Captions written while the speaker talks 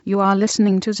You are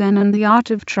listening to Zen and the Art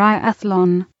of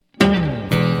Triathlon.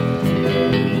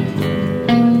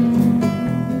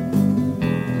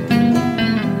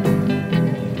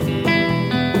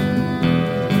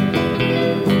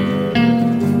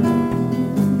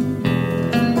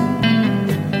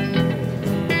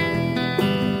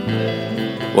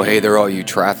 Well, hey there, all you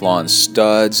triathlon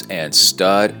studs and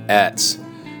studettes.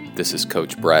 This is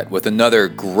Coach Brett with another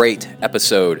great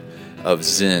episode of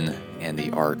Zen and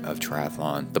the Art of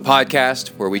Triathlon, the podcast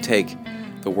where we take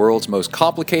the world's most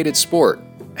complicated sport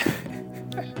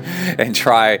and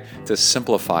try to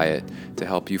simplify it to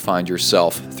help you find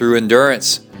yourself through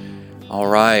endurance. All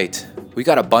right, we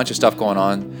got a bunch of stuff going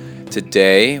on.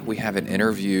 Today, we have an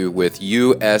interview with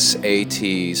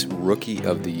USAT's Rookie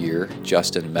of the Year,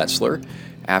 Justin Metzler,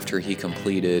 after he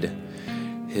completed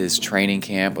his training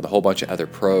camp with a whole bunch of other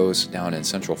pros down in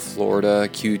Central Florida,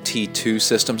 QT2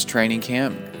 Systems training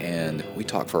camp. And we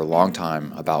talked for a long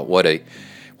time about what a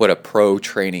pro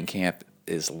training camp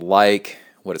is like,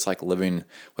 what it's like living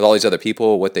with all these other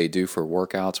people, what they do for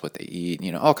workouts, what they eat,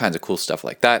 all kinds of cool stuff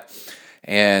like that.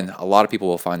 And a lot of people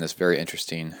will find this very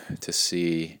interesting to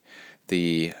see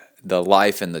the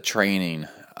life and the training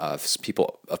of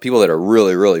people that are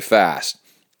really, really fast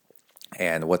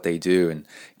and what they do, and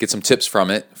get some tips from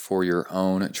it for your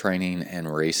own training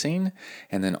and racing.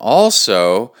 And then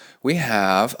also, we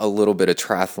have a little bit of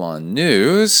triathlon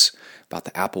news about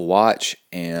the Apple Watch,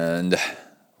 and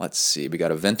let's see, we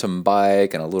got a Ventum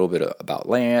bike and a little bit about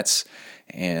Lance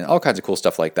and all kinds of cool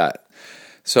stuff like that.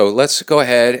 So let's go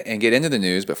ahead and get into the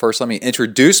news, but first let me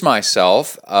introduce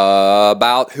myself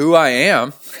about who I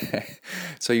am.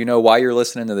 So you know why you're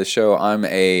listening to the show. I'm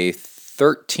a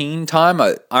 13-time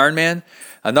Ironman,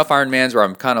 enough Ironmans where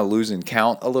I'm kind of losing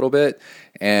count a little bit,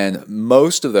 and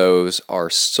most of those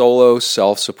are solo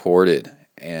self-supported,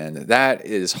 and that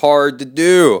is hard to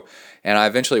do, and I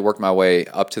eventually worked my way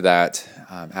up to that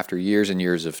after years and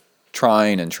years of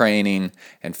trying and training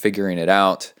and figuring it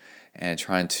out and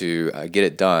trying to get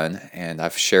it done, and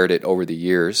I've shared it over the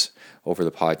years over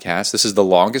the podcast. This is the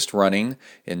longest running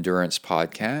endurance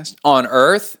podcast on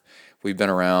earth. We've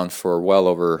been around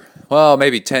for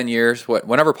maybe 10 years,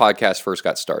 whenever podcasts first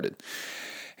got started.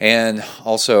 And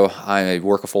also, I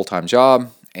work a full-time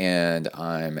job, and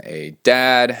I'm a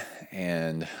dad,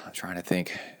 and I'm trying to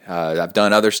think. I've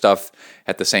done other stuff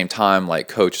at the same time, like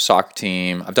coach a soccer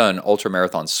team. I've done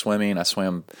ultramarathon swimming. I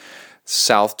swam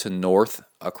south to north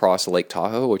across Lake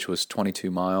Tahoe, which was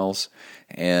 22 miles,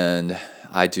 and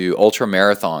I do ultra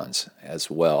marathons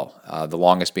as well, the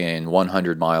longest being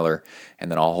 100-miler, and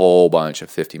then a whole bunch of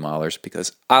 50-milers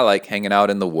because I like hanging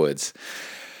out in the woods.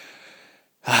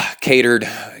 Catered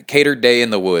day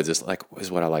in the woods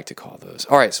is what I like to call those.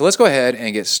 All right, so let's go ahead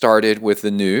and get started with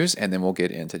the news, and then we'll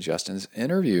get into Justin's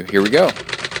interview. Here we go.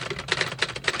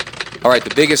 All right,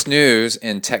 the biggest news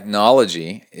in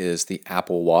technology is the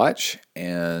Apple Watch,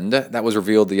 and that was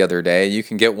revealed the other day. You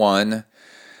can get one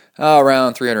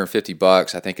around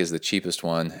 $350, I think, is the cheapest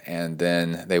one, and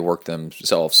then they work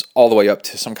themselves all the way up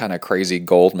to some kind of crazy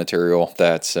gold material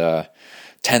that's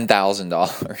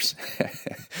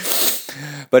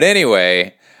 $10,000. But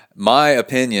anyway, my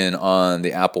opinion on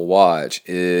the Apple Watch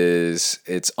is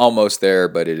it's almost there,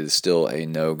 but it is still a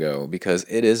no-go because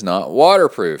it is not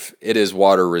waterproof. It is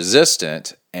water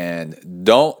resistant, and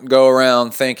don't go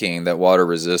around thinking that water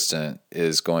resistant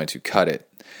is going to cut it,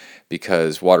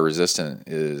 because water resistant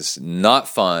is not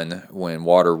fun when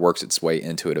water works its way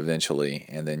into it eventually,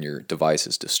 and then your device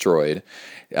is destroyed.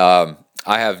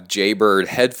 I have Jaybird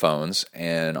headphones,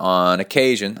 and on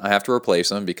occasion I have to replace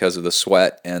them because of the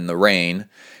sweat and the rain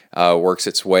works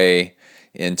its way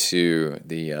into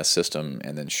the system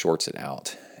and then shorts it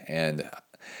out. And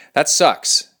that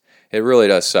sucks. It really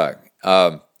does suck.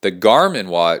 The Garmin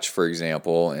watch, for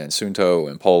example, and Suunto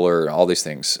and Polar and all these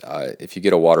things, if you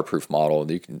get a waterproof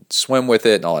model, you can swim with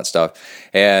it and all that stuff.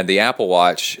 And the Apple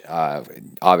Watch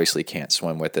obviously can't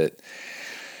swim with it.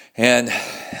 And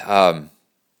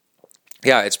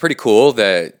it's pretty cool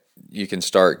that you can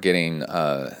start getting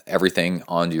everything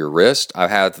onto your wrist. I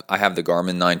have the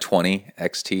Garmin 920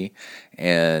 XT,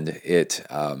 and it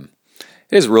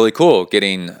is really cool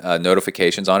getting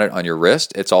notifications on it on your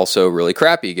wrist. It's also really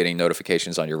crappy getting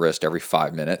notifications on your wrist every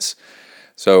 5 minutes.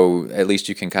 So at least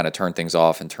you can kind of turn things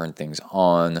off and turn things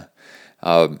on.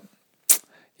 And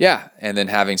then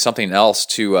having something else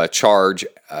to charge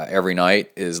every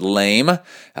night is lame.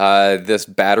 This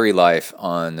battery life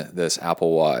on this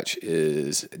Apple Watch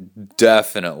is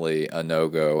definitely a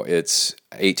no-go. It's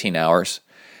 18 hours,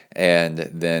 and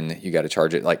then you got to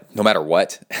charge it no matter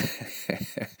what.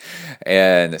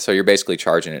 And so you're basically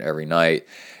charging it every night.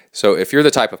 So if you're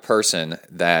the type of person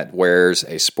that wears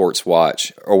a sports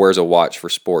watch or wears a watch for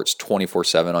sports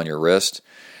 24/7 on your wrist,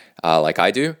 like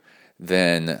I do,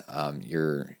 then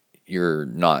you're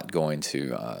not going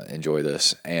to enjoy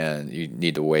this, and you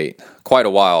need to wait quite a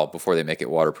while before they make it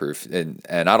waterproof. And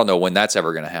I don't know when that's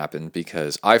ever going to happen,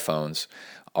 because iPhones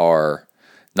are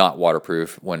not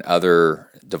waterproof when other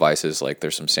devices, like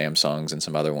there's some Samsungs and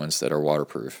some other ones that are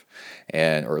waterproof,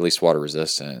 or at least water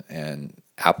resistant, and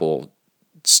Apple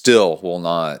still will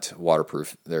not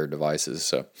waterproof their devices.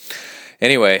 So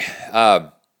anyway,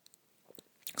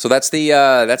 so that's the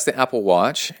Apple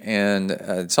Watch,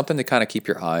 and something to kind of keep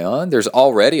your eye on. There's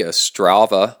already a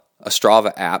Strava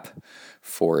app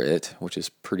for it, which is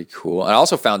pretty cool. And I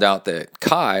also found out that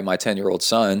Kai, my 10-year-old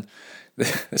son,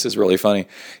 this is really funny.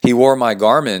 He wore my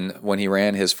Garmin when he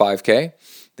ran his 5K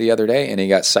the other day, and he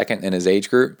got second in his age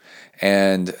group.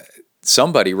 And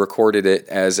somebody recorded it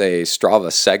as a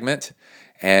Strava segment,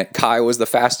 and Kai was the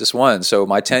fastest one. So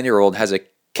my 10-year-old has a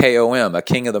KOM, a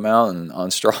King of the Mountain on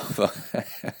Strava,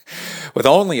 with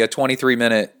only a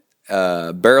 23-minute,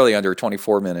 barely under a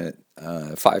 24-minute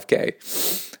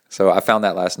 5K. So I found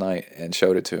that last night and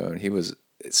showed it to him. He was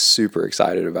super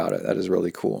excited about it. That is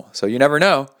really cool. So you never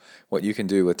know what you can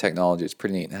do with technology. It's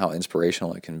pretty neat and how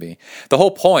inspirational it can be. The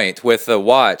whole point with the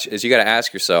watch is you got to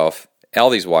ask yourself, all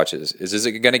these watches, is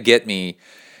it going to get me,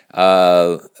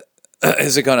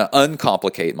 is it going to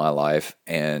uncomplicate my life,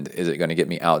 and is it going to get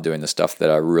me out doing the stuff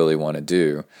that I really want to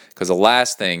do? Because the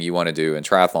last thing you want to do in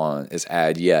triathlon is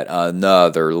add yet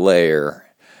another layer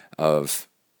of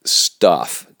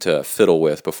stuff to fiddle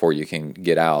with before you can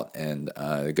get out and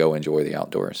go enjoy the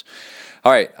outdoors.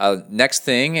 All right, next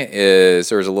thing is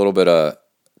there's a little bit of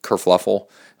kerfluffle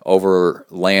over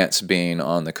Lance being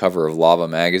on the cover of Lava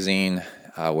magazine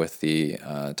with the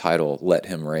title "Let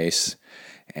Him Race,"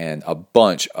 and a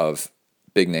bunch of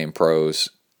big-name pros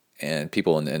and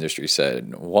people in the industry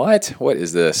said, "What? What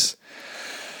is this?"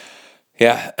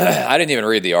 Yeah, I didn't even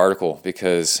read the article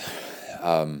because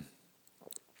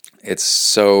it's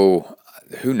so,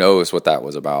 who knows what that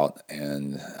was about.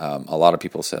 And a lot of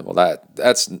people said, well,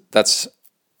 that's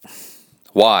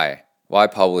why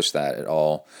publish that at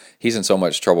all? He's in so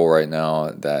much trouble right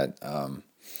now that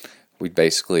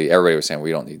everybody was saying we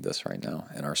don't need this right now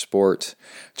in our sport.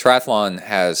 Triathlon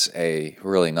has a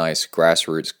really nice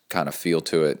grassroots kind of feel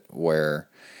to it, where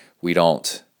we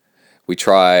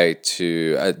try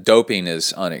to, doping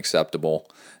is unacceptable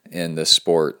in this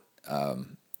sport.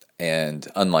 And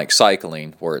unlike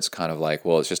cycling, where it's kind of like,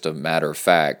 well, it's just a matter of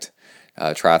fact,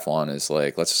 triathlon is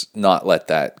like, let's not let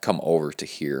that come over to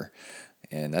here.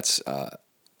 And that's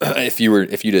if you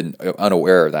didn't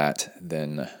unaware of that,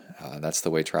 then that's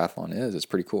the way triathlon is. It's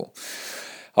pretty cool.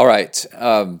 All right,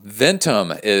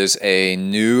 Ventum is a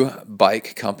new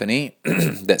bike company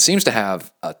that seems to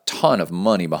have a ton of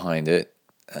money behind it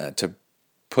to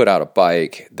put out a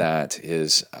bike that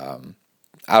is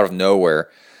out of nowhere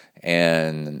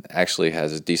and actually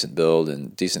has a decent build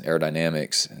and decent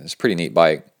aerodynamics. It's a pretty neat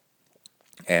bike.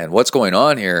 And what's going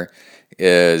on here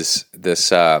is this,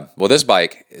 this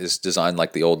bike is designed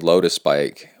like the old Lotus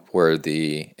bike, where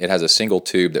it has a single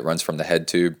tube that runs from the head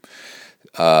tube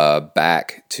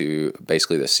back to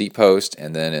basically the seat post,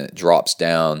 and then it drops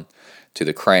down to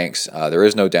the cranks. There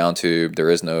is no down tube. There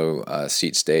is no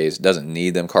seat stays. It doesn't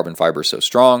need them. Carbon fiber is so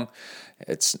strong,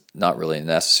 it's not really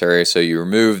necessary. So you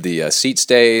remove the seat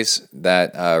stays.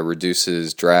 That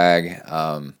reduces drag.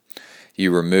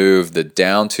 You remove the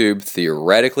down tube.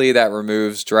 Theoretically, that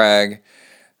removes drag.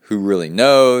 Who really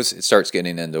knows? It starts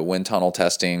getting into wind tunnel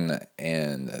testing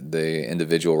and the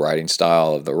individual riding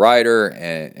style of the rider,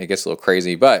 and it gets a little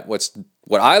crazy. But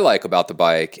what I like about the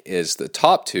bike is the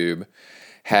top tube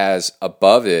has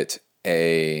above it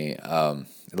it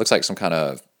looks like some kind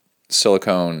of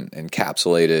silicone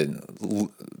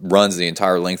encapsulated, runs the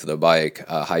entire length of the bike,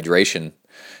 hydration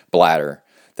bladder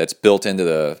that's built into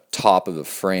the top of the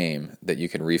frame that you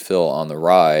can refill on the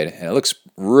ride, and it looks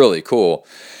really cool.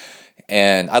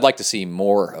 And I'd like to see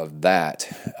more of that,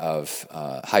 of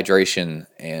hydration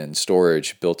and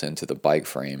storage built into the bike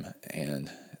frame,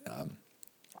 and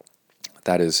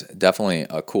that is definitely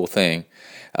a cool thing.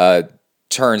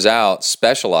 Turns out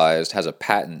Specialized has a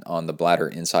patent on the bladder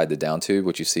inside the down tube,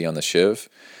 which you see on the Shiv,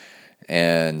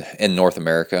 and in North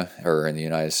America or in the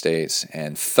United States.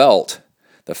 And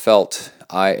the Felt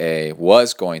IA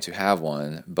was going to have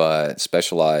one, but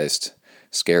Specialized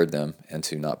scared them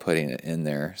into not putting it in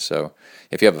there. So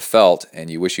if you have a Felt and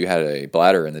you wish you had a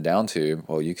bladder in the down tube,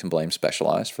 well, you can blame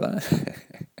Specialized for that.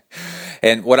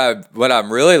 And what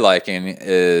I'm really liking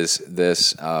is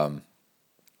this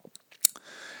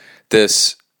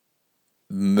this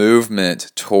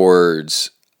movement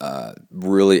towards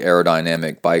really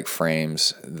aerodynamic bike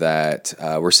frames that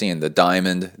we're seeing the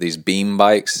Diamond, these beam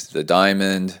bikes, the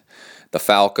Diamond, the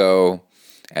Falco,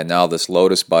 and now this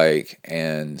Lotus bike.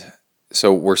 And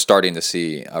so we're starting to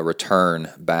see a return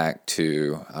back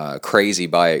to crazy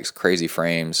bikes, crazy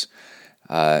frames,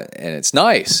 and it's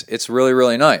nice. It's really,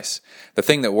 really nice. The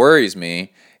thing that worries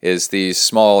me is these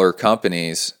smaller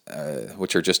companies,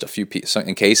 which are just a few people,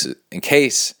 some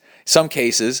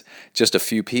cases, just a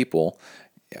few people,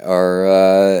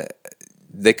 are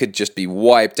they could just be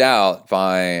wiped out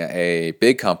by a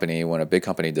big company when a big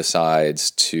company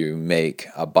decides to make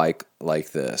a bike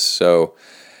like this. So,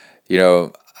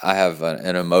 I have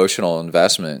an emotional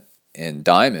investment in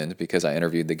Diamond because I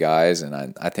interviewed the guys,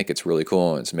 and I think it's really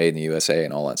cool, and it's made in the USA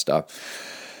and all that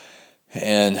stuff.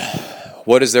 And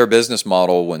what is their business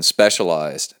model when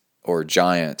Specialized or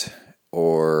Giant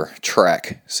or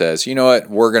Trek says, you know what,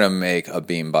 we're going to make a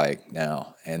beam bike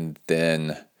now, and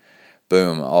then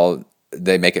boom,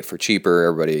 they make it for cheaper,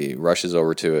 everybody rushes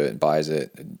over to it, buys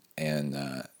it,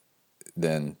 and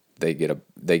then they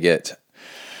get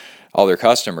all their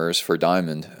customers for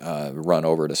Diamond run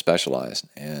over to Specialized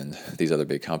and these other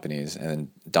big companies, and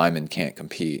Diamond can't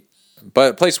compete.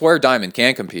 But a place where Diamond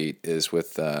can compete is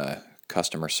with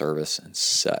customer service and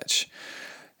such.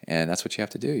 And that's what you have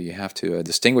to do. You have to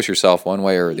distinguish yourself one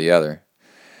way or the other.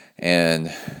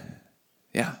 And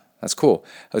yeah, that's cool.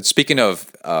 Speaking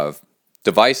of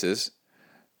devices,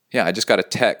 yeah, I just got a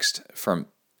text from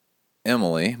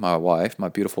Emily, my wife, my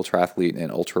beautiful triathlete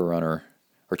and ultra runner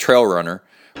or trail runner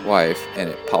wife, and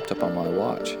it popped up on my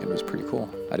watch. It was pretty cool.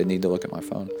 I didn't need to look at my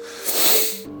phone.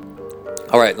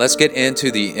 All right, let's get into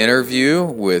the interview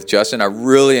with Justin. I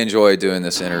really enjoyed doing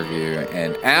this interview,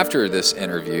 and after this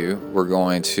interview, we're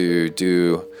going to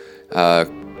do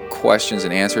questions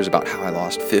and answers about how I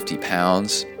lost 50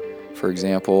 pounds, for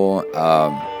example.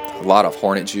 A lot of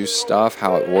Hornet Juice stuff,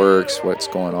 how it works, what's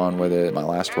going on with it, my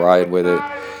last ride with it.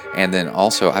 And then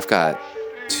also, I've got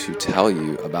to tell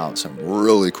you about some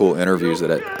really cool interviews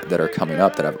that are coming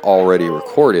up that I've already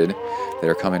recorded that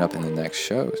are coming up in the next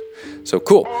shows. So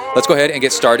cool. Let's go ahead and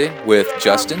get started with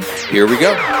Justin. Here we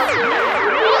go.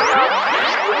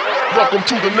 Welcome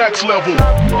to the next level.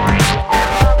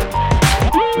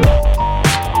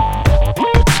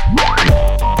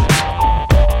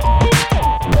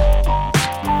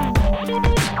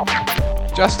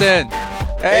 Justin.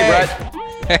 Hey,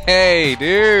 Brett. Hey,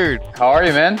 dude. How are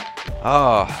you, man?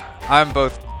 Oh, I'm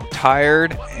both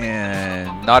tired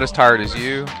and not as tired as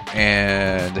you,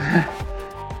 and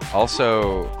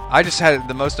also I just had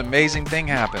the most amazing thing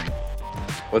happen.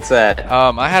 What's that?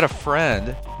 I had a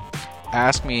friend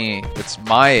ask me, it's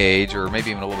my age or maybe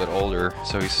even a little bit older,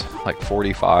 so he's like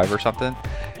 45 or something,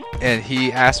 and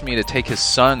he asked me to take his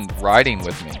son riding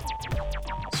with me.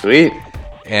 Sweet.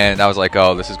 And I was like,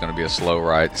 oh, this is going to be a slow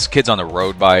ride. This kid's on the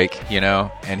road bike,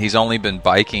 and he's only been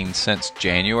biking since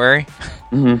January.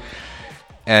 Mm-hmm.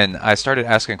 And I started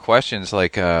asking questions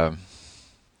like,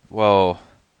 well,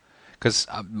 because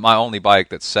my only bike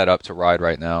that's set up to ride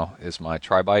right now is my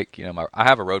tri bike. I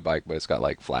have a road bike, but it's got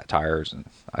like flat tires, and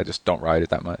I just don't ride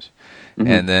it that much.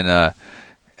 Mm-hmm. And then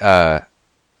I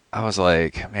was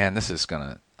like, man,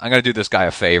 I'm gonna do this guy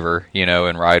a favor,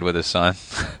 and ride with his son.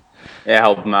 Yeah,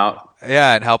 help him out.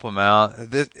 Yeah, and help him out.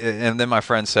 And then my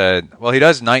friend said, well, he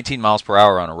does 19 miles per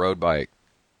hour on a road bike,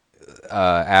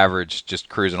 average, just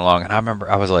cruising along. And I remember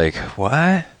I was like,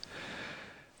 what? Are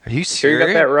you serious? Sure you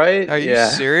got that right? Are you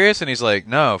serious? And he's like,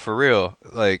 no, for real.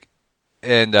 Like,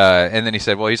 and then he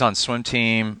said, well, he's on swim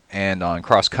team and on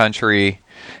cross country.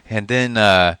 And then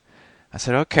I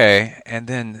said, okay. And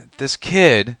then this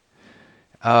kid,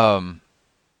 I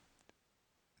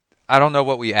don't know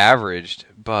what we averaged,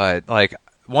 but like,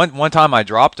 One time I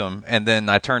dropped him, and then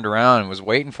I turned around and was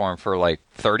waiting for him for like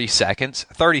 30 seconds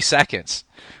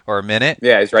or a minute.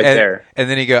 Yeah, he's right there. And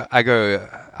then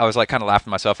I was like kind of laughing to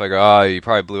myself. I go, oh, you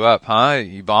probably blew up, huh?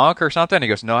 You bonk or something? He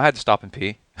goes, no, I had to stop and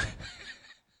pee.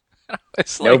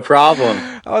 No problem.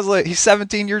 I was like, he's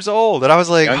 17 years old. And I was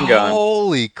like,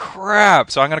 holy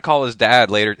crap. So I'm going to call his dad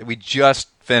later. We just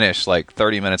finished like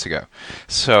 30 minutes ago.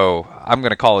 So I'm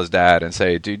going to call his dad and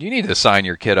say, dude, you need to sign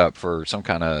your kid up for some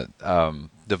kind of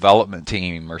development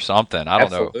team or something. I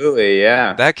don't know. Absolutely,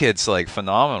 yeah. That kid's like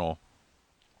phenomenal.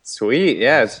 Sweet,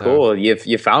 yeah, it's cool.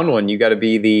 You found one. You got to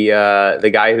be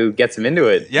the guy who gets him into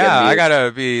it. Yeah, I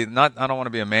gotta be not. I don't want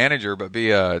to be a manager, but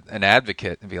be an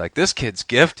advocate and be like, this kid's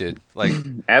gifted. Like,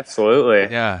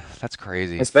 absolutely. Yeah, that's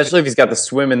crazy. Especially if he's got the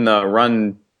swim and the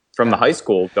run from the high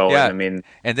school going. Yeah. I mean,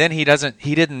 and then he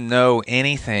didn't know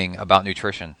anything about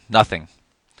nutrition. Nothing.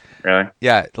 Really?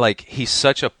 Yeah, like he's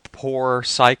such a poor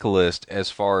cyclist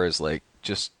as far as like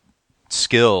just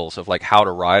skills of like how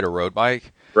to ride a road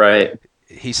bike. Right.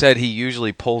 He said he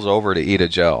usually pulls over to eat a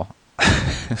gel.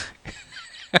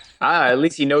 At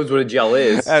least he knows what a gel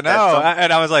is. I know.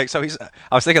 And I was like, I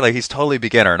was thinking like he's totally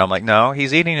beginner, and I'm like, no,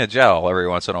 he's eating a gel every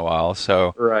once in a while.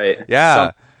 So right.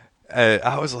 Yeah.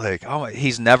 I was like, oh,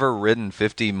 he's never ridden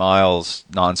 50 miles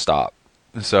nonstop.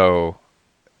 So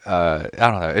I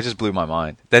don't know. It just blew my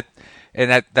mind.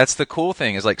 That's the cool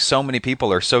thing is like so many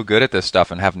people are so good at this stuff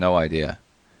and have no idea.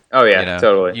 Oh yeah,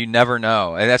 totally. You never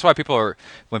know, and that's why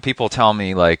when people tell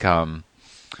me like, oh,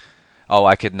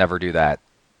 I could never do that.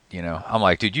 I'm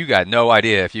like, dude, you got no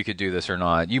idea if you could do this or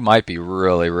not. You might be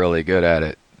really, really good at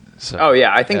it. So, oh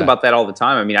yeah, I think about that all the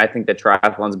time. I mean, I think that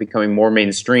triathlon's becoming more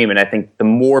mainstream, and I think the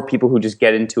more people who just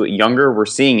get into it younger, we're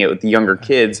seeing it with the younger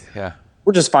kids. Yeah.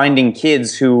 We're just finding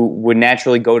kids who would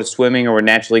naturally go to swimming or would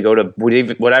naturally go to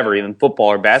whatever, even football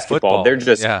or basketball. They're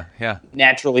just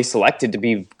naturally selected to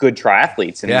be good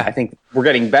triathletes. And I think we're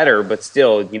getting better, but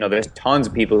still, there's tons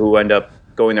of people who end up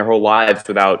going their whole lives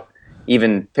without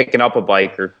even picking up a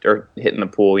bike or hitting the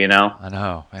pool, I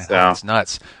know. Man, so. It's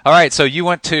nuts. All right, so you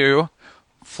went to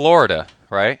Florida,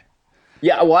 right?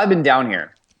 Yeah, well, I've been down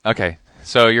here. Okay,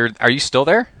 so are you still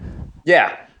there?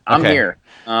 Yeah, I'm here.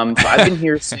 So I've been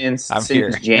here since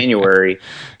January,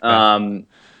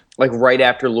 like right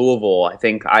after Louisville. I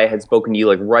think I had spoken to you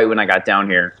like right when I got down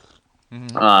here,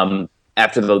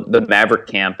 after the Maverick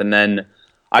camp, and then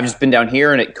I've just been down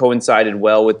here, and it coincided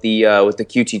well with the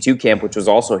QT2 camp, which was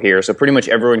also here. So pretty much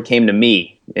everyone came to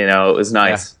me. It was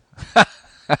nice. Yeah.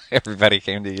 Everybody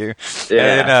came to you.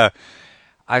 Yeah. And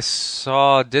I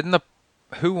saw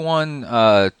who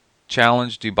won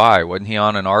Challenge Dubai? Wasn't he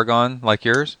on an Argon like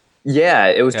yours? Yeah,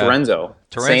 it was Terenzo.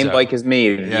 Same bike as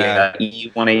me, yeah.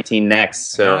 E118 Next.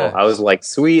 So I was like,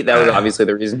 sweet. That was obviously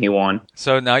the reason he won.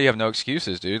 So now you have no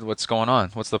excuses, dude. What's going on?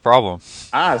 What's the problem?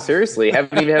 Seriously.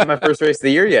 Haven't even had my first race of the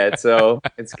year yet, so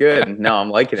it's good. No, I'm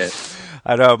liking it.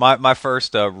 I know. My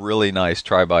first really nice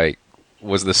tri-bike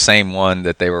was the same one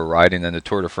that they were riding in the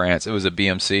Tour de France. It was a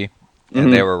BMC,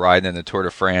 and they were riding in the Tour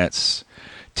de France.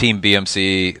 Team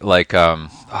BMC, like,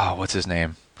 what's his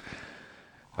name?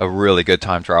 A really good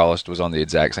time trialist was on the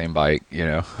exact same bike,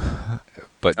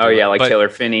 But Taylor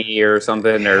Finney or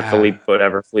something, or Philippe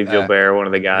Gilbert, one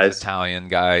of the guys. Italian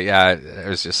guy, yeah. It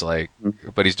was just like,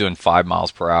 but he's doing 5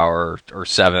 miles per hour or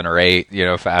 7 or 8,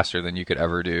 faster than you could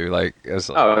ever do. Like, those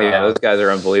guys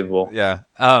are unbelievable. Yeah.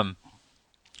 All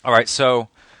right, so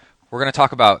we're gonna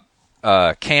talk about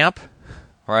camp,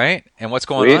 right, and what's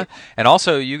going on, and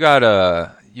also you got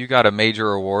a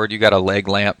major award. You got a leg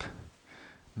lamp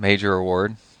major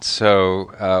award.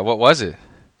 So what was it?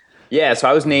 Yeah, so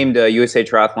I was named USAT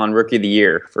Triathlon Rookie of the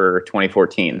Year for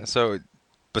 2014. So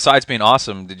besides being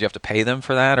awesome, did you have to pay them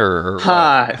for that, or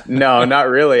no, not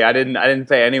really. I didn't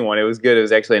pay anyone. It was good. It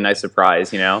was actually a nice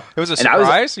surprise, It was a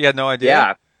surprise? You had no idea?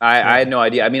 Yeah, I had no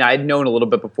idea. I mean, I had known a little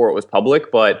bit before it was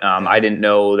public, but I didn't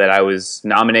know that I was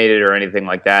nominated or anything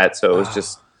like that. So it was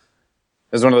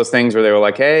it was one of those things where they were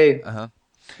like, hey,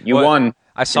 you won.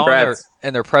 I saw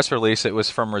in their press release it was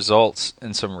from results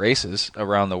in some races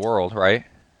around the world, right?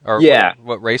 Or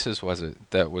what races was it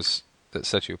that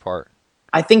set you apart?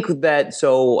 I think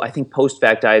post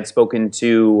fact I had spoken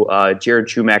to Jared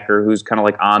Schumacher, who's kind of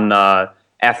like on the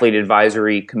athlete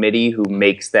advisory committee who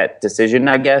makes that decision,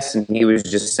 I guess, and he was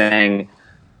just saying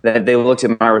that they looked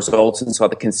at my results and saw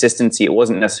the consistency. It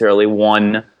wasn't necessarily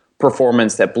one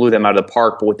performance that blew them out of the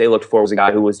park, but what they looked for was a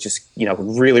guy who was just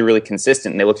really, really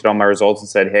consistent. And they looked at all my results and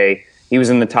said, hey, he was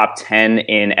in the top 10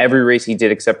 in every race he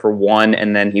did except for one,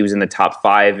 and then he was in the top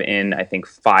 5 in, I think,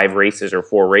 5 races or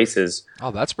 4 races.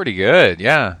 Oh, that's pretty good.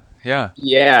 Yeah.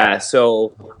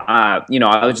 So, I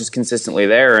was just consistently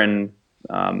there, and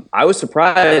I was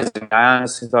surprised. I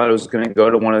honestly thought it was going to go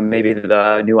to one of maybe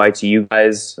the new ITU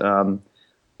guys.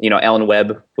 Alan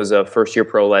Webb was a first-year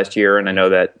pro last year, and I know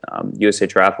that USA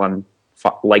Triathlon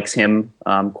likes him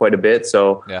quite a bit.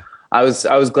 So I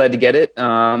was glad to get it.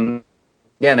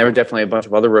 And there were definitely a bunch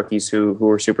of other rookies who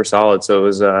were super solid. So it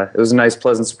was a nice,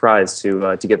 pleasant surprise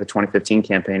to get the 2015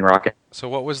 campaign rocking. So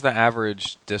what was the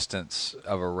average distance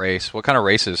of a race? What kind of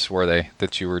races were they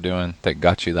that you were doing that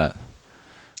got you that?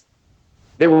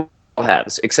 They were all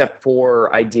halves, except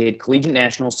for I did Collegiate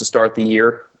Nationals to start the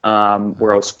year,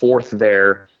 where I was 4th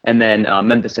there, and then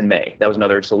Memphis in May. That was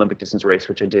another Olympic distance race,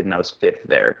 which I did, and I was 5th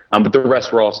there. But the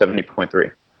rest were all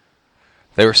 70.3.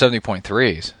 They were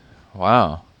 70.3s.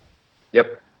 Wow.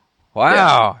 Yep.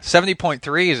 Wow.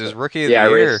 70.3s is Rookie of the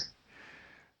Year.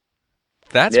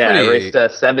 That's pretty... I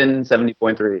raced 7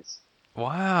 70.3s.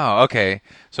 Wow. Okay.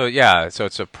 So,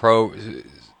 it's a pro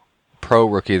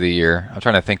Rookie of the Year. I'm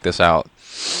trying to think this out.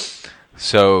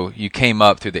 So you came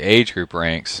up through the age group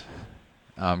ranks,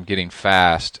 getting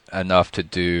fast enough to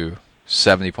do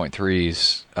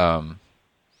 70.3s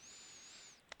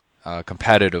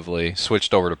competitively,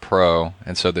 switched over to pro,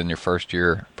 and so then your first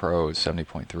year pro is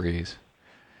 70.3s.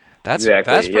 That's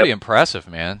pretty impressive,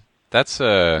 man. That's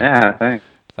thanks.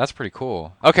 That's pretty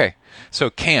cool. Okay,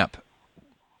 so camp.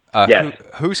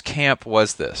 Whose camp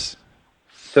was this?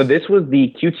 So this was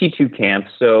the QT2 camp.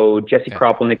 So Jesse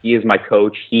Kropelnicki is my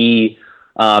coach. He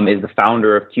is the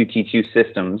founder of QT2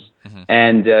 Systems,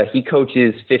 and he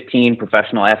coaches 15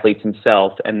 professional athletes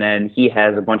himself, and then he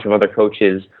has a bunch of other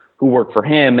coaches who work for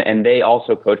him, and they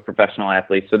also coach professional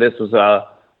athletes. So this was a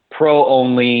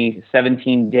pro-only,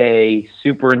 17-day,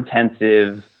 super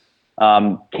intensive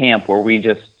camp where we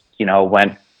just,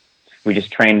 we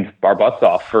just trained our butts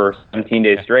off for 17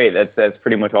 days straight. That's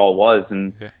pretty much all it was.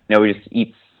 And, we just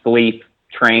eat, sleep,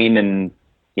 train, and,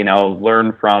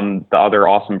 learn from the other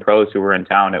awesome pros who were in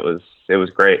town. It was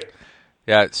great.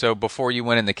 Yeah. So before you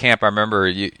went in the camp, I remember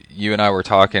you and I were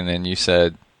talking, and you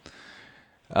said,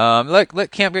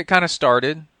 let camp get kind of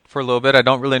started for a little bit. I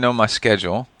don't really know my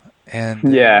schedule. And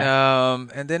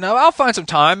then I'll find some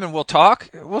time and we'll talk.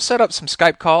 We'll set up some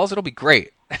Skype calls. It'll be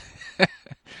great.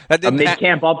 A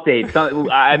mid-camp update.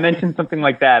 I mentioned something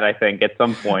like that, I think, at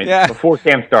some point before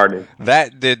camp started.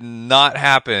 That did not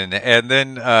happen. And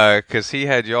then, because he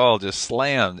had y'all just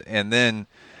slammed. And then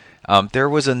there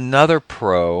was another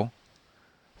pro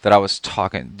that I was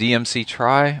talking, DMC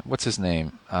Try. What's his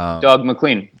name? Doug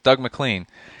McLean. Doug McLean.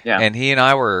 Yeah. And he and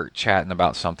I were chatting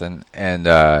about something,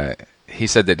 and he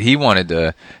said that he wanted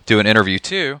to do an interview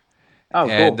too. Oh,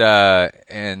 cool.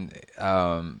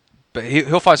 But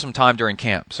he'll find some time during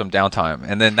camp, some downtime,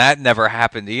 and then that never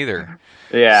happened either.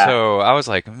 Yeah. So I was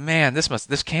like, man,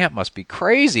 this camp must be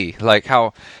crazy. Like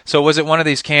how? So was it one of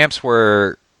these camps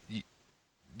where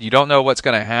you don't know what's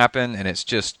going to happen, and it's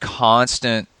just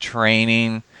constant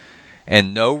training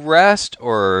and no rest,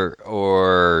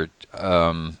 or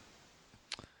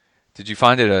did you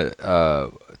find it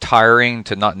tiring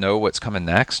to not know what's coming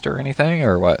next or anything,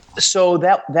 or what? So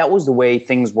that was the way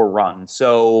things were run.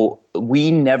 So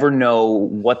we never know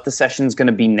what the session's going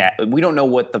to be next. We don't know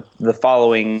what the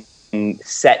following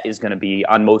set is going to be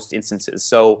on most instances.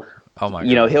 So,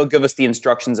 he'll give us the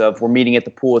instructions of, we're meeting at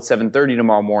the pool at 7:30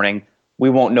 tomorrow morning. We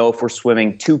won't know if we're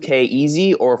swimming 2K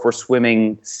easy or if we're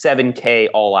swimming 7K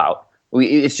all out.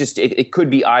 It could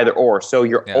be either or. So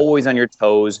you're always on your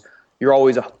toes. You're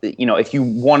always, if you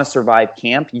want to survive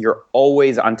camp, you're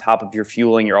always on top of your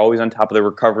fueling. You're always on top of the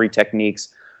recovery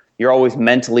techniques. You're always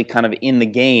mentally kind of in the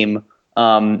game.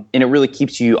 And it really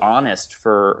keeps you honest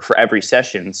for every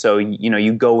session. So,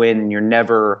 you go in and you're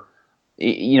never,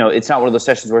 it's not one of those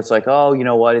sessions where it's like, oh, you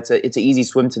know what, it's an easy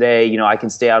swim today. I can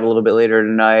stay out a little bit later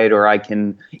tonight, or I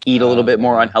can eat a little bit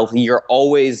more unhealthy. You're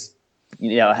always,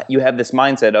 you have this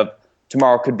mindset of,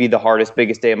 tomorrow could be the hardest,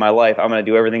 biggest day of my life. I'm going to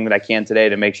do everything that I can today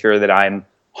to make sure that I'm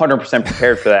 100%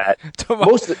 prepared for that.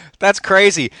 That's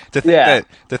crazy to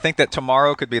think that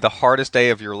tomorrow could be the hardest day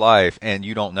of your life and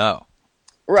you don't know.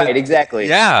 Right, exactly.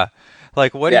 Yeah.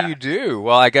 Like, what do you do?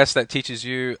 Well, I guess that teaches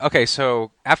you. Okay,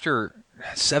 so after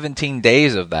 17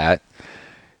 days of that,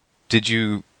 did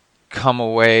you come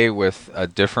away with a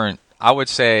different? I would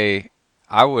say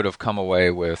I would have come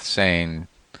away with saying,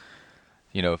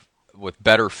 with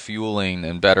better fueling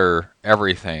and better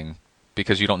everything,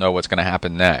 because you don't know what's going to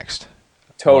happen next.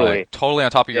 Totally. Totally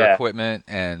on top of your equipment,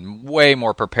 and way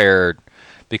more prepared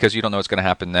because you don't know what's going to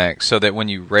happen next, so that when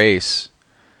you race,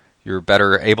 you're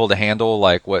better able to handle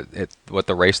like what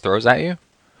the race throws at you.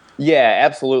 Yeah,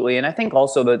 absolutely. And I think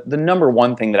also the number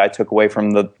one thing that I took away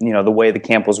from the way the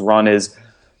camp was run is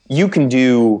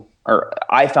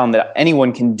I found that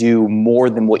anyone can do more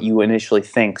than what you initially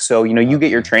think. So, you get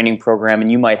your training program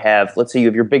and you might have, let's say you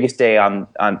have your biggest day on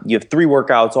you have 3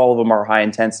 workouts, all of them are high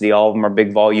intensity, all of them are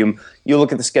big volume. You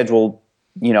look at the schedule,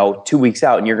 2 weeks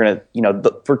out, and you're going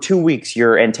to, for 2 weeks,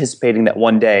 you're anticipating that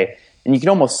one day, and you can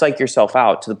almost psych yourself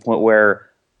out to the point where,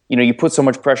 you put so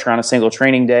much pressure on a single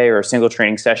training day or a single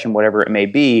training session, whatever it may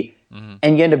be,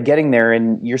 and you end up getting there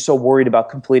and you're so worried about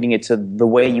completing it to the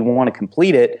way you want to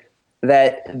complete it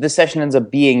that the session ends up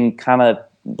being kind of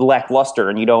lackluster,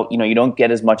 and you don't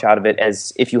get as much out of it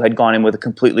as if you had gone in with a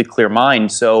completely clear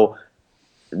mind. So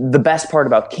the best part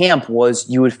about camp was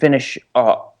you would finish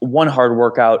one hard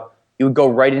workout, you would go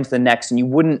right into the next, and you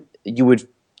would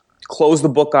close the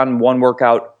book on one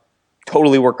workout,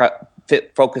 totally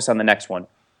focus on the next one.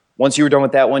 Once you were done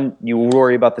with that one, you would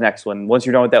worry about the next one. Once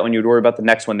you're done with that one, you would worry about the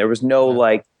next one. There was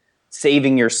no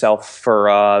saving yourself for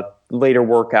a later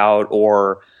workout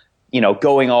or,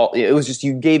 it was just,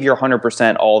 you gave your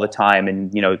 100% all the time,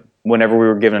 and, whenever we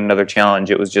were given another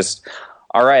challenge, it was just,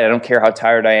 all right, I don't care how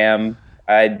tired I am.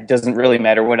 It doesn't really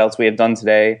matter what else we have done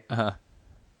today.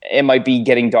 It might be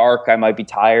getting dark. I might be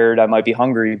tired. I might be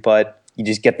hungry, but you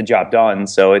just get the job done.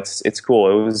 So it's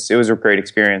cool. It was a great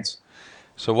experience.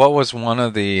 So what was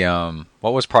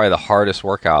what was probably the hardest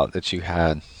workout that you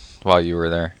had while you were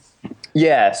there?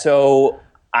 Yeah. So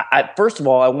first of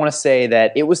all, I want to say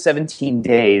that it was 17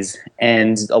 days,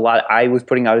 and I was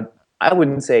putting out, I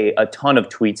wouldn't say a ton of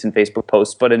tweets and Facebook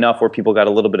posts, but enough where people got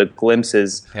a little bit of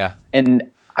glimpses. Yeah. And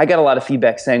I got a lot of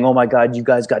feedback saying, oh my God, you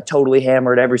guys got totally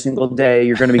hammered every single day.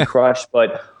 You're going to be crushed.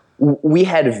 But we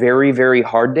had very, very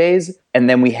hard days, and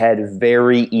then we had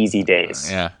very easy days.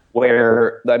 Yeah.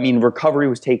 Where, I mean, recovery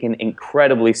was taken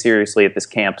incredibly seriously at this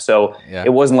camp. So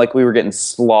it wasn't like we were getting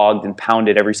slogged and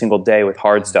pounded every single day with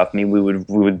hard stuff. I mean, we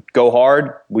would go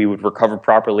hard, we would recover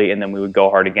properly, and then we would go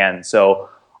hard again. So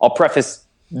I'll preface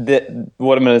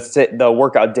what I'm going to say, the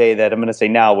workout day that I'm going to say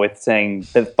now, with saying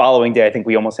the following day, I think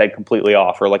we almost had completely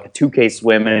off, or like a 2K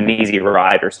swim and an easy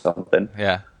ride or something.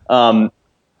 Yeah.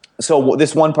 So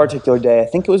this one particular day, I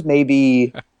think it was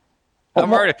maybe.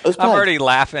 I'm already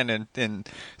laughing in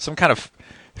some kind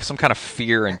of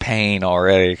fear and pain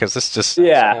already, because this just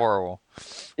sounds horrible.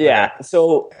 Yeah.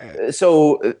 Okay.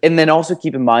 So, and then also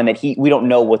keep in mind that we don't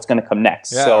know what's going to come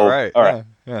next. Yeah. So, Right. All right.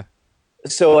 Yeah.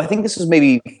 So I think this was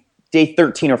maybe day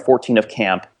 13 or 14 of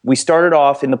camp. We started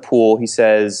off in the pool. He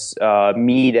says,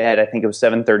 meet at, I think it was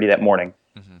 7:30 that morning.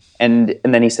 Mm-hmm. And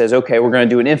then he says, okay, we're going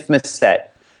to do an infamous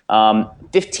set.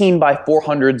 15 by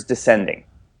 400s descending.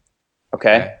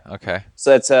 Okay. So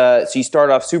that's so you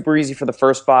start off super easy for the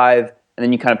first 5, and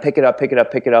then you kind of pick it up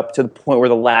to the point where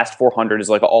the last 400 is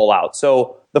like all out.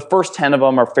 So the first 10 of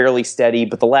them are fairly steady,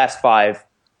 but the last 5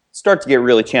 start to get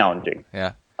really challenging.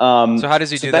 Yeah. So how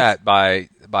does he do that? By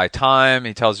time?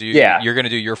 He tells you you're going to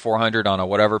do your 400 on a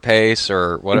whatever pace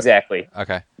or what? Exactly.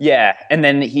 Okay. Yeah, and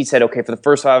then he said, okay, for the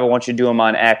first 5, I want you to do them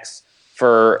on X.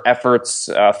 For efforts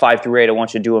 5 through 8, I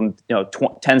want you to do them,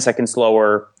 10 seconds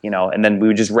slower, and then we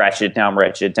would just ratchet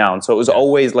it down. So it was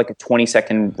always like a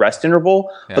 20-second rest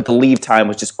interval, but the leave time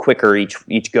was just quicker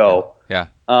each go. Yeah.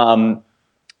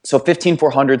 So 15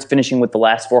 400s, finishing with the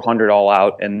last 400 all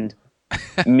out, and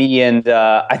me and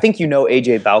I think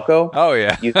AJ Balco. Oh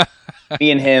yeah.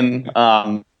 Me and him,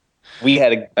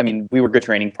 we were good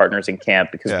training partners in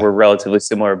camp because we're relatively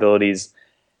similar abilities.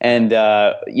 And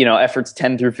efforts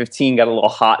 10 through 15 got a little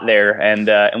hot there,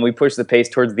 and we pushed the pace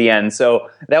towards the end. So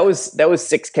that was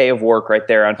 6K of work right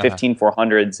there on 15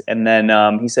 400s. And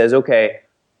then he says, okay,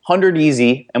 100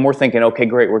 easy, and we're thinking, okay,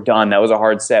 great, we're done. That was a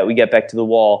hard set. We get back to the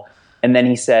wall, and then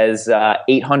he says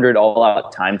 800 all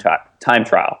out time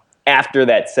trial after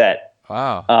that set.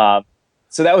 Wow.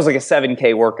 So that was like a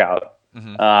 7K workout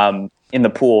in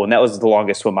the pool, and that was the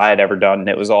longest swim I had ever done. And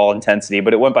it was all intensity,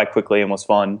 but it went by quickly and was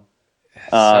fun.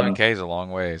 7K is a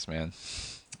long ways, man.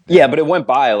 Yeah, but it went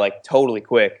by like totally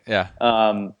quick. Yeah.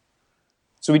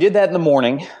 So we did that in the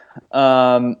morning,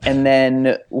 and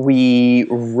then we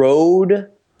rode.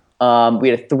 We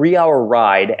had a 3-hour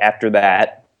ride after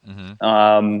that,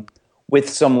 with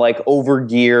some like over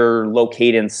gear, low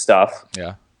cadence stuff.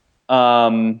 Yeah.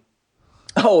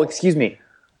 Oh, excuse me.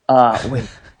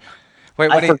 Wait,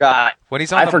 I forgot.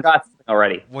 I forgot something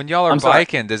already. When y'all are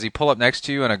biking, does he pull up next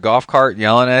to you in a golf cart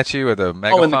yelling at you with a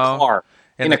megaphone? Oh, in the car.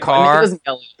 In the car? I mean,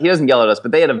 he doesn't yell at us,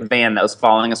 but they had a van that was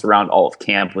following us around all of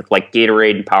camp with like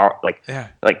Gatorade and power,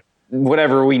 like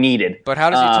whatever we needed. But how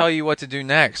does he tell you what to do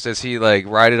next? Does he like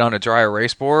ride it on a dry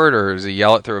erase board, or does he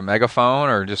yell it through a megaphone,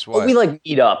 or just what? Well, we like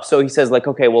meet up. So he says like,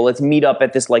 okay, well, let's meet up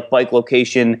at this like bike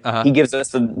location. He gives us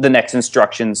the next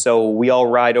instructions. So we all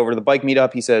ride over to the bike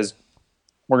meetup. He says,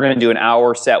 we're going to do an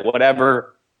hour set,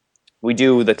 whatever. We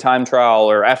do the time trial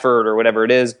or effort or whatever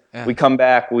it is. Yeah. We come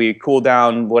back, we cool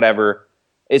down, whatever.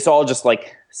 It's all just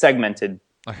like segmented.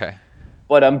 Okay.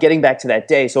 But I'm getting back to that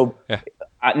day. So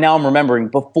now I'm remembering,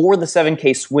 before the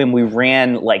 7K swim, we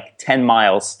ran like 10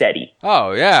 miles steady.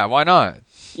 Oh, yeah. Why not?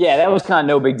 Yeah, that was kind of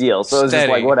no big deal. So it was just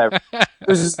like, whatever. It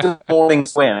was just a morning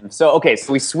swim. So, okay,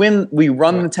 so we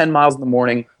run the 10 miles in the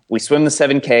morning. We swim the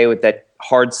 7K with that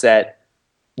hard set.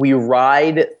 We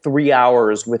ride 3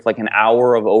 hours with like an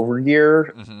hour of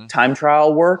overgear time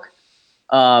trial work.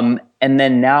 And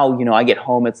then now, I get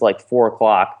home, it's like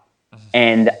 4:00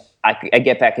 and I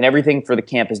get back and everything for the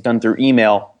camp is done through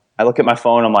email. I look at my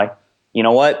phone. I'm like, you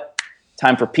know what?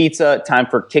 Time for pizza, time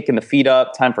for kicking the feet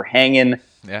up, time for hanging.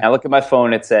 Yeah. I look at my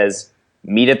phone. It says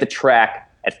meet at the track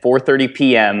at 4:30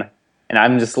 p.m. And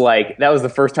I'm just like, that was the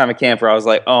first time at camp where I was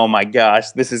like, oh my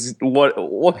gosh, this is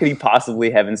what could he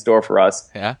possibly have in store for us?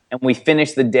 Yeah. And we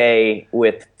finished the day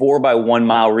with 4 by 1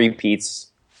 mile repeats,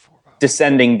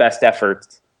 descending best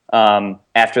efforts.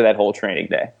 after that whole training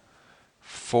day.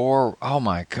 Oh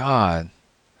my God.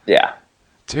 Yeah.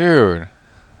 Dude,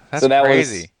 that's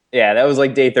crazy. That was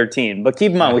like day 13. But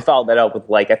keep in mind, we followed that up with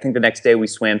I think the next day we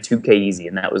swam 2K easy,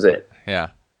 and that was it. Yeah.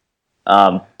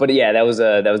 But yeah, that was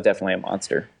definitely a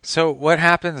monster. So what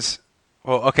happens?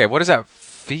 Well, okay, what does that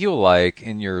feel like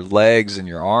in your legs and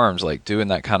your arms, like doing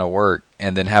that kind of work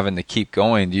and then having to keep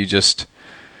going? Do you just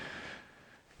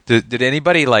did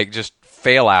anybody just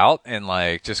fail out and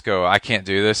just go, I can't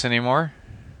do this anymore?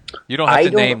 You don't have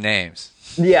to name names.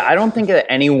 Yeah, I don't think that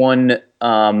anyone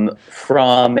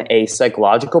from a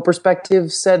psychological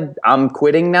perspective said I'm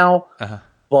quitting now,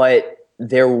 but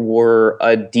there were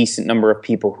a decent number of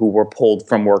people who were pulled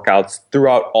from workouts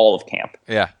throughout all of camp.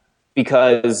 Yeah.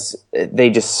 Because they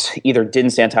just either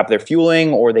didn't stay on top of their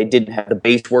fueling or they didn't have the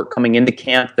base work coming into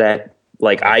camp that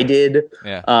I did.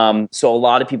 Yeah. So a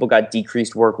lot of people got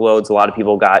decreased workloads. A lot of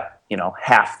people got,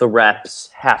 half the reps,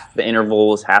 half the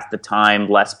intervals, half the time,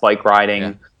 less bike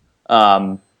riding.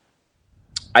 Yeah.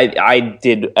 I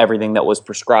did everything that was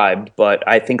prescribed, but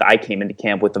I think I came into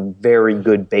camp with a very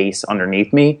good base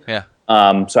underneath me. Yeah.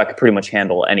 So I could pretty much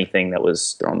handle anything that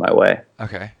was thrown my way.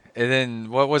 Okay. And then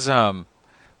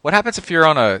what happens if you're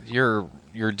on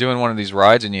you're doing one of these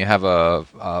rides and you have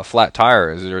a flat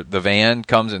tire? The van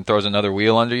comes and throws another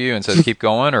wheel under you and says keep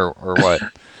going, or what?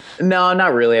 No,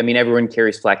 not really. I mean, everyone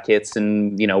carries flat kits,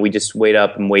 and we just wait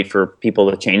up and wait for people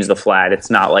to change the flat. It's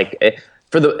not like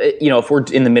if we're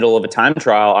in the middle of a time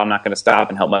trial, I'm not going to stop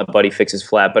and help my buddy fix his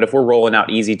flat. But if we're rolling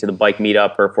out easy to the bike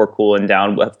meetup, or if we're cooling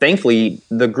down, thankfully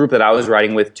the group that I was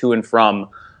riding with to and from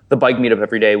the bike meetup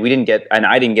every day,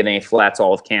 I didn't get any flats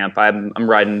all of camp. I'm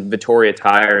riding Vittoria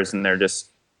tires, and they're just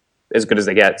as good as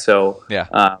they get. So yeah,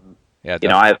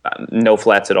 I have no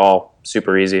flats at all.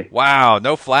 Super easy. Wow,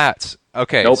 no flats.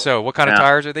 Okay, nope. So what kind of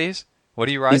tires are these? What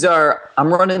do you ride?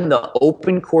 I'm running the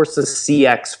Open Corsa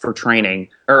CX for training,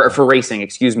 or for racing,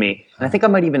 excuse me. And I think I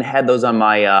might even had those on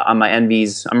my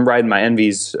Envies. I'm riding my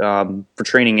Envies for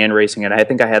training and racing, and I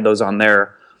think I had those on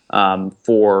there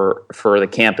for the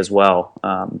camp as well.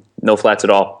 No flats at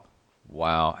all.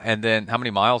 Wow. And then how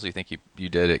many miles do you think you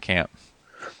did at camp?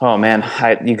 Oh man,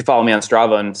 you can follow me on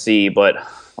Strava and see, but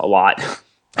a lot.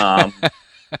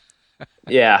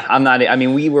 Yeah, I'm not. I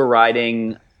mean, we were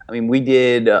riding. I mean, we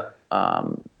did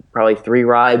probably 3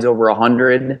 rides over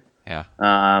 100. Yeah.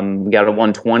 We got a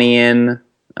 120 in.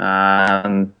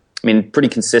 I mean, pretty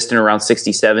consistent around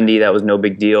 60, 70. That was no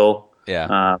big deal.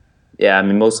 Yeah. Yeah. I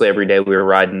mean, mostly every day we were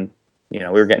riding. We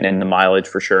were getting in the mileage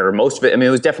for sure. Most of it. I mean,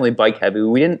 it was definitely bike heavy.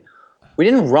 We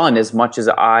didn't run as much as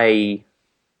I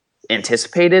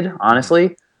anticipated,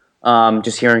 honestly.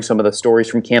 Just hearing some of the stories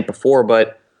from camp before,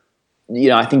 but.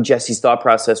 I think Jesse's thought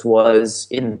process was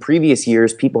in previous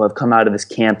years, people have come out of this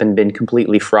camp and been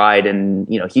completely fried. And,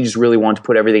 he just really wanted to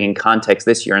put everything in context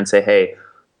this year and say, hey,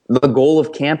 the goal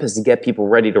of camp is to get people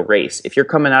ready to race. If you're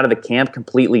coming out of the camp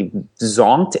completely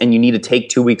zonked and you need to take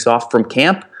 2 weeks off from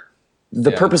camp,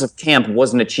 the purpose of camp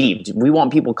wasn't achieved. We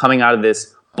want people coming out of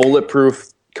this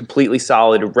bulletproof, completely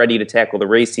solid, ready to tackle the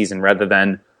race season rather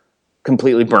than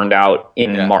completely burned out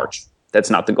in March. That's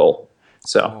not the goal.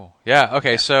 So. Oh. Yeah.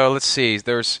 Okay. So let's see.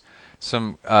 There's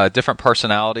some different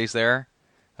personalities there.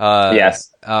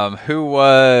 Yes. Who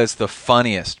was the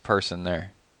funniest person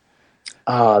there?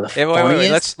 The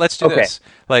funniest? Let's do this.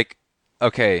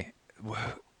 Okay,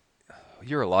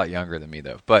 you're a lot younger than me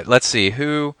though. But let's see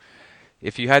who.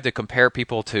 If you had to compare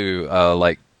people to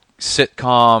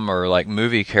sitcom or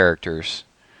movie characters,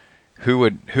 who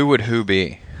would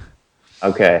be?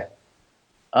 Okay.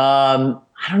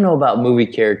 I don't know about movie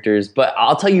characters, but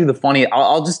I'll tell you the funny.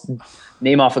 I'll just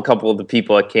name off a couple of the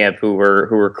people at camp who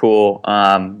were cool.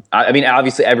 I mean,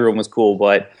 obviously everyone was cool,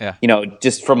 but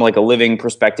just from a living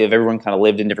perspective, everyone kind of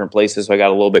lived in different places, so I got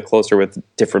a little bit closer with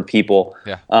different people.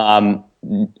 Yeah.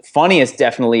 Funniest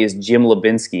definitely is Jim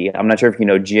Lubinsky. I'm not sure if you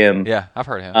know Jim. Yeah, I've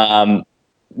heard of him.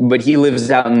 But he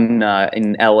lives out in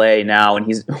LA now,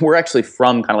 and we're actually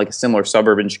from kind of a similar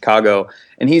suburb in Chicago,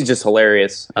 and he's just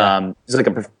hilarious. Yeah. He's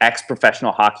an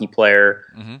ex-professional hockey player,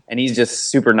 and he's just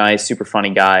super nice, super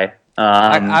funny guy.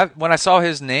 When I saw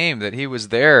his name that he was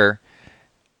there,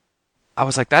 I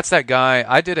was like, "That's that guy."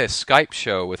 I did a Skype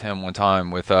show with him one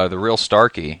time with the real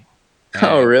Starkey.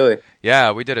 Oh, really?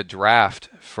 Yeah, we did a draft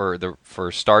for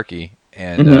Starkey,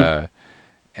 and.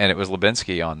 And it was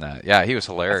Lubinsky on that. Yeah, he was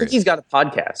hilarious. I think he's got a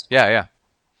podcast. Yeah.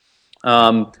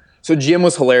 So Jim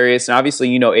was hilarious, and obviously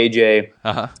AJ,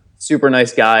 super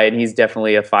nice guy, and he's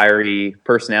definitely a fiery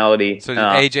personality. So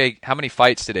AJ, how many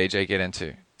fights did AJ get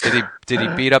into? Did he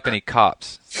beat up any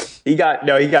cops? He got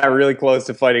really close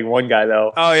to fighting one guy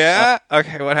though. Oh yeah?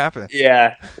 Okay, what happened?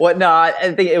 Yeah. What? No, I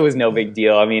think it was no big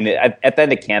deal. I mean, at the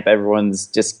end of camp, everyone's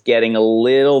just getting a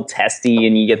little testy,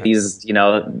 and you get these,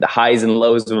 the highs and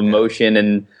lows of emotion,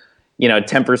 and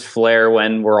tempers flare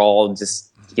when we're all just,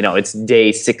 it's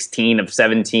day 16 of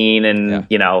 17, and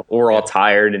we're all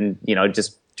tired, and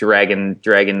just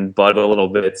dragging butt a little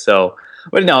bit. So,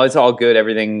 but no, it's all good.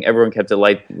 Everyone kept it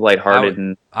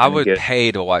lighthearted. I would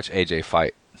pay to watch AJ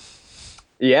fight.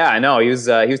 Yeah, I know. He was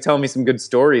telling me some good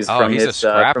stories from his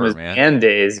band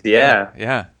days.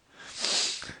 Yeah.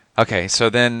 Okay, so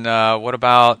then what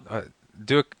about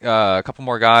do a couple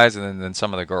more guys and then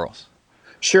some of the girls?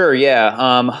 Sure. Yeah.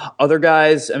 Other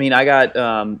guys. I mean, I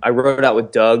rode out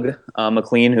with Doug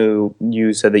McLean, who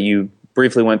you said that you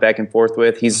briefly went back and forth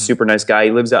with. He's a super nice guy.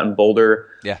 He lives out in Boulder.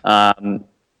 Yeah.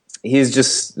 He's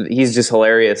just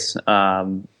hilarious.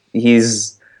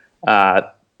 He's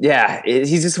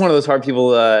just one of those hard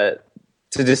people to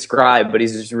describe, but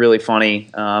he's just really funny,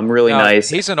 really nice.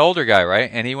 He's an older guy, right?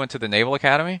 And he went to the Naval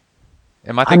Academy?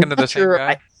 Am I thinking of the same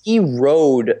guy? He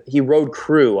rode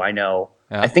crew, I know.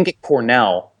 Yeah. I think at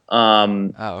Cornell.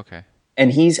 Okay.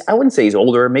 And I wouldn't say he's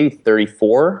older, maybe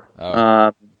 34.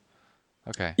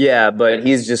 Okay. Yeah, but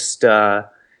he's just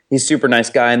he's a super nice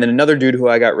guy. And then another dude who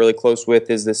I got really close with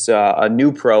is this a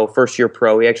new pro, first-year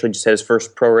pro. He actually just had his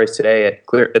first pro race today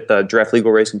at the Draft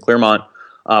Legal race in Claremont.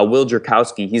 Will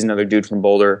Jerkowski, he's another dude from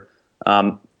Boulder.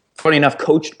 Funny enough,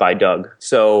 coached by Doug.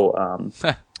 So,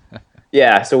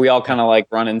 so we all kind of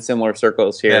run in similar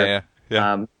circles here.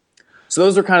 Yeah. So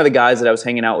those are kind of the guys that I was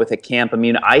hanging out with at camp. I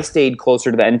mean, I stayed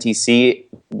closer to the NTC,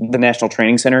 the National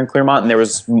Training Center in Claremont, and there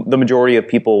was the majority of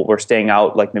people were staying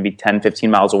out maybe 10,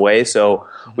 15 miles away. So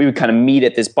we would kind of meet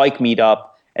at this bike meetup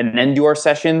and then do our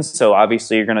sessions. So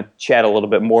obviously you're going to chat a little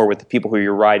bit more with the people who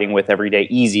you're riding with every day,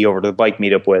 easy over to the bike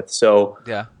meetup with. So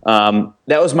that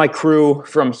was my crew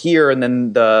from here. And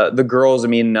then the girls, I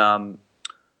mean,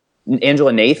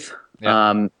 Angela Nath,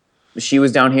 she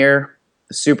was down here.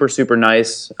 Super, super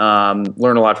nice.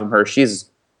 Learn a lot from her. She's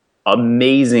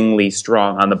amazingly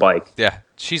strong on the bike. Yeah.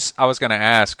 I was going to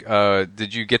ask,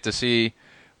 did you get to see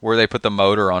where they put the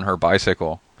motor on her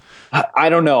bicycle? I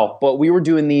don't know, but we were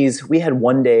doing these. We had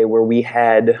one day where we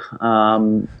had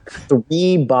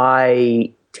 3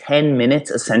 by 10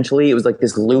 minutes, essentially. It was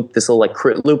this loop, this little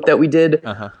crit loop that we did.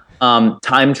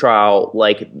 Time trial,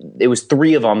 it was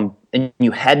 3 of them, and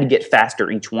you had to get faster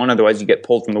each one, otherwise you get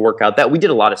pulled from the workout. That we did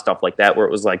a lot of stuff like that, where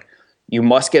it was you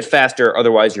must get faster,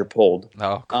 otherwise you're pulled.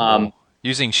 Oh, cool.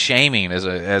 Using shaming as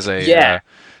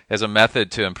a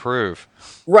method to improve.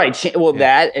 Right. Well,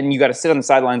 that, and you got to sit on the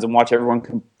sidelines and watch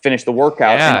everyone finish the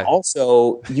workout. Yeah. And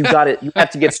also, you have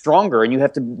to get stronger, and you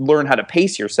have to learn how to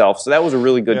pace yourself. So that was a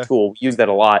really good tool. We used that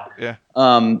a lot. Yeah.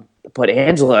 But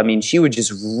Angela, I mean, she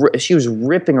was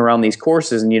ripping around these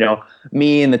courses, and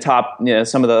me and the top,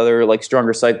 some of the other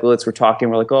stronger cyclists were talking.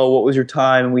 We're like, oh, what was your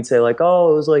time? And we'd say oh,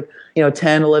 it was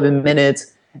 10, 11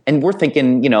 minutes. And we're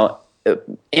thinking,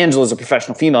 Angela's a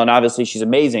professional female, and obviously she's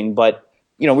amazing, but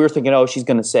we were thinking, oh, she's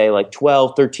going to say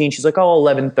 12, 13. She's like, oh,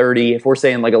 11:30. If we're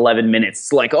saying 11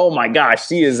 minutes, it's oh my gosh,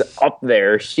 she is up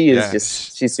there. She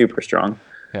is she's super strong.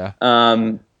 Yeah.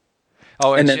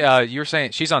 And then, you were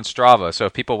saying she's on Strava, so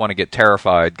if people want to get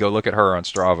terrified, go look at her on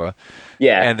Strava.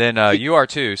 Yeah. And then you are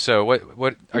too. So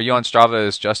what are you on Strava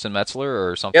as Justin Metzler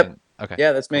or something? Yep. Okay.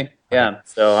 Yeah, that's me. Yeah. Okay.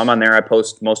 So I'm on there. I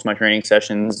post most of my training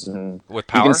sessions, and with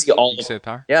Power. You can see all. You say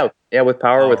Power? Yeah, with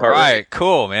Power, with heart rate. All right,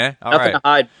 cool, man.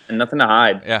 Nothing to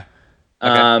hide. Yeah.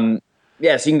 Okay.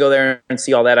 So you can go there and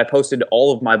see all that. I posted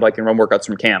all of my bike and run workouts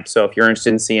from camp. So if you're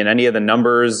interested in seeing any of the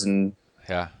numbers and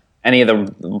any of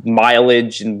the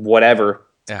mileage and whatever,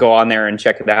 go on there and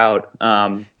check it out.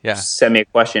 Send me a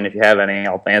question if you have any.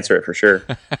 I'll answer it for sure.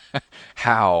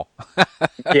 How?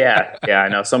 yeah, I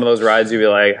know. Some of those rides you'd be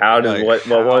like, what was this?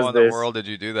 How in the world did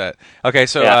you do that? Okay,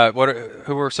 so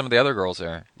who were some of the other girls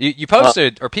there? You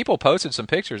posted, or people posted some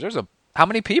pictures. How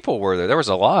many people were there? There was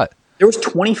a lot. There was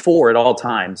 24 at all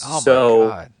times. Oh, my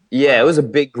God. Yeah, it was a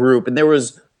big group, and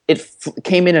it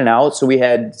came in and out. So we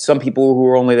had some people who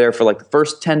were only there for the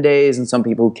first 10 days, and some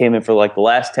people who came in for the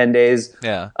last 10 days.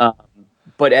 Yeah.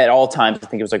 But at all times, I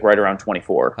think it was right around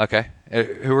 24. Okay.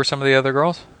 Who were some of the other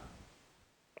girls?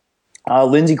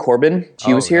 Lindsay Corbin,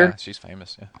 she was here. Yeah, she's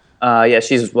famous. Yeah.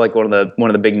 She's one of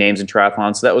the big names in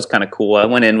triathlon. So that was kind of cool. I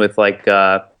went in with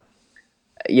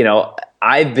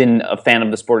I've been a fan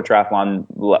of the sport of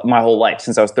triathlon my whole life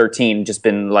since I was 13. Just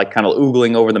been kind of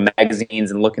oogling over the magazines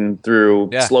and looking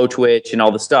through Slow Twitch and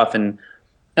all the stuff. And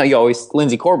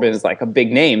Lindsay Corbin is like a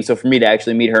big name. So for me to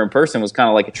actually meet her in person was kind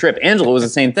of like a trip. Angela was the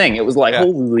same thing. It was like,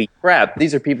 holy crap,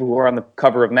 these are people who are on the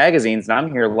cover of magazines, and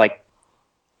I'm here like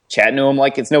chatting to them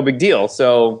like it's no big deal.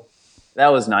 So that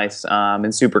was nice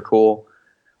and super cool.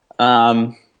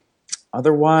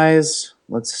 Otherwise,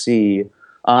 let's see.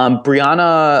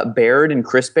 Brianna Baird and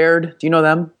Chris Baird. Do you know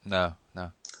them? No.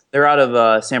 They're out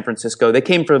of San Francisco. They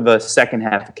came for the second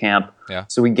half of camp. Yeah.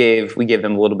 So we gave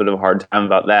them a little bit of a hard time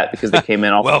about that because they came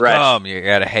in all fresh. Welcome. You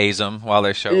got to haze them while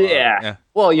they show up. Yeah.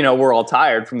 Well, we're all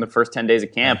tired from the first 10 days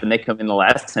of camp, and they come in the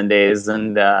last 10 days,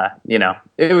 and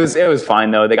it was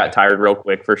fine though. They got tired real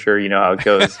quick for sure. You know how it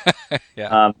goes.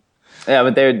 Yeah.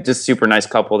 But they're just super nice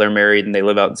couple. They're married and they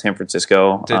live out in San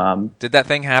Francisco. Did that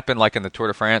thing happen like in the Tour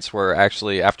de France where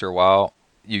actually after a while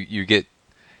you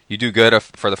do good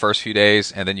for the first few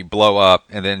days and then you blow up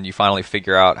and then you finally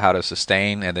figure out how to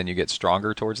sustain and then you get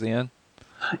stronger towards the end?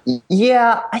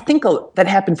 Yeah, I think that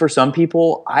happened for some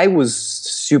people. I was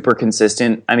super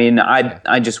consistent. I mean,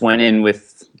 I just went in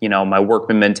with, my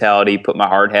workman mentality, put my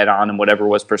hard hat on and whatever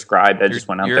was prescribed. I just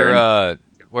went out there.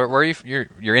 Where are you?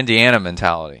 Your Indiana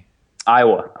mentality.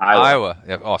 Iowa.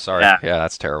 Yeah. Oh, sorry. Yeah. Yeah,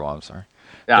 that's terrible. I'm sorry.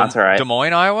 Yeah, that's all right. Des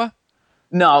Moines, Iowa?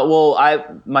 No,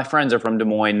 well, my friends are from Des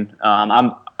Moines.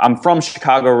 I'm from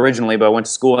Chicago originally, but I went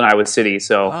to school in Iowa City,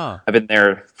 so I've been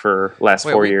there for the last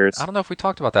 4 years. I don't know if we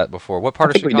talked about that before. What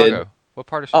part of Chicago? We did. What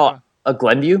part of Chicago?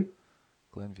 Glenview.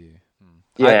 Glenview.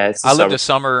 Yeah, I lived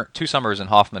two summers in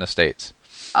Hoffman Estates.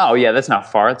 Oh yeah, that's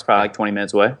not far. It's probably like 20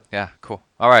 minutes away. Yeah, cool.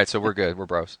 All right, so we're good. We're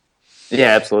bros.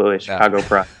 Yeah, absolutely. Chicago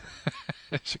pride.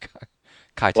 Chicago.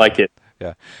 Like it.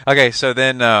 Yeah. Okay, so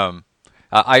then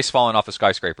ice falling off of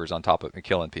skyscrapers on top of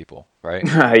killing people, right?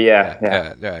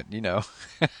 Yeah.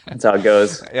 That's how it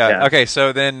goes. Yeah. Okay,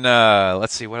 so then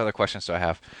let's see. What other questions do I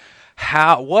have?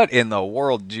 What in the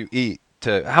world did you eat?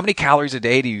 How many calories a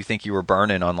day do you think you were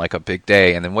burning on like a big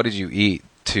day? And then what did you eat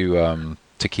to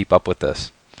keep up with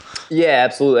this? Yeah,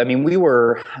 absolutely. I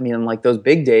mean, like those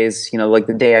big days, like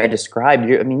the day I described,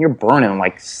 you're burning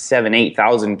like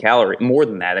 7,000-8,000 calories, more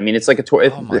than that. I mean, it's like a tour.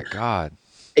 Oh my God.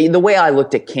 The way I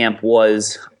looked at camp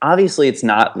was, obviously it's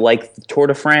not like the Tour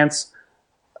de France,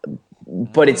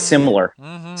 but it's similar.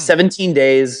 Mm-hmm. 17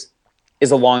 days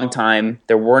is a long time.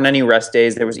 There weren't any rest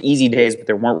days. There was easy days, but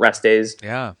there weren't rest days.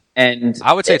 Yeah. And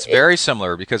I would say it's very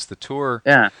similar because the Tour,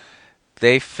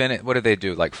 they finish, what did they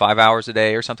do? Like 5 hours a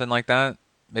day or something like that?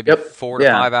 Maybe 4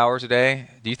 to 5 hours a day.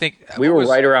 Do you think we were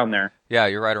right around there? Yeah,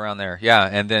 you're right around there. Yeah,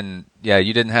 and then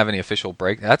you didn't have any official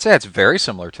break. I'd say it's very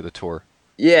similar to the Tour.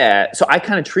 Yeah, so I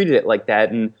kind of treated it like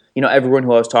that, and everyone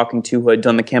who I was talking to who had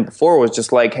done the camp before was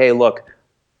just like, "Hey, look,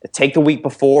 take the week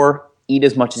before, eat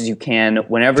as much as you can.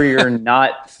 Whenever you're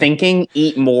not thinking,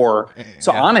 eat more."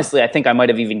 So honestly, I think I might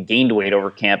have even gained weight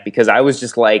over camp because I was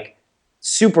just like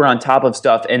super on top of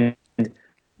stuff. And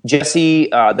Jesse,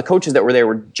 the coaches that were there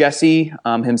were Jesse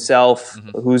himself,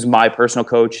 who's my personal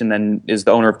coach, and then is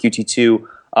the owner of QT2.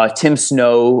 Tim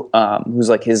Snow, who's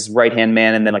like his right-hand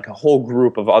man, and then like a whole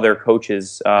group of other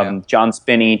coaches, John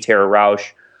Spinney, Tara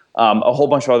Rausch, a whole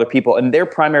bunch of other people. And their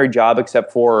primary job,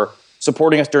 except for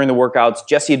supporting us during the workouts,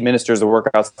 Jesse administers the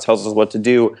workouts, tells us what to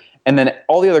do. And then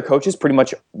all the other coaches, pretty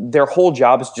much their whole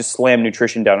job is just slam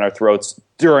nutrition down our throats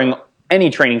during any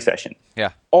training session. Yeah.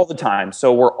 All the time.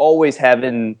 So we're always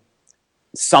having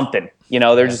something.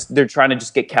 They're trying to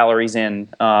just get calories in,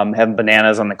 having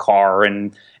bananas on the car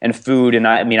and food. And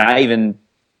I even,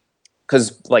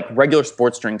 because like regular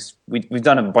sports drinks, we've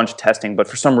done a bunch of testing, but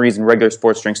for some reason regular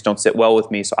sports drinks don't sit well with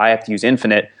me, so I have to use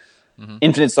Infinite.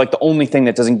 Infinite's like the only thing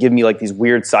that doesn't give me like these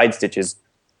weird side stitches.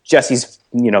 Jesse's,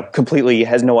 completely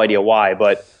has no idea why,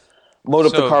 but load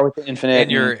up the car with the Infinite.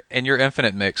 In your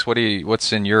Infinite mix,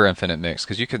 what's in your Infinite mix?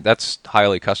 Because that's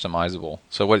highly customizable.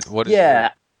 So what is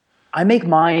I make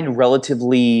mine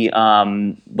relatively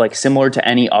like similar to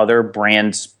any other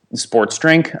brand sports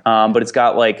drink, but it's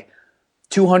got like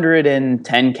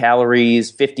 210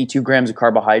 calories, 52 grams of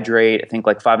carbohydrate, I think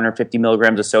like 550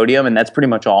 milligrams of sodium, and that's pretty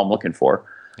much all I'm looking for.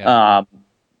 Yeah.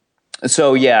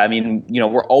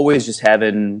 We're always just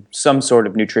having some sort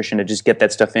of nutrition to just get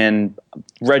that stuff in,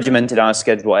 regimented on a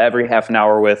schedule every half an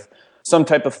hour with some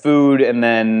type of food, and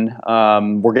then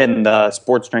we're getting the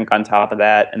sports drink on top of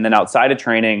that. And then outside of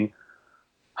training,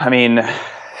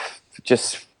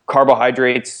 just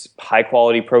carbohydrates, high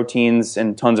quality proteins,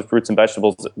 and tons of fruits and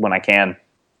vegetables when I can.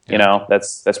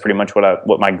 That's pretty much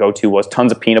what my go-to was.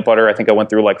 Tons of peanut butter. I think I went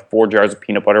through like 4 jars of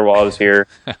peanut butter while I was here.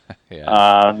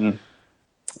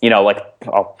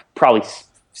 Probably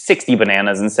 60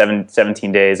 bananas in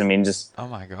 17 days. Oh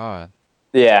my God.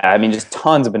 Yeah, just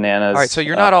tons of bananas. All right, so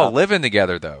you're not all living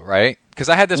together though, right? Because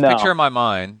I had this picture in my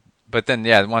mind but then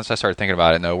yeah, once I started thinking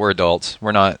about it, no, we're adults.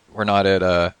 We're not at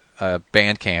a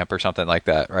band camp or something like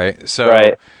that, right? So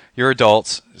Right. you're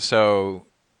adults, so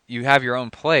you have your own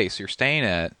place you're staying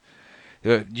at.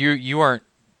 You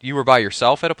were by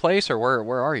yourself at a place, or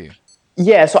where are you?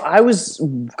 Yeah, so I was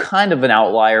kind of an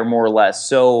outlier, more or less.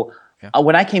 So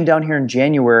when I came down here in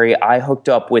January, I hooked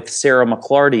up with Sarah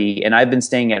McClarty, and I've been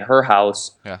staying at her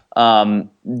house. Yeah. And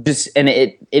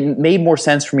it made more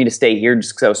sense for me to stay here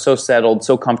just because I was so settled,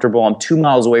 so comfortable. I'm 2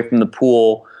 miles away from the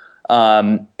pool.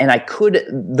 And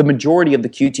the majority of the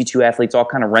QT2 athletes all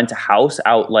kind of rent a house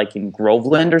out like in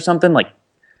Groveland or something. Like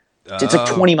it's like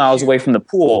 20 miles away from the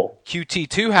pool.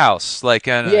 QT2 house, like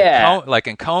in like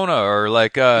in Kona, or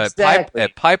like Exactly.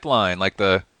 at Pipeline, like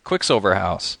the Quicksilver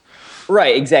house.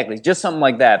 Right, exactly. Just something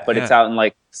like that, but it's out in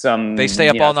like some... They stay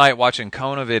up all night watching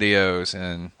Kona videos,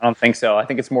 and... I don't think so. I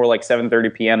think it's more like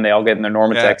 7:30 p.m. They all get in their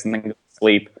Normatex and then go to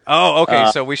sleep. Oh, okay.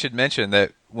 So we should mention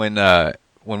that when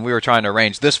we were trying to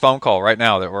arrange this phone call right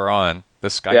now that we're on,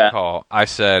 this Skype call, I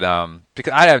said,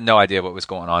 because I have no idea what was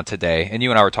going on today, and you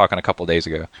and I were talking a couple days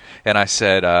ago, and I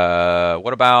said,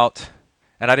 what about...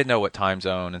 And I didn't know what time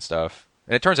zone and stuff.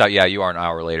 And it turns out, yeah, you are an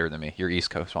hour later than me. You're East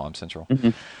Coast while I'm Central.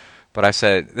 Mm-hmm. But I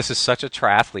said, this is such a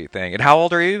triathlete thing. And how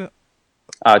old are you?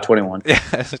 21. Yeah,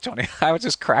 20. I was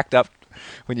just cracked up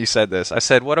when you said this. I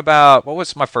said, what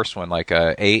was my first one? Like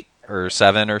 8 or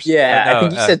 7 or something? Yeah, no,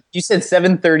 I think you said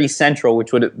 7:30 Central,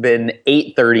 which would have been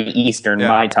 8:30 Eastern,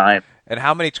 my time. And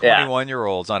how many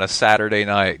 21-year-olds on a Saturday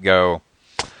night go,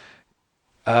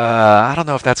 I don't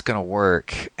know if that's going to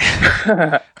work.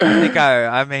 I think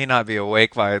I may not be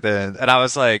awake by then. And I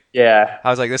was like,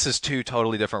 this is two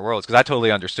totally different worlds, because I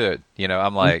totally understood.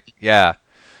 I'm like, yeah,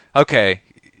 okay,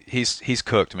 he's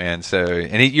cooked, man. So,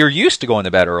 and you're used to going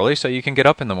to bed early, so you can get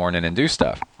up in the morning and do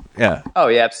stuff. Yeah. Oh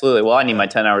yeah, absolutely. Well, I need my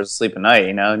 10 hours of sleep a night.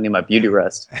 I need my beauty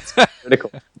rest. It's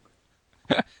critical.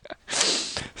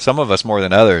 Some of us more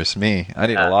than others. Me, I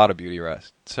need a lot of beauty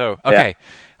rest. So okay.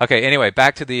 Anyway,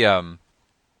 back to the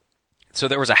So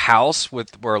there was a house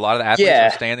where a lot of the athletes were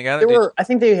staying together? I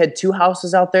think they had 2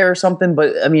 houses out there or something,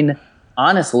 but I mean,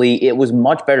 honestly, it was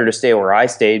much better to stay where I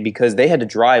stayed because they had to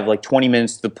drive like 20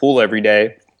 minutes to the pool every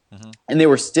day, and they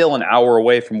were still an hour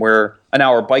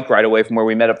bike ride away from where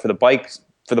we met up for the bike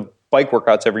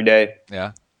workouts every day.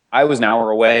 Yeah. I was an hour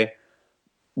away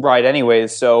ride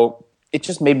anyways, so it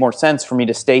just made more sense for me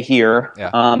to stay here.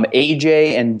 Yeah.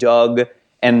 AJ and Doug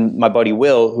and my buddy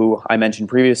Will, who I mentioned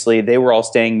previously, they were all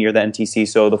staying near the NTC,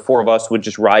 so the 4 of us would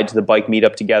just ride to the bike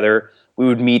meetup together. We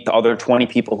would meet the other 20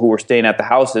 people who were staying at the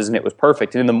houses, and it was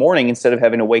perfect. And in the morning, instead of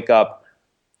having to wake up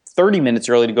 30 minutes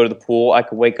early to go to the pool, I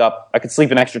could sleep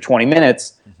an extra 20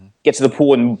 minutes, get to the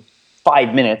pool in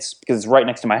 5 minutes, because it's right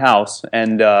next to my house,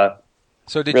 and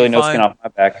so did really you no skin off my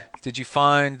back. Did you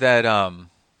find that...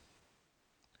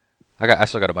 I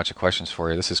still got a bunch of questions for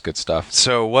you. This is good stuff.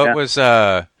 So what was...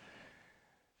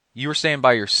 You were staying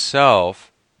by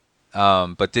yourself,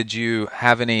 but did you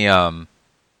have any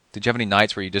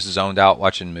nights where you just zoned out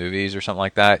watching movies or something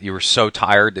like that? You were so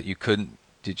tired that you couldn't.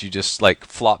 Did you just like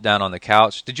flop down on the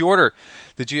couch? Did you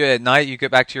at night you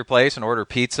get back to your place and order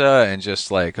pizza and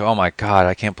just like, oh my God,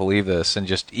 I can't believe this, and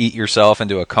just eat yourself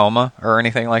into a coma or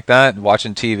anything like that,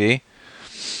 watching TV?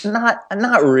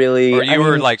 Not really. Or you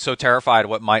were like so terrified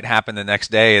what might happen the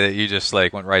next day that you just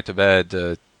like went right to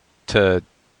bed to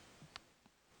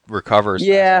recover.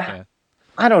 Yeah,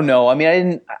 I don't know. I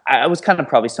mean, I was kind of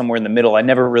probably somewhere in the middle. I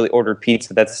never really ordered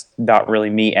pizza. That's not really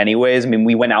me anyways. I mean,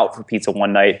 we went out for pizza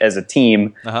one night as a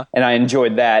team, and I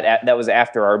enjoyed that. That was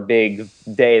after our big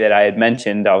day that I had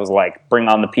mentioned. I was like, bring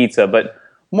on the pizza. But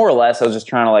more or less, I was just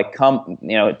trying to like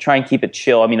try and keep it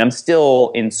chill. I mean, I'm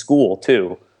still in school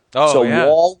too.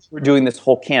 While we were doing this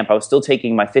whole camp, I was still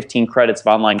taking my 15 credits of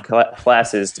online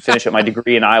classes to finish up my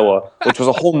degree in Iowa, which was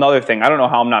a whole nother thing. I don't know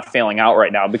how I'm not failing out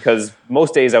right now, because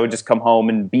most days I would just come home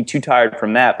and be too tired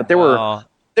from that. But there were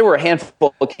a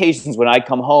handful of occasions when I'd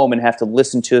come home and have to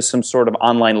listen to some sort of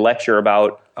online lecture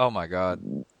about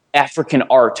African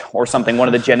art or something, one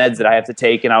of the gen eds that I have to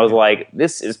take. And I was like,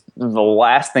 this is the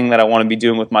last thing that I want to be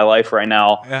doing with my life right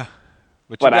now. Yeah.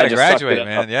 But I just graduated,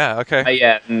 man. Yeah,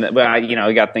 okay. But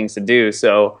I got things to do,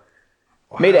 so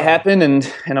made it happen,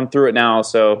 and I'm through it now.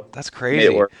 So that's crazy.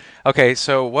 Made it work. Okay,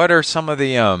 so what are some of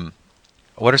the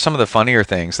funnier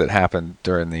things that happened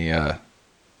during the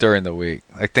week?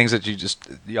 Like things that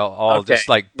y'all all just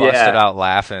like busted out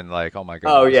laughing, like, oh my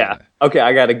God. Oh yeah. Okay,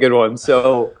 I got a good one.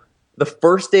 So the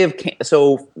first day of camp,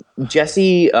 so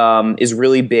Jesse is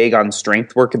really big on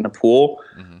strength work in the pool.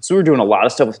 So we were doing a lot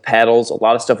of stuff with paddles, a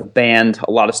lot of stuff with band,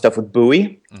 a lot of stuff with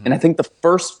buoy. And I think the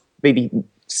first maybe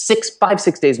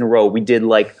 5-6 days in a row, we did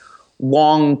like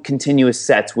long continuous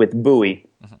sets with buoy.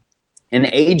 And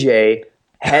AJ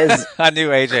has... I knew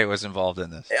AJ was involved in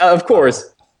this. Of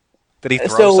course. Did he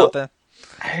throw something?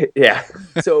 Yeah.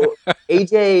 So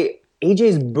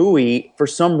AJ's buoy, for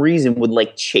some reason, would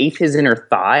like chafe his inner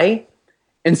thigh.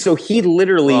 And so he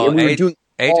literally... Well, we were doing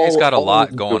AJ's got a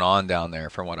lot going on down there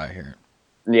from what I hear.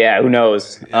 Yeah, who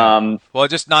knows? Yeah. Well,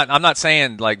 I'm not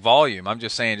saying like volume. I'm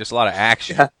just saying just a lot of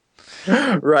action.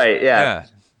 Right, yeah.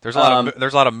 There's a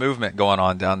lot of movement going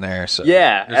on down there. So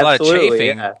yeah, there's a lot of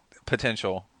chafing yeah.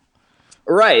 potential.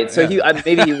 Right. So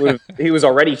maybe he was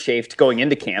already chafed going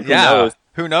into camp. Who knows?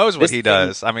 Who knows what he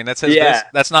does? I mean, that's his.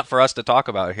 That's not for us to talk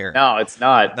about here. No, it's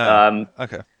not. No.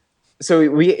 Okay.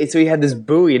 So he had this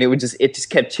buoy, and it just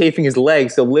kept chafing his leg.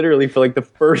 So literally for like the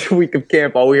first week of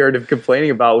camp, all we heard him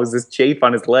complaining about was this chafe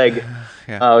on his leg.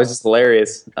 It was just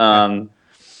hilarious.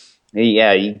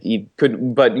 He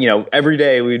couldn't. But every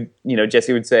day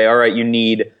Jesse would say, "All right, you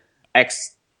need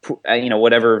X,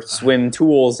 whatever swim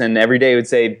tools," and every day he would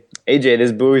say, "AJ,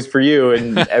 this buoy's for you,"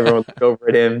 and everyone would look over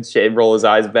at him, roll his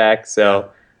eyes back.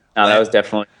 So that was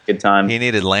definitely a good time. He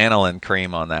needed lanolin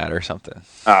cream on that or something.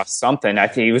 Something. I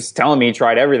think he was telling me he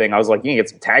tried everything. I was like, you need to get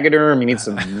some Tegaderm, you need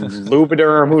some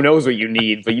Lubriderm, who knows what you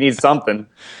need, but you need something.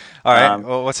 All right.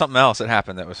 Well, what's something else that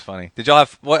happened that was funny?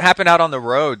 What happened out on the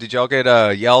road? Did y'all get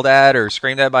yelled at or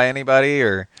screamed at by anybody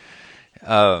or?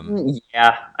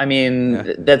 Yeah,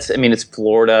 it's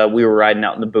Florida. We were riding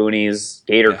out in the boonies,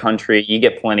 Gator country. You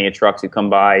get plenty of trucks who come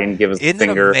by and give us the finger.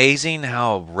 Isn't it amazing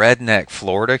how redneck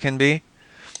Florida can be?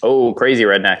 Oh, crazy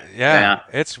redneck. Yeah.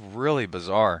 It's really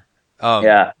bizarre.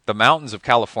 The mountains of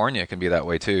California can be that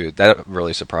way too. That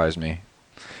really surprised me.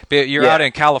 But you're out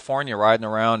in California riding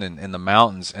around in the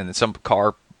mountains, and some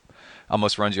car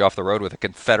almost runs you off the road with a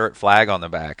Confederate flag on the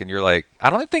back, and you're like, I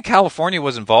don't think California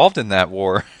was involved in that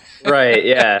war. Right,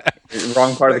 yeah.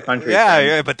 Wrong part of the country.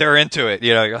 Yeah, but they're into it.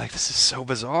 You're like, this is so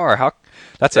bizarre.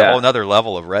 That's a whole nother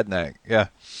level of redneck. Yeah.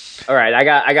 All right,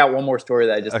 I got one more story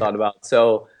that I just thought about.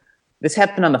 So this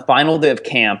happened on the final day of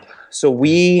camp. So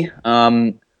we,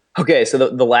 so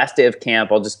the last day of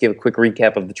camp, I'll just give a quick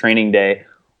recap of the training day.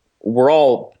 We're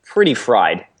all pretty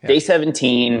fried. Yeah. Day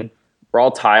 17, we're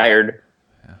all tired.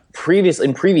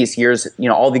 In previous years,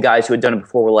 all the guys who had done it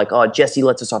before were like, "Oh, Jesse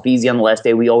lets us off easy on the last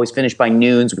day. We always finish by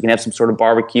noon, so we can have some sort of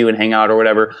barbecue and hang out or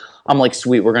whatever." I'm like,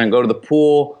 "Sweet, we're gonna go to the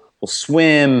pool. We'll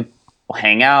swim. We'll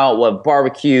hang out. We'll have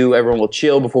barbecue. Everyone will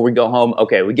chill before we go home."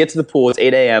 Okay, we get to the pool. It's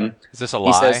 8 a.m. Is this a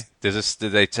lie? Did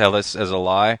they tell us as a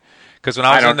lie? Because when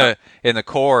I was in the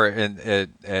Corps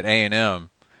at A&M,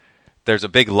 there's a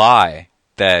big lie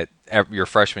that your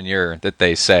freshman year that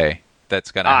they say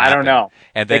that's going to happen. I don't know.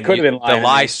 And then the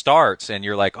lie starts, and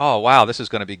you're like, "Oh, wow, this is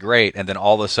going to be great." And then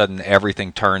all of a sudden,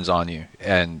 everything turns on you,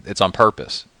 and it's on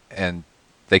purpose. And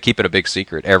they keep it a big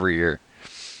secret every year.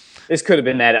 This could have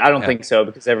been that. I don't think so,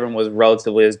 because everyone was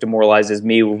relatively as demoralized as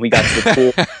me when we got to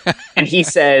the pool. And he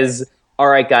says, "All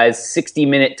right, guys,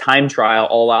 60-minute time trial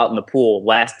all out in the pool,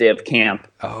 last day of camp."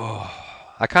 Oh,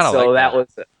 I kind of like that.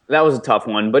 So that was a tough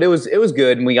one, but it was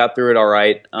good, and we got through it all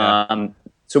right. Yeah.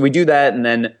 So we do that, and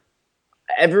then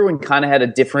everyone kind of had a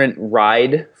different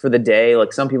ride for the day.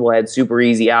 Like some people had super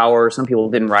easy hour, some people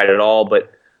didn't ride at all,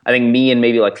 but I think me and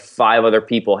maybe like 5 other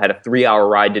people had a 3-hour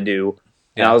ride to do.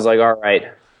 And I was like, all right,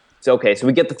 it's okay. So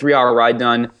we get the 3-hour ride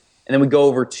done, and then we go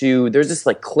over to, there's this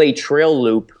like clay trail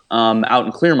loop out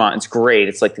in Clearmont. It's great.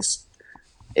 It's like this,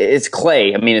 it's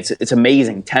clay. I mean, it's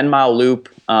amazing. 10-mile loop,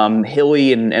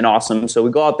 hilly and awesome. So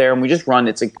we go out there and we just run.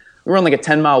 We run like a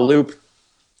 10-mile loop,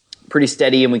 pretty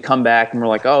steady, and we come back and we're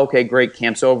like, oh, okay, great,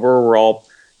 camp's over. We're all,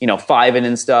 fiving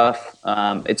and stuff.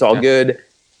 It's all good.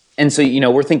 And so,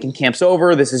 we're thinking camp's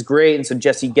over. This is great. And so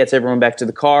Jesse gets everyone back to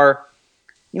the car.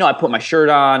 I put my shirt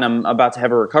on. I'm about to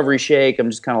have a recovery shake. I'm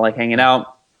just kind of like hanging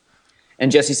out.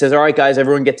 And Jesse says, all right, guys,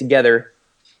 everyone get together.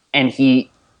 And he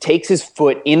takes his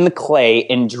foot in the clay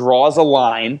and draws a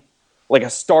line, like a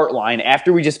start line,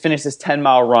 after we just finished this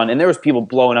 10-mile run. And there was people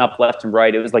blowing up left and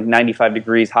right. It was like 95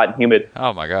 degrees, hot and humid.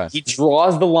 Oh, my gosh. He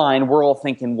draws the line. We're all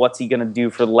thinking, what's he going to do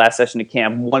for the last session of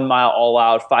camp? 1 mile all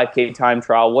out, 5K time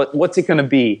trial. What's it going to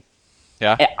be?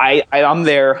 Yeah. I'm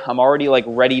there. I'm already like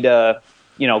ready to,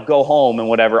 go home and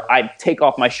whatever. I take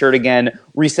off my shirt again,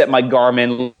 reset my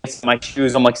Garmin, my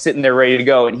shoes. I'm like sitting there ready to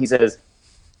go. And he says,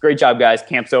 great job, guys.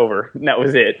 Camp's over. And that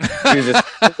was it. He was just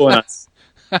fooling us.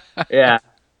 Yeah.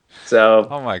 So,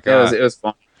 oh my God. It was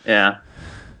fun. Yeah.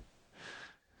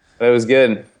 But it was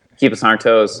good. Keep us on our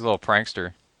toes. A little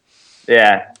prankster.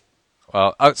 Yeah.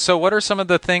 Well, so what are some of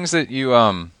the things that you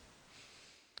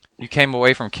came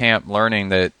away from camp learning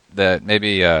that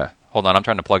maybe hold on, I'm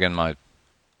trying to plug in my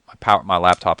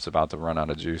laptop's about to run out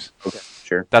of juice. Okay.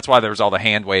 sure. That's why there was all the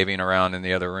hand waving around in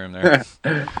the other room there.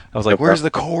 I was like, "Where's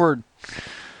the cord?"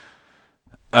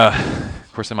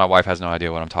 Of course, then my wife has no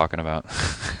idea what I'm talking about.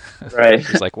 Right.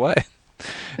 She's like, "What?"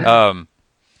 Let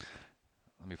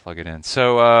me plug it in.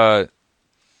 So,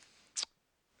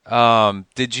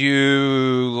 did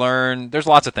you learn? There's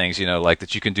lots of things, like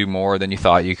that you can do more than you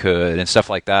thought you could, and stuff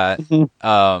like that.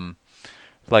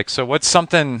 So what's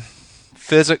something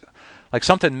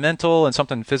something mental and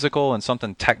something physical and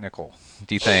something technical,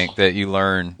 do you think that you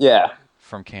learn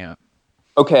from camp?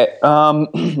 Okay,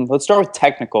 let's start with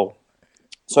technical.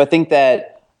 So I think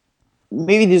that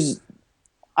maybe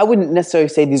I wouldn't necessarily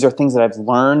say these are things that I've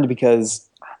learned because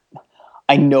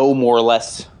I know more or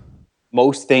less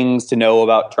most things to know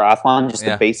about triathlon, just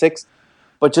the basics.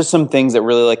 But just some things that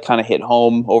really kind of hit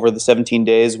home over the 17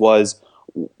 days was,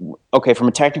 okay, from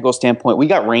a technical standpoint, we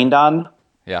got rained on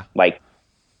like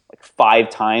 5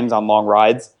 times on long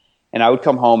rides. And I would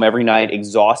come home every night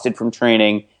exhausted from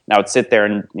training, and I would sit there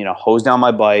and hose down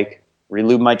my bike,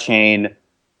 relube my chain,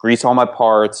 grease all my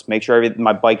parts, make sure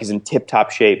my bike is in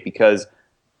tip-top shape, because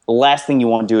the last thing you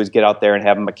want to do is get out there and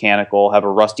have have a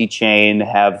rusty chain,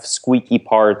 have squeaky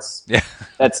parts. Yeah.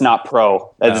 That's not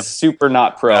pro. That's super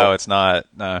not pro. No, it's not.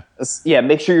 No. Yeah,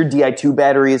 make sure your Di2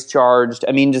 battery is charged.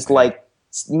 I mean, just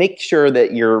make sure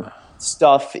that your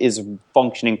stuff is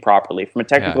functioning properly from a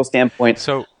technical standpoint.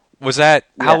 So was that,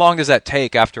 how long does that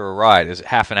take after a ride? Is it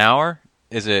half an hour?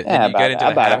 Is it,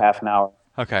 about a half an hour.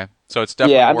 Okay. So it's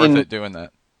definitely worth it doing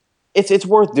that. It's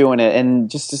worth doing it, and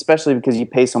just especially because you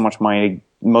pay so much money.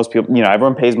 Most people,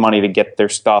 everyone pays money to get their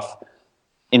stuff.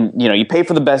 And you pay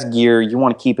for the best gear. You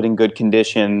want to keep it in good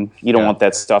condition. You don't want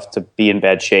that stuff to be in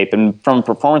bad shape. And from a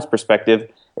performance perspective,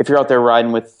 if you're out there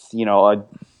riding with a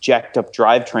jacked up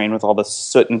drivetrain with all the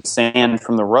soot and sand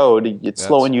from the road, it's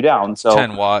slowing you down. So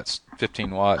 10 watts,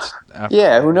 15 watts.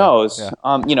 Who knows?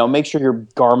 Yeah. Make sure your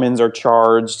Garmin's are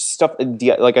charged. Stuff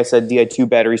like I said, Di2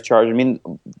 batteries charged. I mean,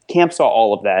 camp saw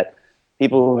all of that.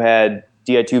 People who had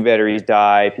Di2 batteries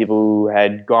die, people who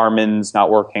had Garmin's not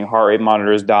working, heart rate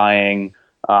monitors dying,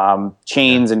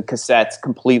 chains and cassettes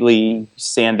completely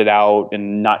sanded out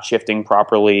and not shifting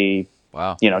properly.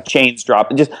 Wow. Chains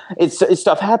drop.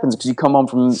 Stuff happens because you come home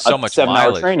from a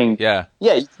 7-hour training. Yeah.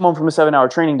 Yeah, you come home from a 7-hour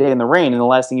training day in the rain, and the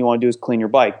last thing you want to do is clean your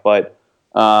bike. But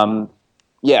from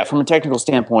a technical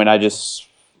standpoint, I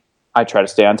try to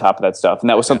stay on top of that stuff. And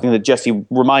that was something that Jesse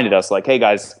reminded us, like, hey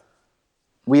guys,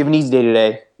 we have an easy day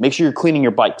today. Make sure you're cleaning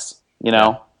your bikes,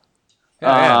 Yeah.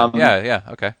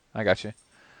 Okay. I got you.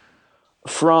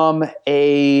 From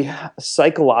a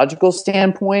psychological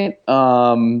standpoint,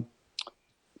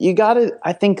 you gotta,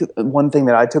 I think one thing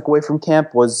that I took away from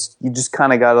camp was you just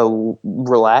kind of gotta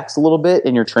relax a little bit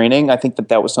in your training. I think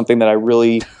that was something that I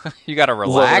really you gotta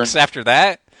relax after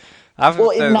that. I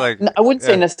wouldn't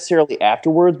say necessarily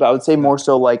afterwards, but I would say more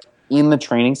so like in the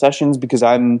training sessions, because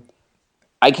I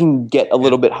can get a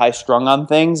little bit high strung on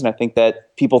things, and I think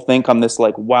that people think I'm this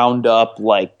wound up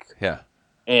I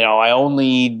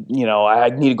only I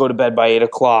need to go to bed by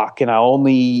 8:00 and I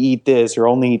only eat this or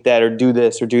only eat that or do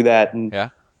this or do that, and I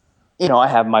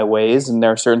have my ways, and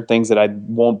there are certain things that I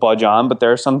won't budge on, but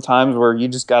there are some times where you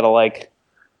just gotta roll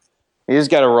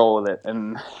with it,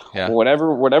 and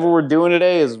whatever we're doing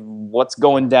today is what's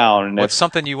going down. And what's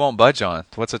something you won't budge on?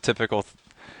 What's a typical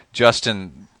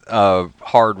Justin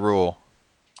hard rule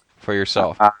for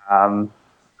yourself? I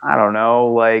don't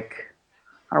know. I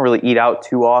don't really eat out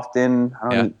too often. I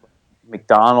don't eat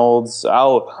McDonald's.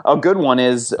 A good one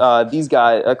is these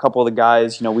guys. A couple of the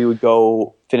guys, we would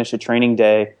go finish a training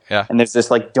day, and there's this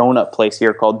donut place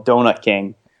here called Donut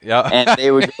King. Yeah, and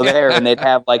they would go there and they'd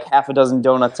have half a dozen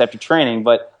donuts after training.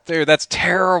 But dude, that's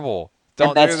terrible.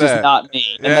 That's just not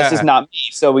me. And that's just not me.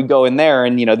 So we go in there,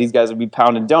 and these guys would be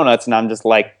pounding donuts, and I'm just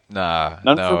like,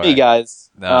 none for me, guys.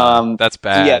 No, that's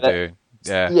bad, dude.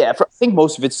 I think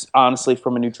most of it's honestly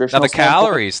from a nutritional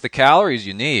standpoint. The calories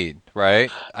you need, right?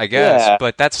 I guess,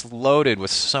 but that's loaded with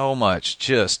so much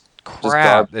just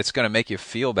crap. It's going to make you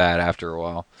feel bad after a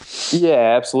while.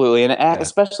 Yeah, absolutely, and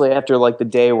especially after the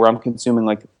day where I'm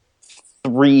consuming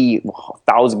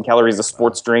 3,000 calories of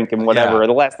sports drink and whatever.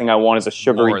 The last thing I want is a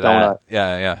sugary donut.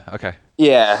 Yeah. Okay.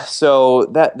 Yeah, so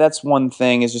that's one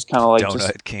thing, is just kind of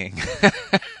Donut King.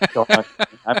 Donut King.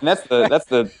 I mean, that's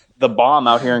the bomb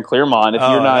out here in Claremont. If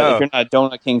you're not a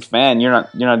Donut King fan, you're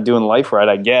not doing life right,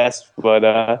 I guess. But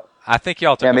I think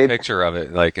y'all took a picture of it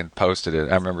and posted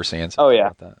it. I remember seeing something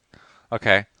about that.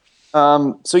 Okay.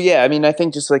 So I mean, I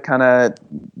think just kind of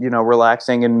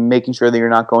relaxing and making sure that you're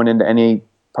not going into any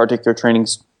particular training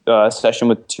session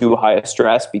with too high a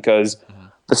stress, because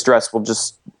the stress will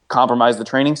just compromise the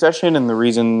training session, and the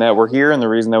reason that we're here and the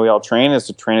reason that we all train is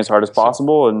to train as hard as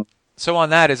possible. And so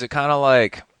on that, is it kind of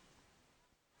like,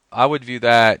 I would view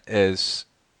that as,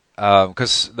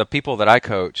 because the people that I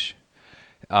coach,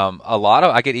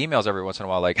 I get emails every once in a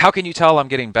while like, how can you tell I'm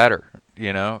getting better?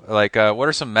 You know, like, what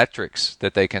are some metrics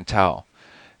that they can tell?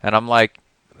 And I'm like,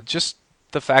 just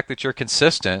the fact that you're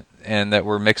consistent and that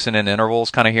we're mixing in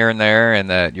intervals kind of here and there, and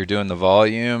that you're doing the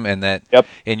volume, and that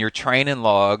in your training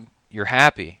log, you're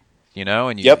happy, you know,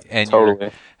 and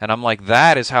totally. And I'm like,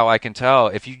 that is how I can tell.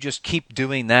 If you just keep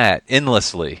doing that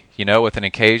endlessly, you know, with an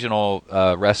occasional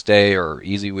rest day or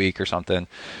easy week or something,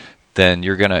 then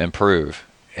you're going to improve.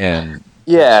 And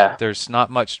there's not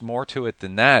much more to it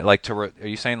than that. Like, are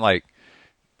you saying like,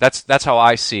 that's how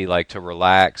I see, like, to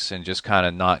relax and just kind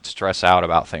of not stress out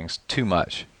about things too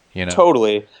much, you know?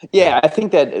 Totally. Yeah, I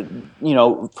think that, you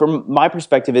know, from my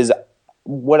perspective is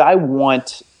what I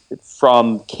want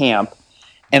from camp,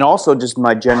 and also just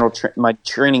my general my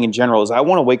training in general, is I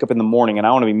want to wake up in the morning and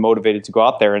I want to be motivated to go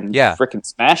out there and freaking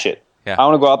smash it. Yeah. I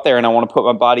want to go out there and I want to put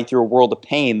my body through a world of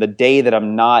pain the day that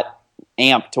I'm not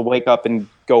amped to wake up and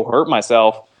go hurt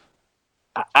myself.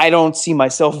 I don't see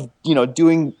myself, you know,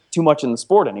 doing too much in the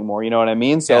sport anymore. You know what I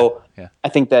mean? So I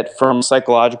think that from a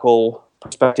psychological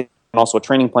perspective and also a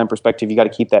training plan perspective, you got to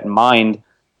keep that in mind.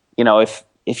 You know, if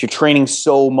you're training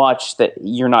so much that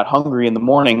you're not hungry in the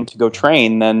morning to go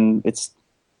train, then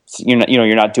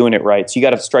you're not doing it right. So you got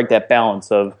to strike that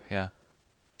balance of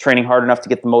training hard enough to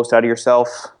get the most out of yourself,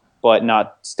 but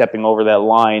not stepping over that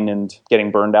line and getting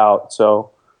burned out.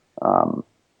 So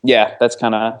that's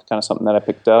kind of something that I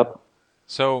picked up.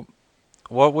 So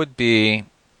what would be,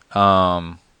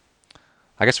 I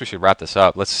guess we should wrap this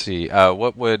up. Let's see.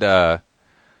 What would,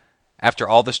 after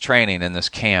all this training in this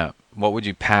camp, what would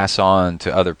you pass on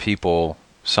to other people,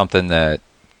 something that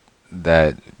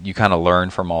you kind of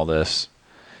learned from all this?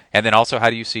 And then also, how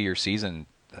do you see your season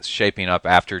shaping up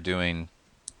after doing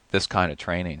this kind of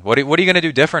training? What are you going to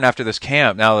do different after this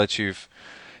camp now that you've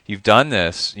done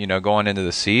this, you know, going into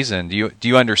the season? Do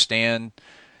you understand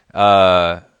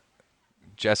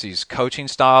Jesse's coaching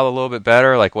style a little bit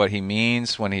better, like what he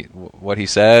means when what he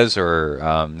says, or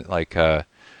like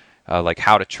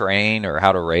how to train or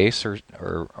how to race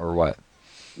or what?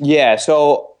 Yeah,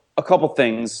 so a couple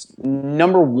things.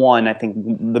 Number one, I think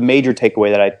the major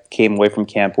takeaway that I came away from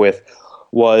camp with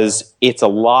was it's a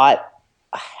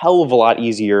hell of a lot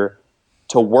easier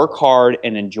to work hard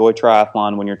and enjoy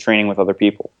triathlon when you're training with other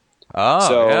people. Oh,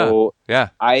 so yeah.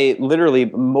 I literally,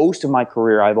 most of my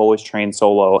career, I've always trained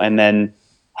solo, and then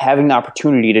having the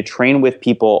opportunity to train with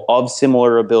people of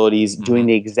similar abilities, doing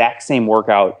the exact same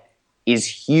workout is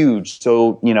huge.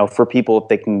 So, you know, for people, if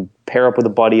they can pair up with a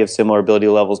buddy of similar ability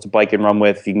levels to bike and run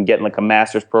with, if you can get in like a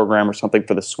master's program or something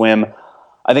for the swim,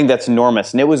 I think that's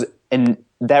enormous. And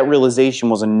that realization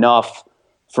was enough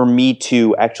for me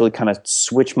to actually kind of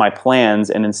switch my plans.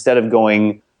 And instead of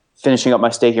finishing up my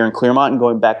stay here in Clearmont and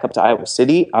going back up to Iowa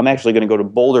City, I'm actually going to go to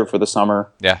Boulder for the summer.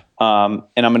 Yeah. And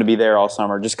I'm going to be there all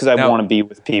summer just because I want to be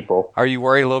with people. Are you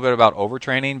worried a little bit about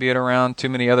overtraining, being around too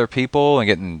many other people and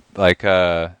getting like,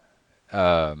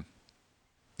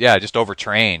 just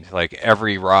overtrained? Like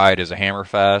every ride is a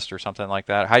hammerfest or something like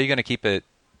that. How are you going to keep it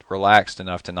relaxed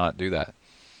enough to not do that?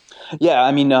 Yeah,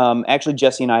 I mean, actually,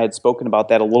 Jesse and I had spoken about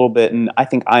that a little bit, and I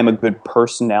think I'm a good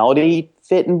personality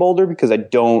fit in Boulder because I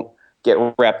don't get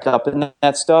wrapped up in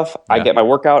that stuff. Yeah. I get my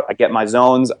workout, I get my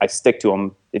zones, I stick to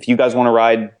them. If you guys want to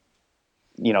ride,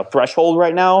 you know, threshold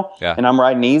right now, and I'm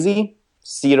riding easy,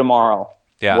 see you tomorrow.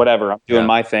 Yeah. Whatever, I'm doing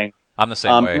my thing. I'm the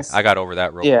same way. I got over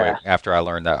that real quick after I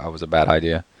learned that was a bad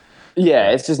idea.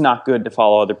 Yeah, it's just not good to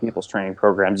follow other people's training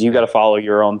programs. You got to follow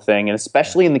your own thing, and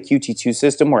especially in the QT2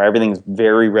 system where everything's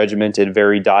very regimented,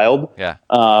 very dialed. Yeah.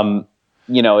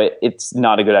 You know, it's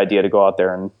not a good idea to go out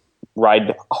there and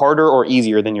ride harder or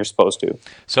easier than you're supposed to.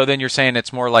 So then you're saying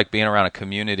it's more like being around a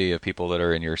community of people that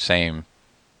are in your same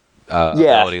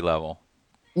ability level.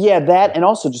 Yeah, that, and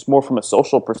also just more from a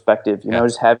social perspective, you know,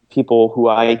 just have people who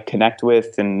I connect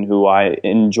with and who I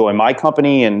enjoy my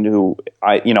company and who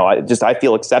I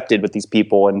feel accepted with these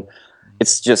people. And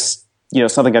it's just, you know,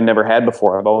 something I've never had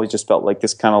before. I've always just felt like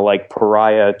this kind of like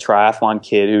pariah triathlon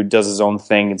kid who does his own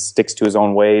thing and sticks to his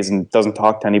own ways and doesn't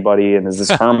talk to anybody and is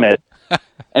this hermit.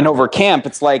 And over camp,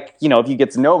 it's like, you know, if you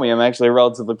get to know me, I'm actually a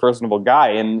relatively personable guy.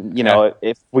 And, you know,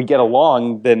 if we get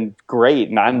along, then great.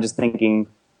 And I'm just thinking,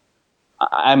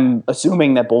 I'm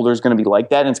assuming that Boulder is going to be like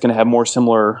that, and it's going to have more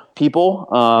similar people.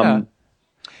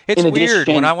 It's weird.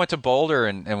 When I went to Boulder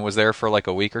and was there for like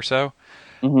a week or so,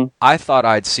 I thought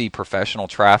I'd see professional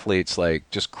triathletes like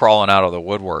just crawling out of the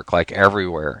woodwork like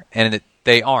everywhere, and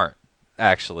they aren't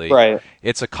actually. Right.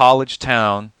 It's a college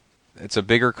town. it's a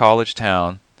bigger college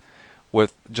town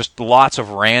with just lots of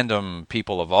random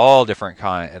people of all different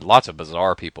kinds, and lots of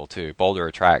bizarre people too. Boulder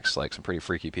attracts like some pretty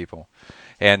freaky people,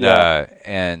 and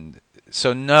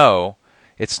so no,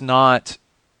 it's not.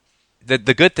 The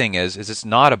good thing is it's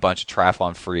not a bunch of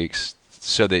triathlon freaks,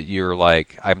 so that you're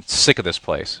like, I'm sick of this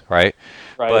place, right?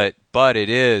 Right. But it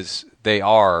is. They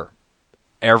are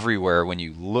everywhere when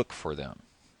you look for them.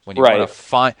 When you want to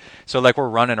find, so like we're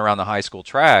running around the high school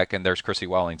track and there's Chrissy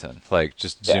Wellington, like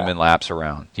just zooming laps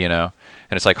around, and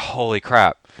it's like, holy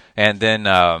crap. And then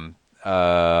when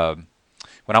I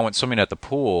went swimming at the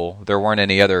pool, there weren't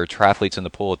any other triathletes in the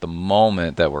pool at the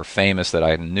moment that were famous that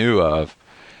I knew of,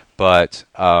 but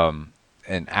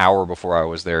an hour before I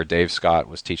was there, Dave Scott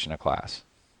was teaching a class.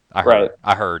 I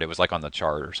heard it was like on the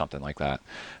chart or something like that,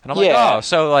 and I'm like, oh,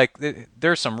 so like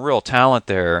there's some real talent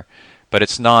there. But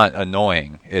it's not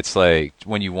annoying. It's like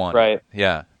when you want it.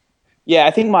 Yeah. Yeah,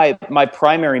 I think my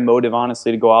primary motive,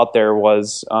 honestly, to go out there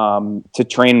was to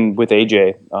train with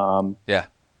AJ.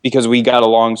 Because we got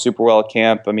along super well at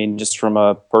camp. I mean, just from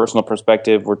a personal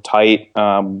perspective, we're tight.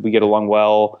 We get along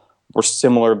well. We're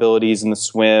similar abilities in the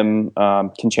swim,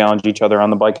 can challenge each other on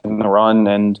the bike and the run.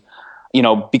 And,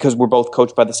 because we're both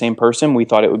coached by the same person, we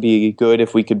thought it would be good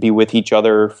if we could be with each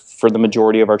other for the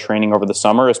majority of our training over the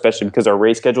summer, especially because our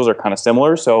race schedules are kind of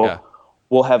similar. So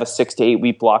we'll have a 6 to 8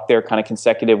 week block there, kind of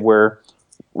consecutive, where,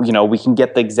 we can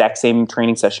get the exact same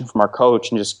training session from our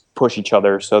coach and just push each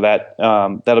other. So that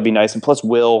that'll be nice. And plus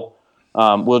Will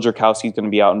Jerkowski is going to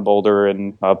be out in Boulder,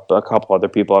 and a couple other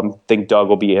people. I think Doug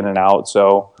will be in and out.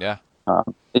 So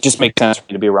it just makes sense for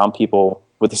me to be around people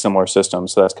with a similar system.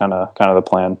 So that's kind of the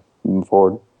plan moving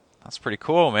forward. That's pretty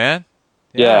cool, man.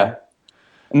 Yeah.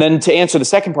 And then to answer the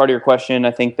second part of your question,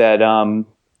 I think that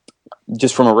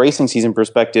just from a racing season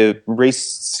perspective, race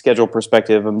schedule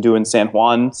perspective, I'm doing San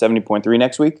Juan 70.3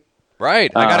 next week.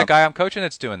 Right. I got a guy I'm coaching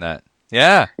that's doing that.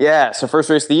 Yeah. Yeah. So first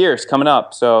race of the year is coming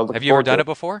up. So have you ever done it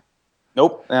before?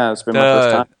 Nope. Yeah, it's been my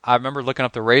first time. I remember looking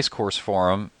up the race course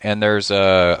for him, and there's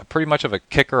pretty much of a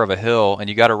kicker of a hill, and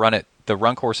you got to run it. The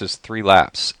run course is 3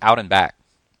 laps, out and back.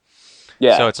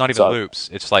 Yeah. So it's not even loops.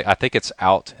 It's like, I think it's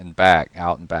out and back,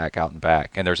 out and back, out and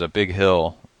back. And there's a big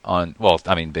hill on,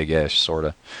 big-ish, sort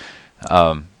of.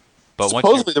 But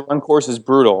supposedly the run course is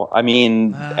brutal. I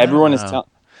mean,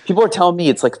 people are telling me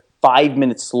it's like 5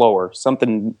 minutes slower,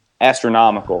 something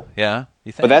astronomical. Yeah,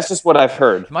 you think? But that's just what I've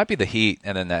heard. It might be the heat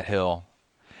and then that hill.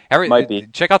 Might be.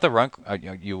 Check out the run.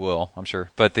 You will, I'm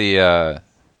sure. But the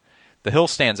hill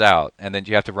stands out, and then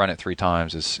you have to run it 3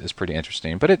 times is pretty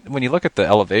interesting. But when you look at the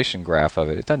elevation graph of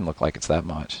it, it doesn't look like it's that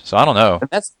much. So I don't know. And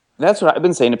that's what I've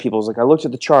been saying to people. Is like, I looked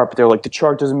at the chart, but they're like, the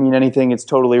chart doesn't mean anything. It's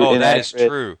totally inaccurate. That is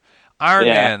true.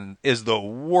 Ironman is the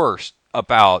worst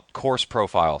about course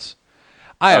profiles.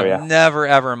 I have never,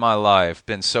 ever in my life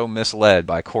been so misled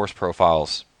by course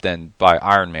profiles than by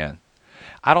Ironman.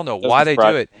 I don't know why they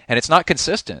do it, and it's not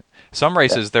consistent. Some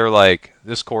races, they're like,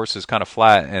 this course is kind of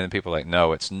flat, and then people are like,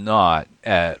 no, it's not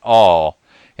at all.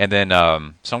 And then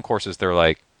some courses, they're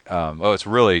like, it's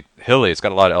really hilly. It's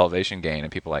got a lot of elevation gain,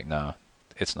 and people are like, no,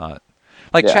 it's not.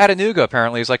 Like Chattanooga,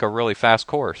 apparently, is like a really fast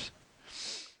course.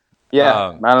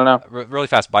 Yeah, I don't know. Really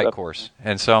fast bike course.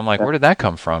 And so I'm like, where did that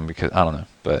come from? Because I don't know.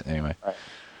 But anyway. Right.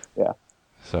 Yeah.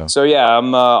 So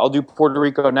I'll do Puerto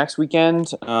Rico next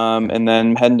weekend, and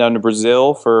then heading down to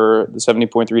Brazil for the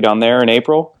 70.3 down there in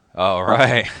April. Oh,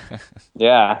 right.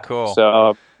 Yeah. Cool.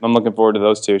 So I'm looking forward to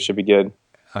those two. Should be good.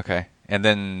 Okay. And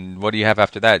then what do you have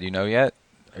after that? Do you know yet?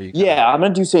 I'm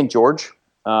going to do St. George.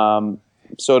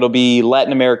 So it'll be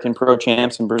Latin American Pro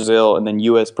Champs in Brazil, and then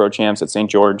U.S. Pro Champs at St.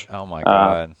 George. Oh, my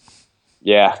God.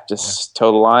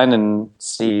 Toe the line and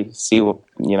see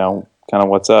kind of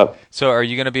what's up. So are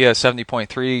you going to be a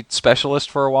 70.3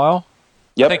 specialist for a while?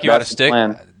 Yep. I think you ought to stick.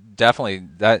 Definitely.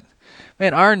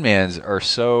 Ironmans are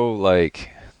so,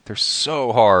 they're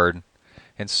so hard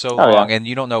and so long, and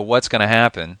you don't know what's going to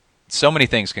happen. So many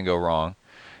things can go wrong.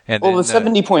 And the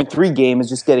 70.3 game is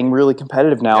just getting really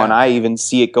competitive now, and I even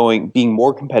see it being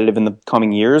more competitive in the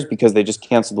coming years because they just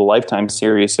canceled the Lifetime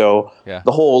series. So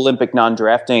the whole Olympic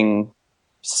non-drafting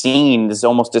scene is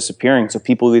almost disappearing. So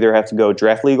people either have to go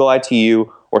draft legal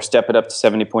ITU or step it up to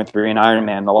 70.3 in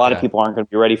Ironman. A lot of people aren't going to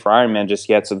be ready for Ironman just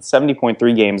yet. So the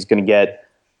 70.3 game is going to get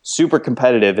super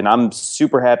competitive, and I'm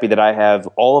super happy that I have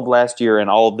all of last year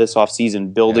and all of this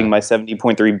offseason building my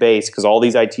 70.3 base, because all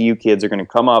these ITU kids are going to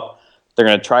come up. They're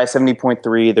going to try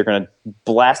 70.3. They're going to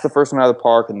blast the first one out of the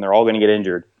park, and they're all going to get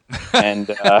injured. And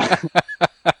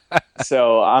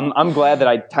So I'm glad that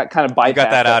I kind of bypassed. You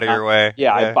got that out of your way.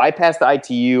 Yeah, I bypassed the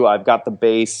ITU. I've got the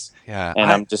base. Yeah,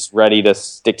 and I'm just ready to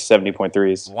stick to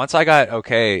 70.3s. Once I got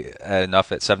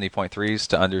enough at 70.3s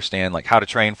to understand like how to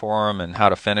train for them and how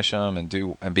to finish them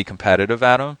and be competitive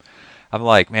at them, I'm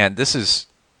like, man, this is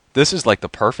like the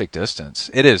perfect distance.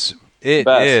 It is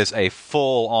a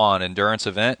full-on endurance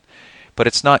event, but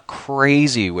it's not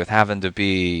crazy with having to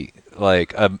be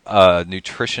like a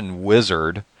nutrition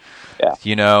wizard. Yeah.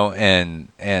 You know, and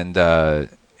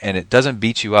it doesn't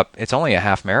beat you up. It's only a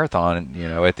half marathon, you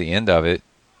know, at the end of it.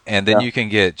 And then you can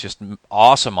get just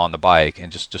awesome on the bike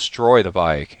and just destroy the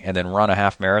bike and then run a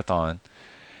half marathon.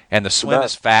 And the swim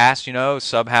is fast, you know,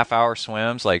 sub-half-hour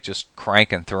swims, like just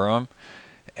cranking through them.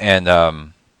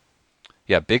 And,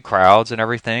 big crowds and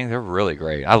everything. They're really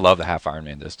great. I love the half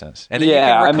Ironman distance. And then you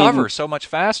can recover so much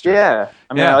faster. Yeah.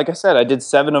 Like I said, I did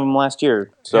 7 of them last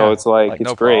year. So it's like it's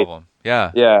no great. Problem.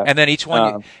 Yeah. Yeah. And then each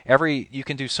one, you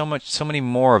can do so many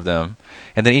more of them.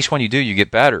 And then each one you do, you get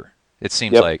better. It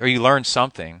seems like, or you learn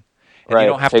something, and you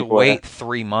don't have to wait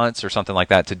 3 months or something like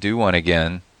that to do one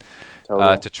again.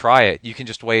 To try it. You can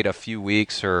just wait a few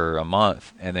weeks or a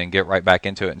month and then get right back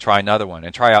into it and try another one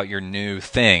and try out your new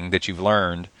thing that you've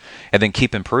learned and then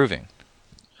keep improving.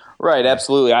 Right,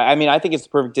 absolutely. I think it's the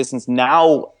perfect distance.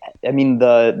 Now,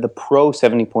 the pro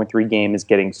 70.3 game is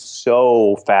getting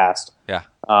so fast. Yeah.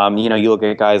 You look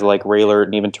at guys like Raylert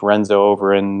and even Terenzo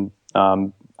over in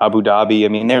Abu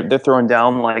Dhabi. They're throwing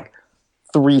down like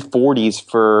 340s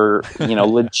for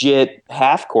legit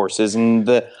half courses, and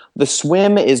the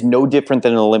swim is no different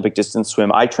than an Olympic distance swim.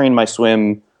 I trained my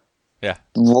swim,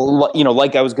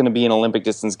 like I was going to be an Olympic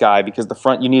distance guy, because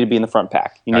you need to be in the front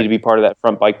pack. You need to be part of that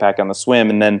front bike pack on the swim,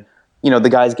 and then the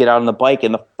guys get out on the bike,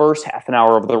 and the first half an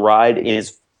hour of the ride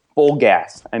is full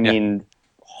gas. 100.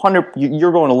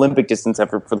 You're going Olympic distance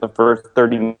effort for the first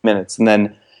 30 minutes, and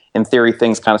then in theory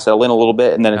things kind of settle in a little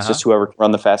bit, and then it's just whoever can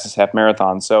run the fastest half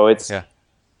marathon. So it's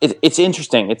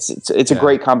interesting. It's a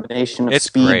great combination of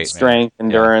speed, strength,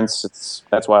 endurance.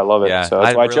 That's why I love it. Yeah, so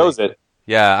that's why I chose it.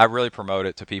 Yeah, I really promote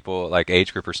it to people like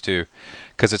age groupers too,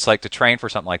 because it's like to train for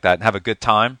something like that and have a good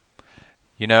time.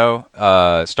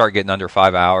 Start getting under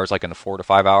 5 hours, like in the 4 to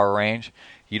 5 hour range.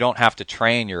 You don't have to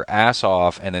train your ass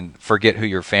off and then forget who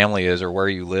your family is or where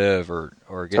you live or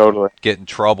get in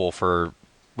trouble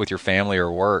with your family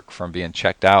or work from being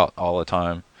checked out all the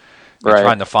time. Right.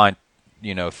 Trying to find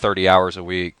 30 hours a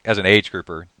week as an age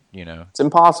grouper, It's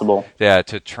impossible. Yeah,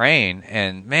 to train.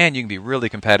 And, man, you can be really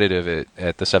competitive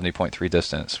at the 70.3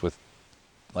 distance with,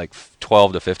 like,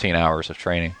 12 to 15 hours of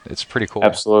training. It's pretty cool.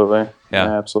 Absolutely.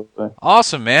 Yeah, absolutely.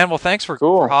 Awesome, man. Well, thanks for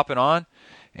hopping on.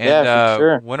 And for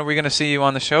sure. When are we going to see you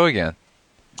on the show again?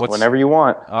 Whenever you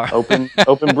want. Right.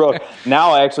 Open book.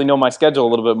 Now I actually know my schedule a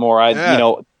little bit more.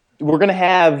 We're going to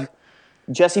have...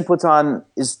 Jesse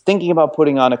is thinking about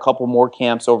putting on a couple more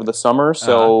camps over the summer,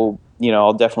 so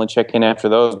I'll definitely check in after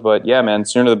those. But yeah, man,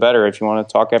 sooner the better. If you want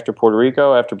to talk after Puerto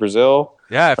Rico, after Brazil,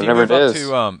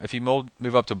 if you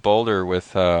move up to Boulder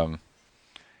with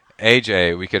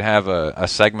AJ, we could have a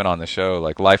segment on the show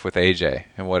like Life with AJ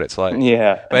and what it's like.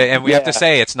 Yeah, and we have to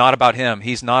say it's not about him.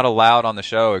 He's not allowed on the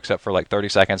show except for like 30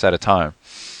 seconds at a time.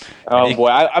 Oh boy,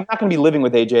 I'm not going to be living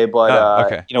with AJ,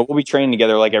 but we'll be training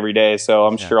together like every day, so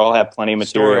I'm sure I'll have plenty of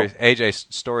material. AJ's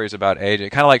stories about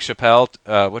AJ, kind of like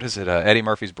Chappelle. What is it? Eddie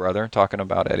Murphy's brother, talking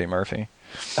about Eddie Murphy.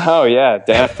 Oh yeah,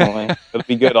 definitely. It'll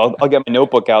be good. I'll get my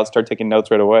notebook out, start taking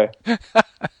notes right away, so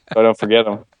I don't forget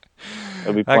them.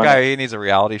 It'll be that guy. He needs a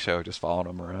reality show, just following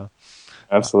him around.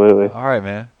 Absolutely. All right,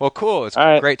 man. Well, cool. It's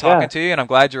great talking to you, and I'm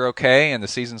glad you're okay, and the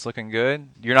season's looking good.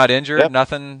 You're not injured. Yep.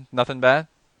 Nothing bad.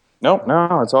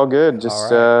 No, it's all good. Just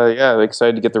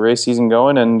excited to get the race season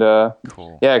going, and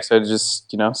cool. Excited to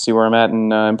just see where I'm at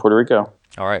in Puerto Rico.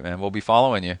 All right, man. We'll be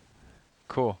following you.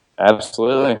 Cool.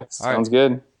 Absolutely. Sounds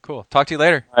good. Cool. Talk to you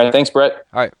later. All right. Thanks, Brett.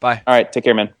 All right. Bye. All right. Take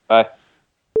care, man. Bye.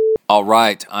 All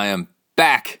right. I am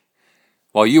back.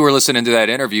 While you were listening to that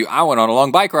interview, I went on a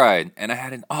long bike ride, and I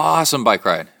had an awesome bike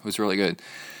ride. It was really good.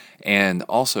 And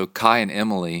also, Kai and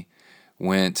Emily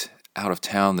went out of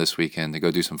town this weekend to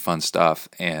go do some fun stuff,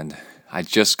 and I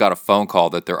just got a phone call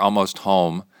that they're almost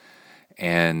home,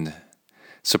 and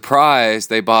surprise,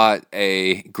 they bought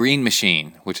a green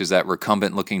machine, which is that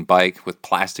recumbent looking bike with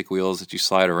plastic wheels that you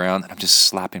slide around, and I'm just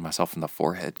slapping myself in the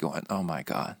forehead going, oh my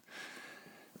God.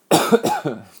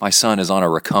 My son is on a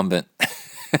recumbent.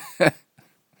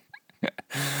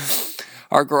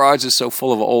 Our garage is so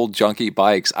full of old junky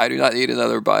bikes. I do not need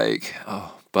another bike.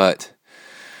 Oh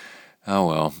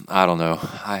well, I don't know.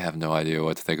 I have no idea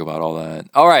what to think about all that.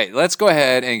 All right, let's go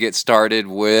ahead and get started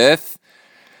with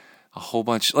a whole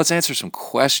bunch. Let's answer some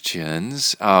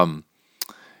questions.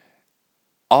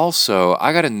 also,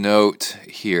 I got a note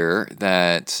here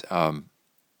that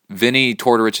Vinny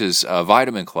Torderich's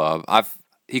Vitamin Club,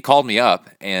 he called me up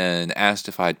and asked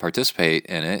if I'd participate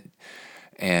in it.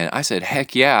 And I said,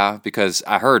 heck yeah, because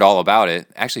I heard all about it.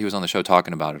 Actually, he was on the show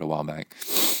talking about it a while back.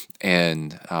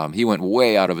 And he went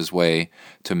way out of his way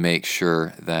to make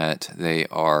sure that they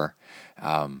are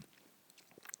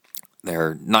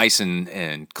they're nice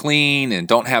and clean and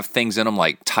don't have things in them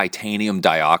like titanium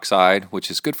dioxide, which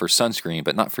is good for sunscreen,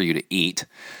 but not for you to eat.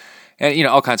 And,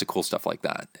 all kinds of cool stuff like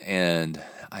that. And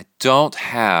I don't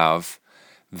have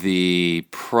the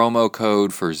promo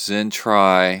code for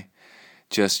ZenTri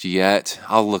just yet.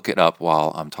 I'll look it up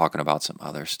while I'm talking about some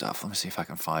other stuff. Let me see if I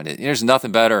can find it. There's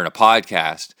nothing better in a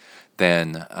podcast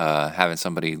than having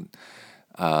somebody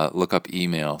look up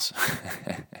emails.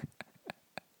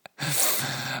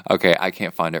 Okay, I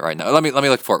can't find it right now. Let me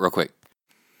look for it real quick.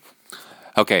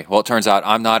 Okay, well, it turns out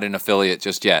I'm not an affiliate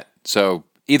just yet. So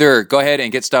either go ahead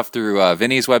and get stuff through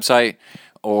Vinny's website,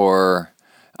 or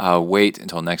wait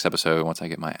until next episode once I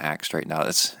get my act straightened out.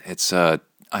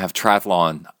 I have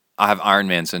triathlon. I have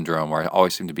Ironman syndrome, where I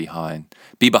always seem to be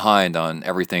behind on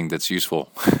everything that's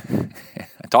useful.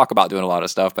 I talk about doing a lot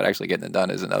of stuff, but actually getting it done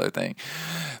is another thing.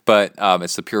 But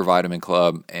it's the Pure Vitamin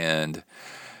Club, and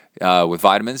with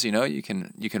vitamins, you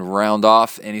can round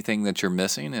off anything that you're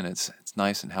missing, and it's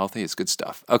nice and healthy. It's good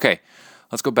stuff. Okay,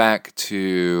 let's go back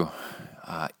to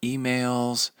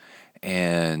emails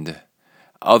and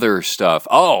other stuff.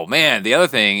 Oh man, the other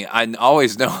thing, I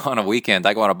always know on a weekend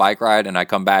I go on a bike ride and I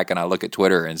come back and I look at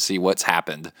Twitter and see what's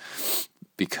happened,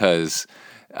 because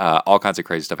all kinds of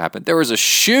crazy stuff happened. There was a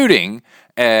shooting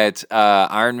at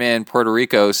Ironman Puerto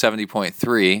Rico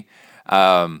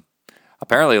 70.3.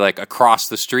 Apparently, like across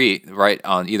the street, right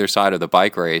on either side of the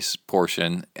bike race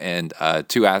portion, and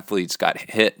 2 athletes got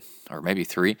hit, or maybe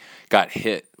 3, got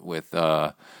hit with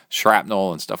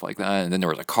shrapnel and stuff like that. And then there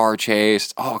was a car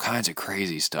chase, all kinds of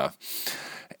crazy stuff.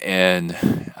 And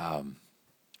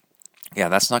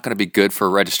that's not going to be good for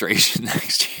registration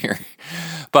next year.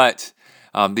 But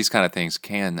these kind of things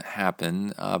can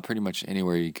happen pretty much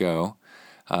anywhere you go.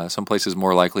 Some places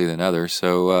more likely than others.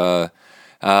 So,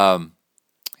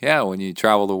 when you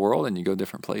travel the world and you go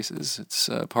different places, it's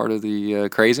part of the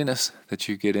craziness that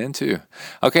you get into.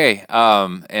 Okay,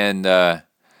 and I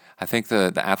think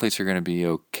the athletes are going to be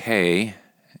okay.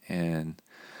 And,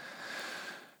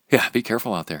 be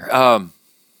careful out there.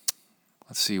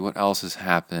 Let's see, what else is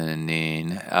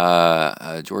happening?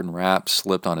 Jordan Rapp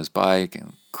slipped on his bike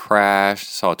and crashed.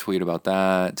 Saw a tweet about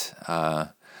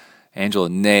that. Angela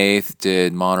Nath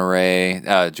did Monterey.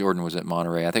 Jordan was at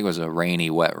Monterey. I think it was a rainy,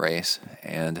 wet race.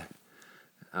 And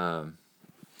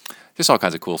just all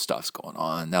kinds of cool stuff's going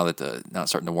on now that it's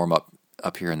starting to warm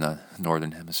up here in the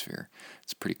northern hemisphere.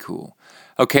 It's pretty cool.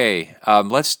 Okay,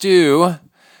 let's do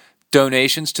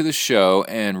donations to the show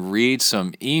and read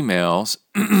some emails.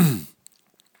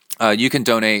 You can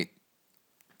donate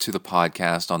to the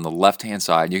podcast on the left-hand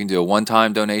side. You can do a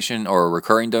one-time donation or a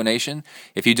recurring donation.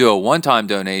 If you do a one-time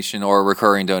donation or a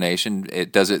recurring donation,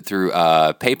 it does it through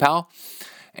PayPal,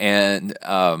 and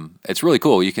it's really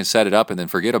cool. You can set it up and then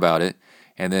forget about it,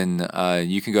 and then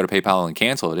you can go to PayPal and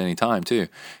cancel at any time too.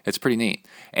 It's pretty neat.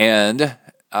 And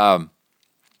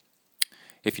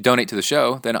if you donate to the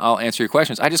show, then I'll answer your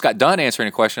questions. I just got done answering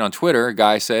a question on Twitter. A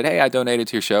guy said, "Hey, I donated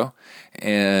to your show,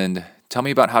 and tell me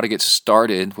about how to get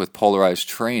started with polarized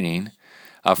training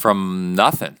from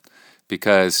nothing,"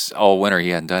 because all winter he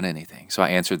hadn't done anything. So I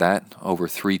answered that over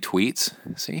 3 tweets.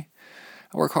 See,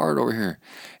 I work hard over here.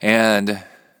 And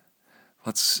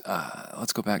let's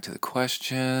go back to the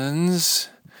questions.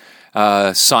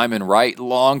 Simon Wright,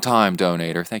 longtime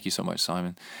donator. Thank you so much,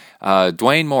 Simon.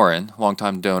 Dwayne Morin,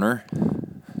 longtime donor,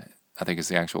 I think is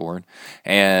the actual word.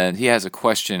 And he has a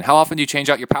question. How often do you change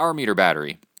out your power meter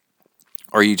battery?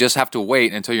 Or you just have to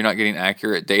wait until you're not getting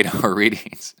accurate data or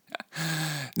readings?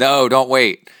 No, don't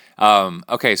wait.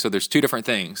 Okay, so there's 2 different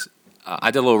things.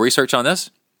 I did a little research on this,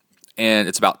 and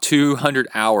it's about 200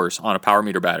 hours on a power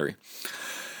meter battery.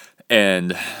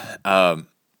 And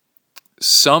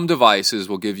some devices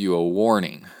will give you a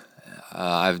warning.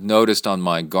 I've noticed on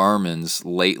my Garmin's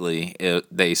lately,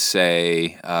 they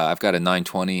say, I've got a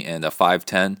 920 and a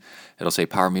 510. It'll say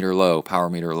power meter low, power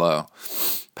meter low,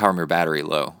 power meter battery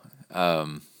low.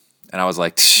 And I was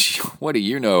like, what do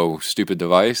you know, stupid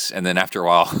device? And then after a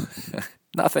while,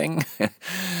 nothing.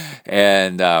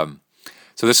 And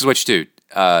so this is what you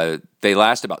do. They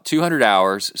last about 200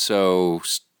 hours, so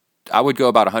I would go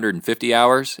about 150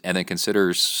 hours and then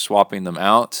consider swapping them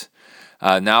out.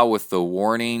 Now with the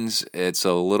warnings, it's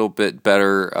a little bit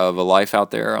better of a life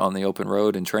out there on the open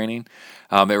road and training.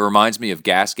 It reminds me of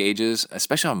gas gauges,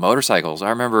 especially on motorcycles. I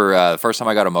remember the first time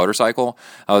I got a motorcycle,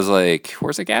 I was like,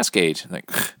 where's the gas gauge? I'm like,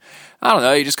 I don't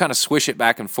know. You just kind of swish it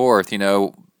back and forth,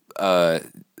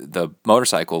 the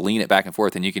motorcycle, lean it back and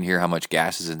forth, and you can hear how much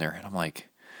gas is in there. And I'm like,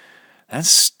 that's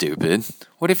stupid.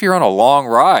 What if you're on a long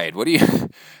ride?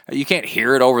 You can't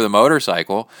hear it over the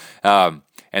motorcycle. And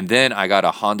then I got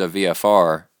a Honda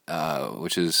VFR,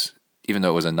 which is, even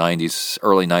though it was a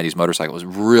early 90s motorcycle,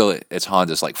 it's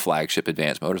Honda's like flagship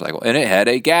advanced motorcycle. And it had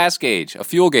a gas gauge, a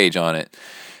fuel gauge on it.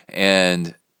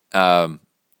 And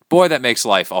boy, that makes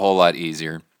life a whole lot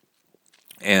easier.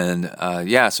 And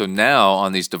so now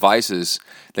on these devices,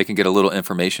 they can get a little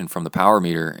information from the power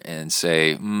meter and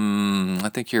say, I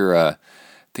think your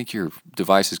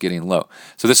device is getting low.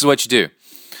 So this is what you do.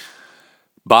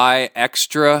 Buy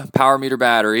extra power meter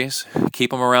batteries, keep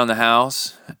them around the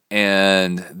house,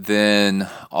 and then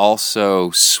also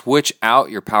switch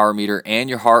out your power meter and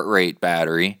your heart rate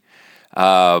battery.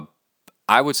 I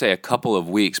would say a couple of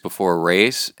weeks before a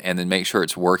race, and then make sure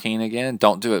it's working again.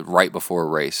 Don't do it right before a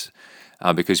race.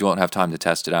 Because you won't have time to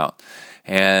test it out.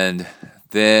 And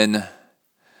then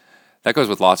that goes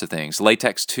with lots of things.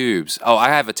 Latex tubes. Oh, I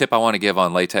have a tip I want to give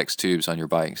on latex tubes on your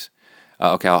bikes.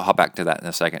 Okay, I'll hop back to that in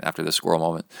a second after the squirrel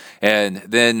moment. And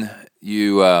then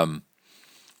you,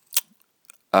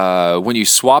 when you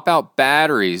swap out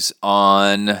batteries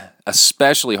on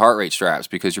especially heart rate straps,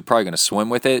 because you're probably going to swim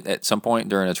with it at some point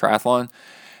during a triathlon,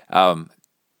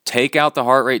 take out the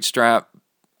heart rate strap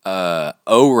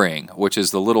O-ring, which is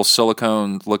the little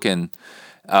silicone-looking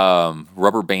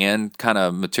rubber band kind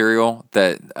of material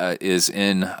that is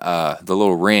in the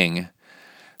little ring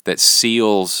that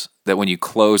seals, that when you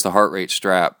close the heart rate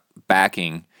strap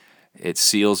backing, it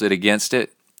seals it against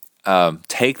it.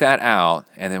 Take that out,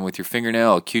 and then with your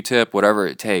fingernail, a Q-tip, whatever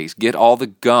it takes, get all the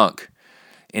gunk,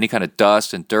 any kind of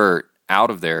dust and dirt out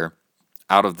of there,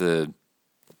 out of the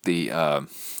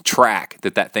track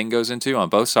that thing goes into on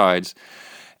both sides.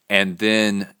 And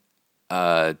then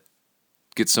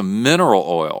get some mineral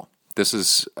oil. This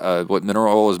is what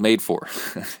mineral oil is made for.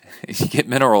 You get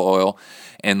mineral oil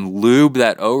and lube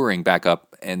that O-ring back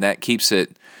up, and that keeps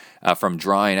it from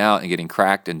drying out and getting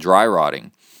cracked and dry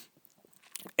rotting.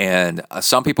 And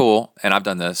some people, and I've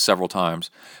done this several times,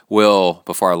 will,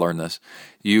 before I learned this,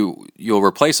 you'll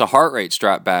replace a heart rate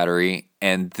strap battery,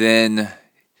 and then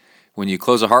when you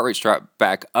close the heart rate strap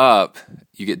back up,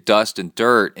 you get dust and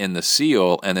dirt in the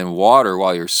seal, and then water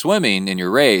while you're swimming in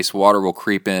your race, water will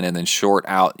creep in and then short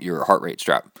out your heart rate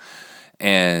strap.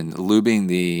 And lubing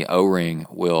the O-ring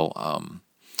will,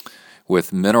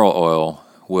 with mineral oil,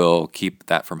 will keep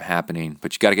that from happening.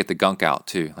 But you got to get the gunk out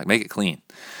too, like make it clean.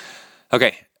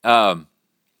 Okay,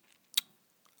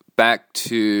 back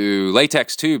to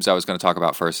latex tubes I was going to talk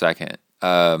about for a second.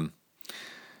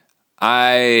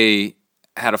 I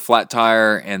had a flat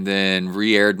tire and then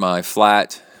re-aired my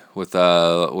flat with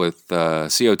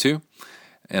CO2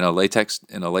 in a latex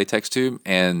tube,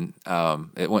 and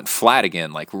it went flat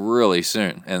again like really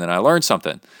soon. And then I learned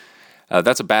something.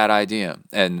 That's a bad idea.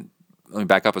 And let me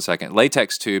back up a second.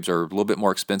 Latex tubes are a little bit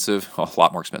more expensive, a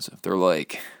lot more expensive. They're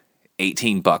like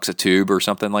 $18 a tube or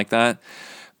something like that.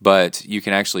 But you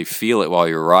can actually feel it while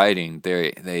you're riding.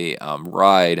 They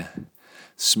ride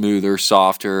smoother,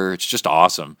 softer. It's just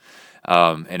awesome.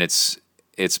 And it's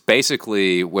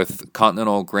basically with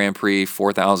Continental Grand Prix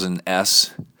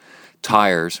 4000S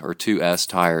tires, or 2S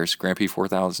tires, Grand Prix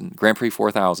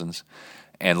 4000s,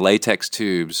 and latex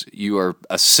tubes, you are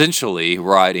essentially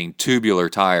riding tubular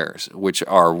tires, which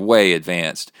are way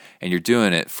advanced, and you're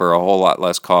doing it for a whole lot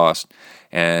less cost,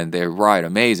 and they ride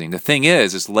amazing. The thing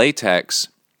is latex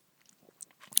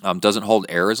doesn't hold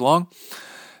air as long.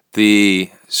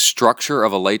 The structure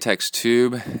of a latex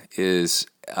tube is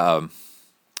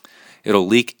it'll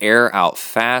leak air out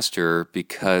faster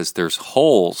because there's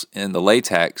holes in the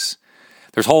latex.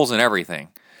 There's holes in everything.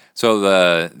 So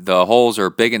the holes are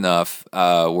big enough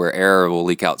where air will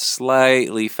leak out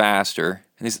slightly faster.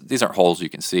 And these aren't holes you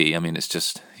can see. I mean, it's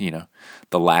just,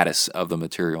 the lattice of the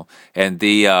material. And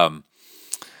the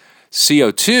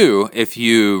CO2, if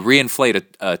you reinflate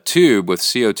a tube with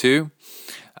CO2,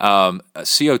 a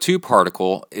CO2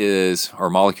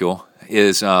 molecule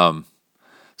is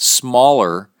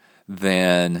smaller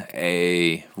than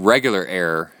a regular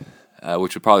air,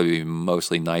 which would probably be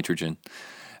mostly nitrogen.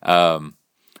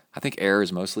 I think air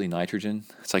is mostly nitrogen.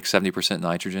 It's like 70%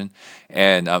 nitrogen.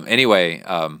 And anyway,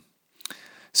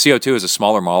 CO2 is a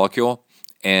smaller molecule,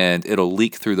 and it'll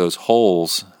leak through those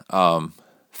holes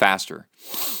faster.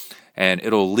 and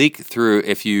it'll leak through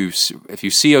if you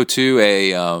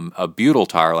CO2 a butyl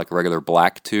tire, like a regular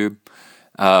black tube.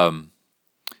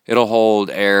 It'll hold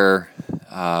air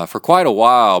for quite a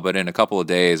while, but in a couple of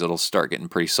days it'll start getting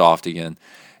pretty soft again,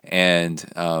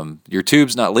 and your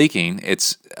tube's not leaking.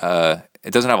 It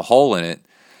doesn't have a hole in it.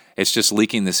 It's just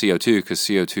leaking the CO2 because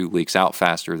CO2 leaks out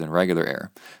faster than regular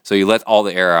air. So you let all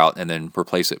the air out and then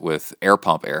replace it with air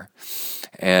pump air.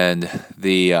 And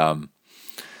the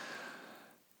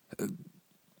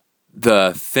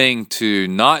thing to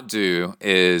not do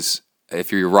is,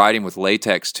 if you're riding with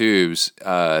latex tubes,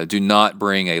 do not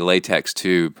bring a latex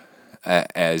tube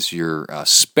as your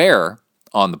spare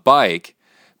on the bike,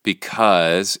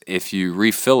 because if you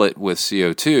refill it with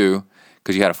CO2,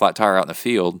 because you had a flat tire out in the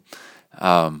field,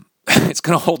 it's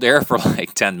going to hold air for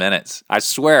like 10 minutes. I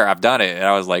swear, I've done it, and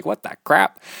I was like, what the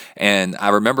crap? And I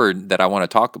remembered that I want to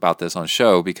talk about this on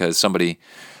show because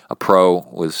a pro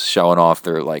was showing off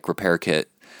their like repair kit,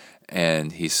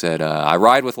 and he said, I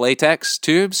ride with latex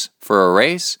tubes for a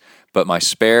race, but my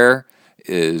spare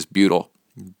is butyl,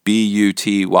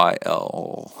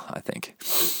 Butyl, I think,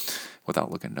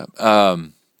 without looking it up,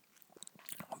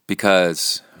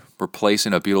 because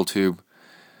replacing a butyl tube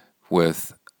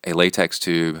with a latex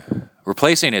tube,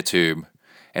 replacing a tube,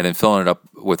 and then filling it up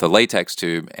with a latex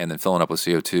tube, and then filling up with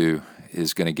CO2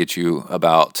 is going to get you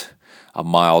about a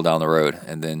mile down the road,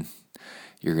 and then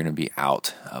you're going to be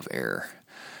out of air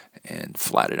and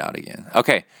flat it out again.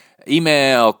 Okay,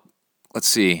 email, let's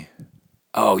see.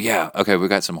 Oh, yeah. Okay, we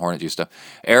got some Hornet Juice stuff.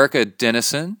 Erica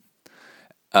Dennison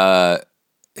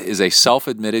is a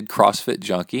self-admitted CrossFit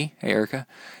junkie. Hey, Erica.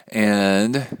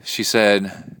 And she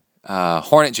said,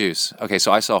 Hornet Juice. Okay,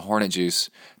 so I sell Hornet Juice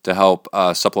to help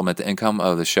supplement the income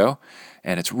of the show,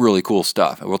 and it's really cool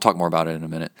stuff. We'll talk more about it in a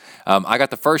minute. I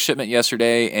got the first shipment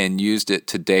yesterday and used it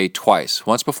today twice.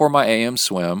 Once before my AM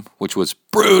swim, which was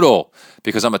brutal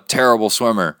because I'm a terrible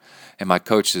swimmer, and my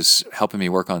coach is helping me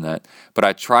work on that. But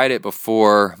I tried it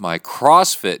before my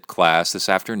CrossFit class this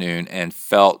afternoon and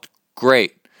felt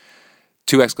great.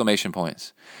 2 exclamation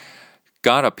points.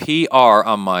 Got a PR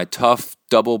on my tough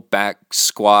double back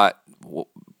squat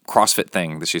CrossFit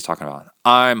thing that she's talking about.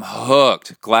 I'm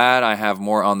hooked. Glad I have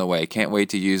more on the way. Can't wait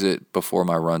to use it before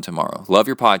my run tomorrow. Love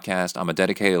your podcast. I'm a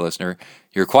dedicated listener.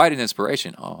 You're quite an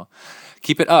inspiration. Aw.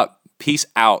 Keep it up. Peace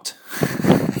out.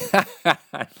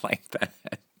 I like that.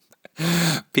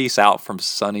 Peace out from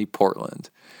sunny Portland.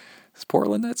 Is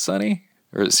Portland that sunny?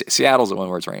 Or Seattle's the one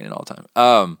where it's raining all the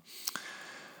time.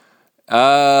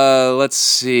 Let's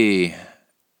see.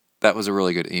 That was a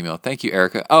really good email. Thank you,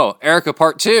 Erica. Oh, Erica,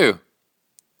 part 2.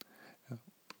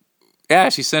 Yeah,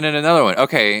 she sent in another one.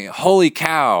 Okay, holy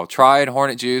cow. Tried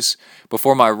Hornet Juice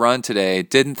before my run today.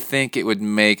 Didn't think it would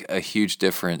make a huge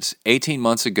difference. 18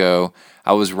 months ago,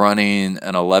 I was running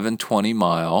an 11:20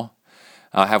 mile.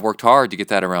 I have worked hard to get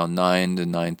that around 9 to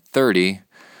 9:30.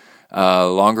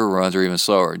 Longer runs are even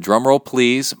slower. Drum roll,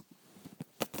 please.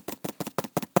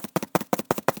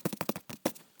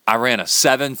 I ran a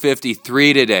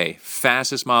 7:53 today.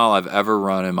 Fastest mile I've ever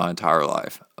run in my entire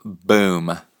life.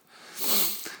 Boom.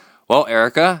 Well,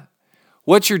 Erica,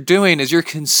 what you're doing is you're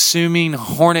consuming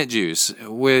Hornet Juice,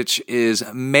 which is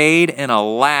made in a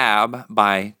lab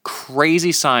by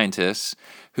crazy scientists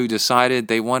who decided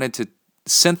they wanted to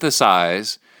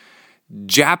synthesize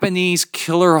Japanese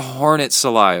killer hornet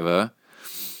saliva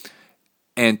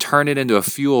and turn it into a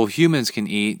fuel humans can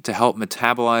eat to help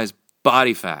metabolize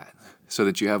body fat so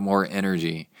that you have more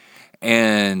energy.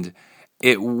 And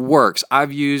it works.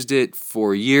 I've used it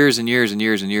for years and years and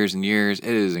years and years and years. It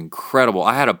is incredible.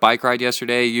 I had a bike ride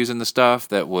yesterday using the stuff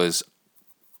that was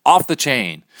off the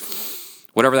chain,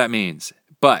 whatever that means.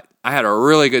 But I had a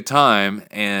really good time,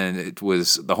 and it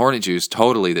was the Hornet Juice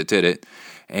totally that did it.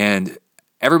 And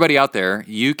everybody out there,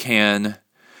 you can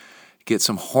get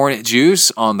some Hornet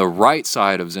Juice on the right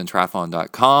side of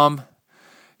ZenTriathlon.com.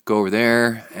 Go over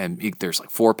there, and there's like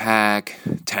 4-pack,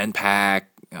 10-pack,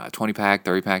 20-pack,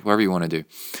 30-pack, whatever you want to do.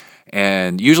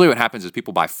 And usually what happens is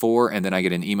people buy 4, and then I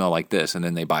get an email like this, and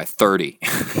then they buy 30.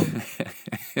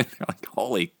 They're like,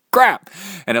 holy crap.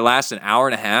 And it lasts an hour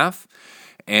and a half,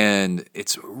 and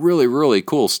it's really, really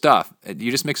cool stuff.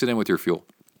 You just mix it in with your fuel.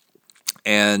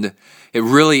 And it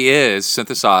really is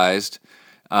synthesized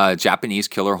Japanese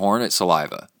killer hornet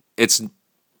saliva. It's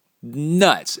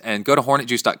nuts. And go to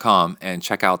hornetjuice.com and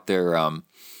check out their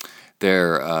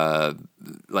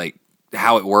like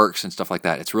how it works and stuff like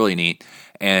that. It's really neat.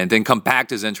 And then come back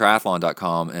to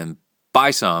ZenTriathlon.com and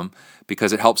buy some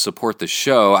because it helps support the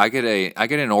show. I get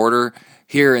an order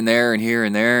here and there and here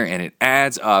and there, and it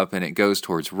adds up and it goes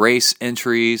towards race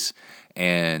entries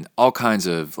and all kinds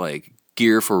of like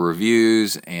gear for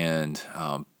reviews and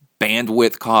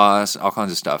bandwidth costs, all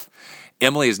kinds of stuff.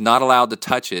 Emily is not allowed to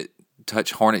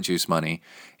touch Hornet Juice money.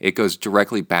 It goes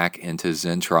directly back into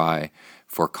ZenTri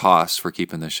for costs for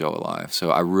keeping the show alive. So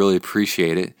I really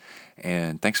appreciate it.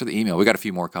 And thanks for the email. We got a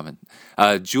few more coming.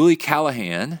 Julie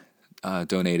Callahan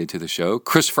donated to the show.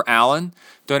 Christopher Allen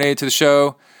donated to the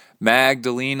show.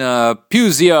 Magdalena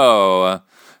Puzio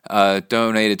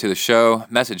donated to the show.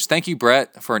 Message: thank you,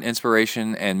 Brett, for an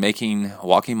inspiration and making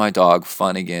walking my dog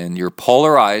fun again. Your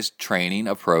polarized training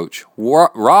approach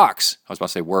rocks. I was about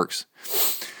to say works.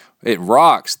 It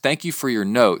rocks. Thank you for your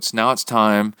notes. Now it's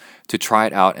time to try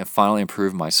it out and finally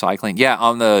improve my cycling. Yeah,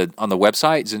 on the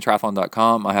website,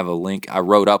 zentriathlon.com, I have a link. I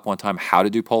wrote up one time how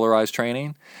to do polarized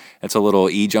training. It's a little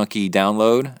eJunkie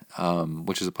download,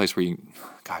 which is a place where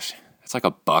it's like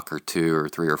 $1 or $2 or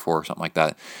 $3 or $4 or something like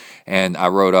that. And I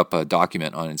wrote up a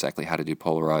document on exactly how to do a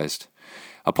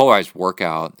polarized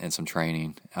workout and some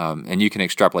training. And you can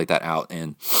extrapolate that out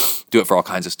and do it for all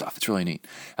kinds of stuff. It's really neat.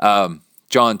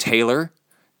 John Taylor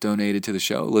donated to the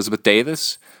show. Elizabeth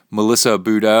Davis, Melissa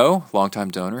Boudreau, longtime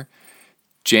donor.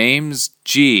 James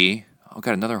G. I've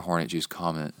got another Hornet Juice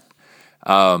comment.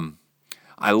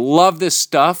 I love this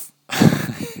stuff.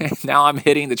 Now I'm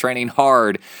hitting the training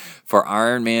hard for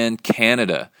Ironman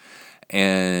Canada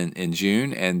and in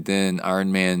June, and then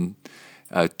Ironman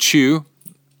Chew,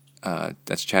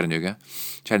 that's Chattanooga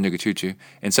Choo Choo,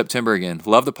 in September again.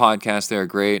 Love the podcast. They're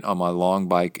great on my long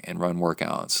bike and run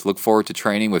workouts. Look forward to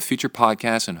training with future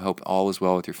podcasts and hope all is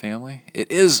well with your family.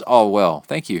 It is all well.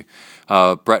 Thank you.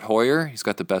 Brett Hoyer, he's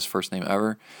got the best first name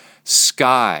ever.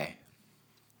 Sky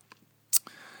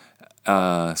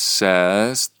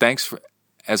says, thanks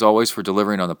as always for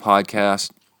delivering on the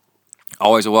podcast.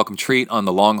 Always a welcome treat on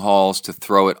the long hauls to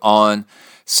throw it on.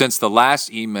 Since the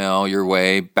last email your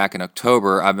way back in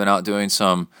October, I've been out doing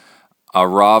some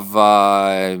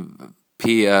Aravapa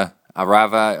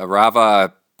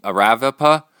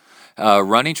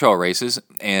running trail races,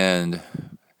 and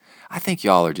I think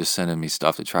y'all are just sending me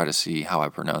stuff to try to see how I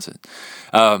pronounce it.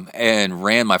 And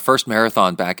ran my first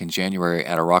marathon back in January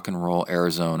at a Rock and Roll,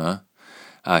 Arizona.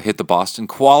 Hit the Boston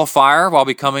qualifier while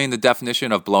becoming the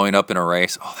definition of blowing up in a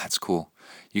race. Oh, that's cool.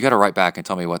 You got to write back and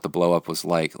tell me what the blow up was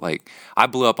like. Like, I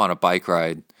blew up on a bike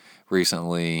ride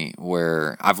recently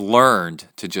where I've learned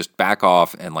to just back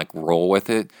off and like roll with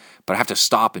it, but I have to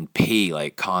stop and pee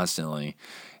like constantly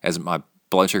as my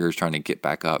blood sugar is trying to get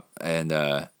back up, and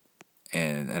I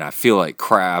feel like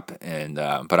crap, and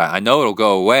but I know it'll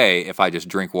go away if I just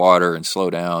drink water and slow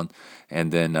down,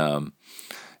 and then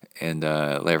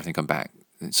let everything come back.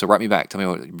 So write me back. Tell me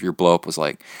what your blow up was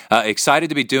like. Excited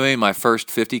to be doing my first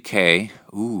 50K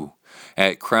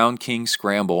at Crown King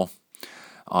Scramble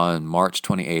on March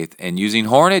 28th and using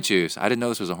Hornet Juice. I didn't know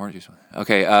this was a Hornet Juice one.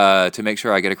 Okay, to make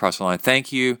sure I get across the line.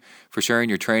 Thank you for sharing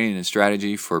your training and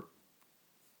strategy, for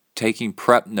taking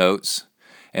prep notes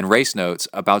and race notes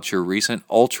about your recent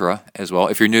ultra as well.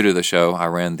 If you're new to the show, I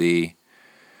ran the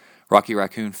Rocky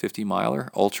Raccoon 50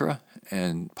 miler ultra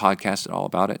and podcasted all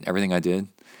about it, everything I did,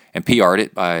 and PR'd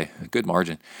it by a good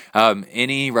margin.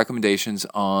 Any recommendations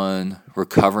on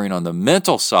recovering on the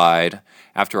mental side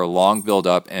after a long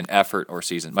build-up and effort or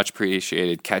season? Much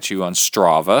appreciated. Catch you on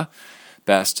Strava.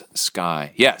 Best,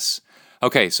 Sky. Yes.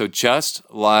 Okay, so just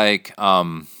like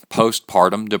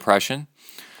postpartum depression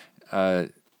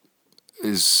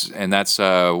that's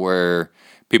where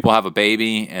people have a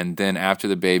baby, and then after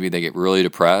the baby they get really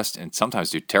depressed and sometimes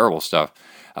do terrible stuff.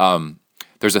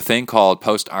 There's a thing called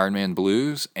post-Ironman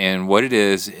blues, and what it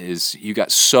is you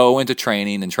got so into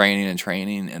training and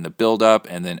the build-up,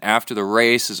 and then after the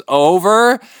race is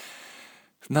over,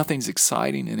 nothing's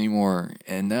exciting anymore,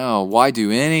 and now why do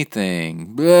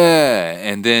anything? Bleh.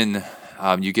 And then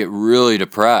you get really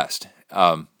depressed.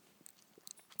 And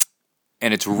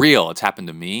it's real. It's happened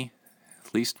to me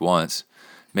at least once,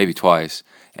 maybe twice,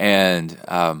 and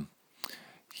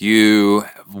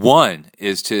one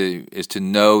is to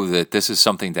know that this is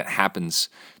something that happens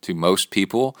to most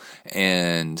people,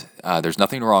 and there's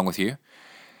nothing wrong with you.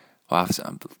 Well,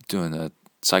 I'm doing a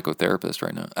psychotherapist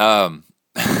right now.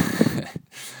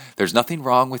 There's nothing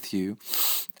wrong with you.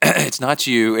 It's not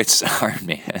you. It's Iron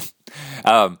Man.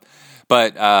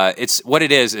 But it's what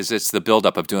it is it's the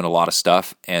buildup of doing a lot of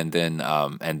stuff and then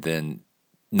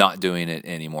not doing it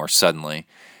anymore suddenly,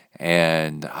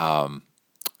 and I'm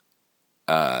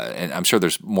sure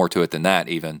there's more to it than that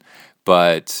even,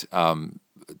 but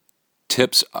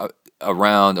tips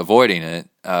around avoiding it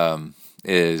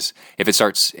is if you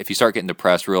start getting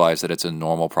depressed, realize that it's a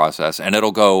normal process and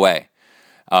it'll go away.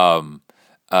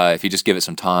 If you just give it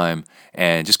some time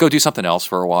and just go do something else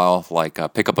for a while, like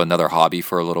pick up another hobby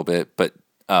for a little bit, but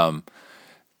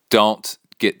don't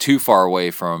get too far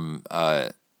away from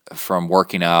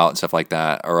working out and stuff like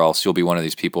that, or else you'll be one of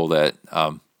these people that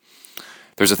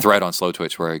there's a thread on Slow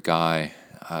Twitch where a guy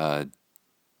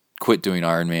quit doing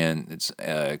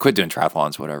Ironman, quit doing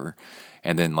triathlons, whatever,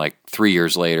 and then like 3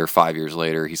 years later, 5 years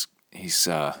later, he's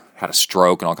had a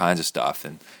stroke and all kinds of stuff,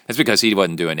 and it's because he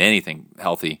wasn't doing anything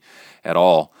healthy at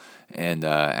all, and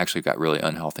actually got really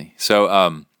unhealthy.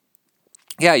 So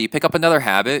yeah, you pick up another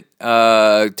habit,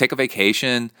 take a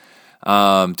vacation,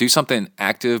 do something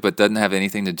active but doesn't have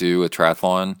anything to do with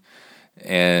triathlon,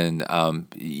 and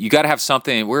you got to have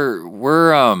something.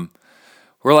 We're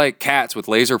like cats with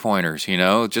laser pointers, you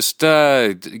know. Just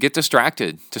get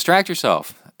distracted, distract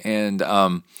yourself, and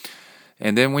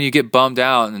then when you get bummed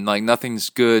out and like nothing's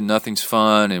good, nothing's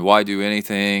fun, and why do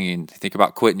anything, and think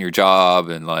about quitting your job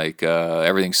and like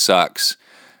everything sucks,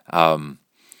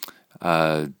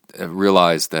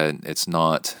 realize that it's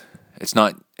not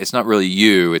really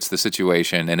you, it's the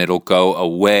situation, and it'll go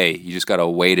away. You just got to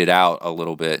wait it out a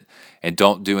little bit, and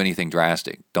don't do anything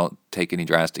drastic. Don't take any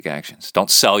drastic actions. Don't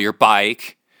sell your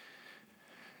bike.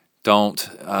 Don't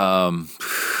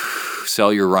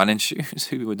sell your running shoes.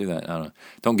 Who would do that? I don't know.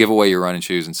 Don't give away your running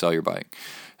shoes and sell your bike.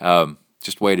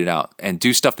 Just wait it out and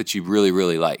do stuff that you really,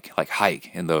 really like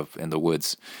hike in the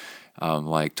woods,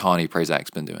 like Tawny Prazak's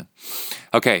been doing.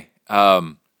 Okay.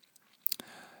 El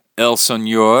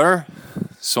Sonyor,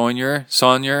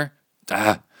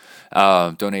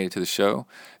 donated to the show.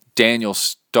 Daniel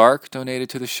Stark donated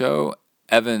to the show.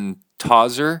 Evan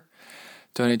Tauser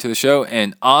donated to the show.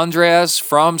 And Andreas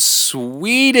from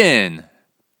Sweden.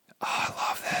 Oh, I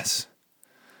love this.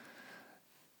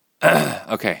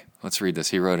 Okay, let's read this.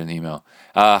 He wrote an email.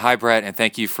 Hi, Brett, and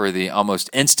thank you for the almost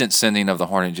instant sending of the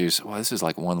Hornet Juice. Well, this is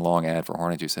like one long ad for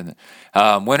Hornet Juice, isn't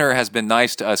it? Winter has been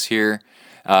nice to us here,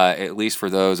 at least for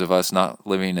those of us not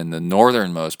living in the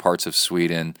northernmost parts of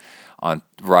Sweden, on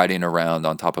riding around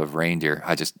on top of reindeer.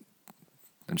 I'm just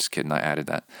kidding. I added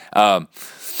that.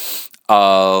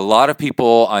 A lot of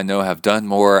people I know have done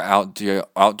more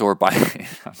outdoor biking.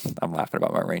 I'm laughing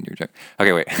about my reindeer joke.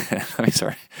 Okay, wait.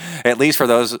 Sorry. At least for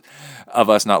those of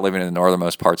us not living in the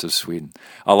northernmost parts of Sweden,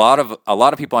 a lot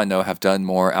of people I know have done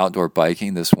more outdoor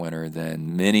biking this winter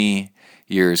than many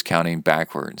years counting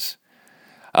backwards.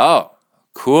 Oh,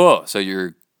 cool. So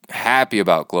you're happy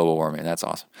about global warming. That's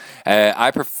awesome.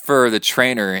 I prefer the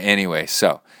trainer anyway.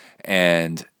 So,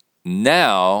 and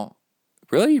now,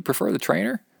 really, you prefer the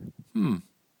trainer?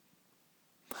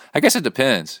 I guess it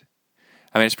depends.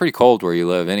 I mean, it's pretty cold where you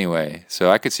live anyway, so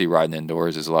I could see riding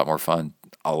indoors is a lot more fun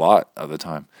a lot of the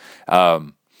time.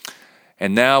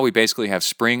 And now we basically have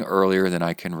spring earlier than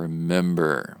I can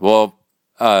remember. Well,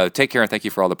 take care and thank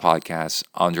you for all the podcasts,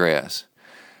 Andreas.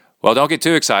 Well, don't get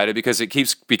too excited because it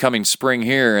keeps becoming spring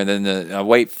here, and then I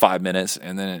wait 5 minutes,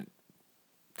 and then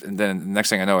the next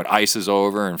thing I know, it ices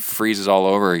over and freezes all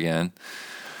over again.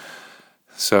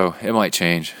 So it might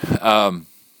change. All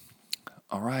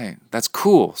right, that's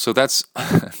cool. So that's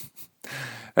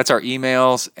that's our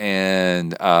emails,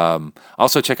 and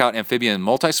also check out Amphibian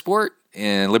Multisport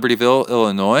in Libertyville,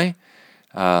 Illinois.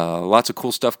 Lots of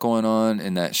cool stuff going on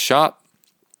in that shop.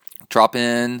 Drop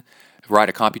in, ride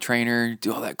a CompuTrainer,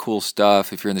 do all that cool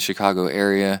stuff if you're in the Chicago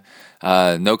area.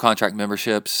 No contract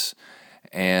memberships,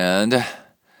 and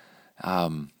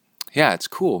yeah, it's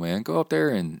cool, man. Go up there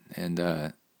and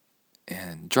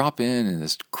drop in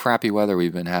this crappy weather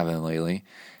we've been having lately,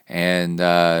 and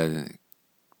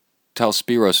tell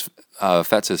Spiros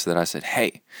Fetsis that I said,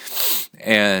 hey.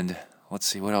 And let's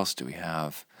see, what else do we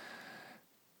have?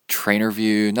 Trainer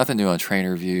View, nothing new on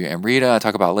Trainer View. And Rita, I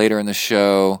talk about later in the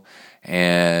show.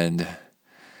 And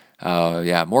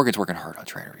yeah, Morgan's working hard on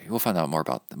Trainer View. We'll find out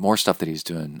more stuff that he's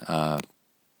doing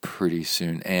pretty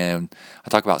soon. And I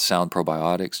talk about sound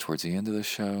probiotics towards the end of the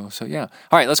show. So yeah.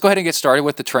 All right, let's go ahead and get started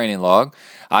with the training log.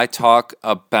 I talk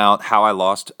about how I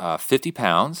lost 50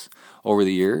 pounds over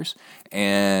the years,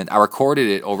 and I recorded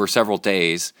it over several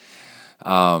days.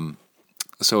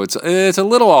 So it's a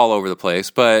little all over the place,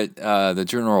 but the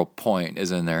general point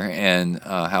is in there, and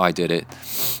how I did it.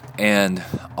 And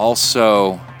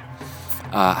also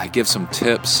I give some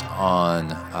tips on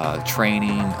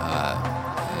training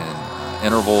and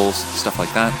intervals, stuff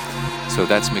like that. So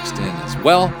that's mixed in as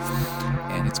well,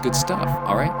 and it's good stuff.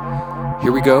 All right,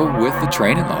 here we go with the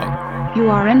training log. You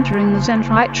are entering the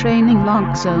ZenTri training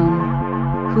log zone.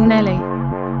 Huneli.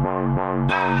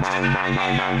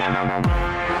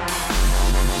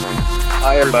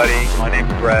 Hi everybody, my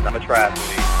name's Brett. I'm a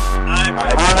triathlete. Hi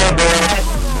Brett.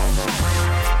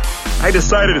 I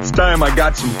decided it's time I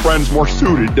got some friends more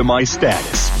suited to my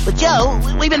status. But Joe,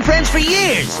 we've been friends for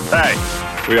years. Hey,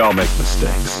 We all make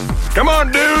mistakes. Come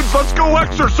on, dudes, let's go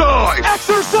exercise!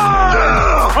 Exercise!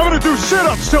 Yeah! I'm gonna do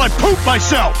sit-ups till I poop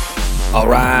myself! All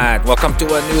right, welcome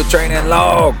to a new training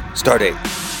log. Start date,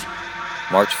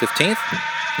 March 15th?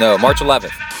 No, March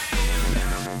 11th.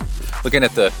 Looking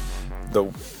at the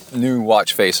new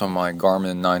watch face on my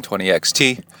Garmin 920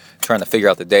 XT, trying to figure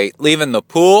out the date. Leaving the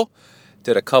pool,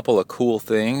 did a couple of cool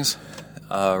things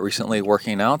recently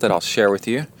working out that I'll share with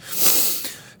you.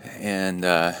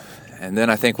 And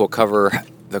then I think we'll cover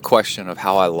the question of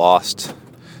how I lost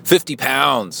 50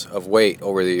 pounds of weight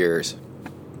over the years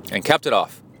and kept it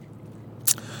off.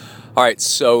 All right,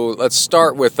 so let's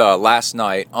start with last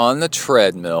night on the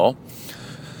treadmill.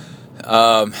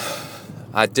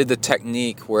 I did the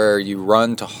technique where you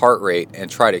run to heart rate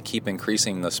and try to keep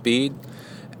increasing the speed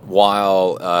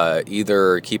while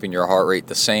either keeping your heart rate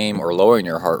the same or lowering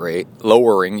your heart rate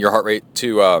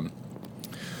to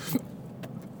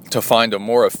find a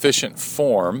more efficient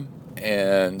form.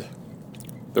 And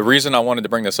the reason I wanted to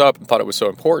bring this up and thought it was so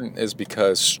important is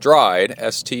because Stryd,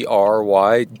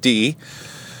 S-T-R-Y-D,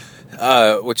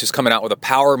 which is coming out with a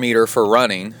power meter for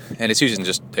running, and it's using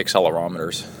just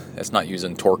accelerometers. It's not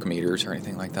using torque meters or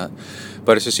anything like that,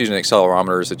 but it's just using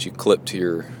accelerometers that you clip to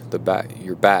your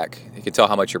back. You can tell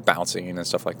how much you're bouncing and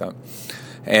stuff like that.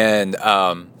 And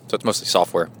so it's mostly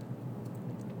software.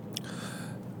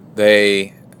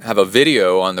 They have a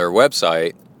video on their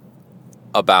website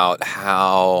about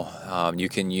how you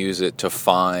can use it to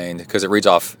find, because it reads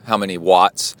off how many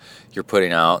watts you're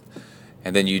putting out,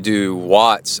 and then you do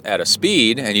watts at a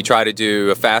speed, and you try to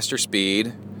do a faster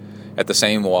speed at the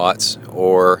same watts,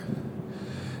 or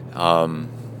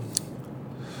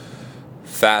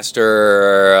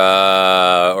faster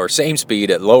or same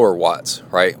speed at lower watts,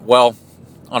 right? Well,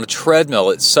 on a treadmill,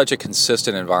 it's such a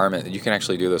consistent environment that you can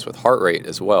actually do this with heart rate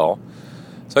as well.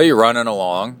 So you're running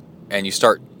along, and you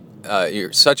start,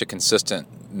 you're such a consistent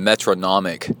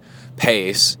metronomic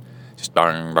pace, just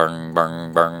bang, bang,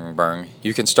 bang, bang, bang.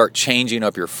 You can start changing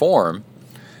up your form,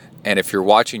 and if you're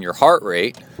watching your heart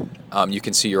rate, you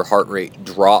can see your heart rate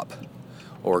drop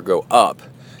or go up.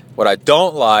 What I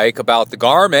don't like about the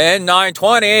Garmin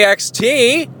 920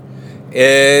 XT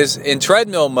is in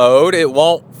treadmill mode, it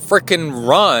won't freaking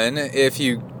run if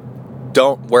you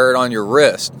don't wear it on your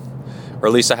wrist. Or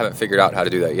at least I haven't figured out how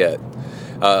to do that yet.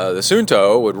 The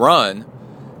Suunto would run,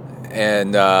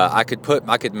 and I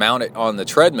could mount it on the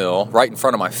treadmill right in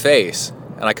front of my face,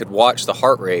 and I could watch the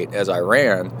heart rate as I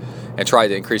ran and try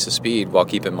to increase the speed while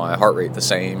keeping my heart rate the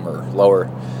same or lower.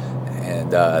 And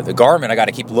the Garmin, I got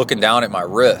to keep looking down at my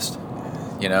wrist,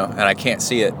 and I can't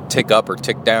see it tick up or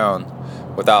tick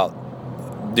down without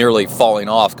nearly falling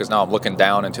off, because now I'm looking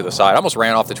down into the side. I almost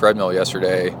ran off the treadmill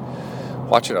yesterday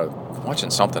watching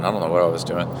something. I don't know what I was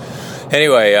doing.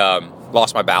 Anyway,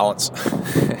 lost my balance.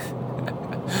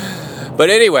 But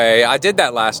anyway, I did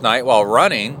that last night while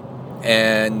running,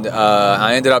 and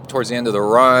I ended up towards the end of the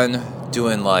run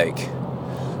doing like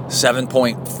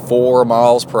 7.4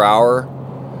 miles per hour,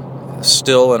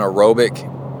 still an aerobic,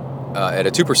 at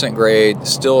a 2% grade,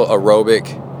 still aerobic,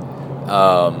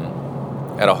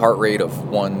 at a heart rate of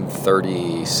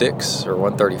 136 or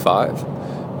 135,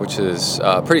 which is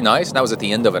pretty nice. And that was at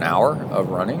the end of an hour of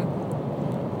running,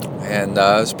 and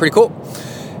it's pretty cool.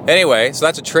 Anyway, so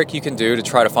that's a trick you can do to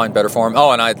try to find better form.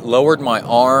 Oh, and I lowered my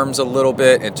arms a little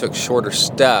bit and took shorter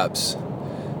steps,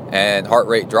 and heart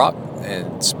rate dropped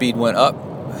and speed went up,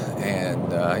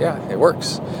 and it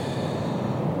works.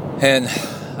 And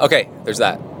okay, there's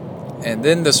that. And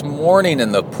then this morning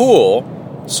in the pool,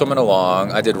 swimming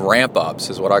along, I did ramp ups,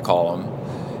 is what I call them.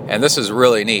 And this is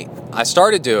really neat. I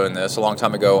started doing this a long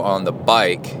time ago on the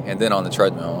bike and then on the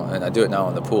treadmill, and I do it now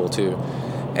on the pool too.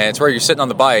 And it's where you're sitting on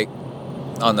the bike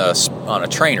on a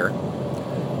trainer,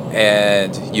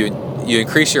 and you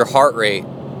increase your heart rate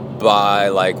by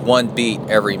like 1 beat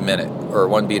every minute, or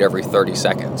 1 beat every 30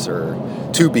 seconds, or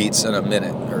 2 beats in a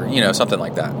minute, or something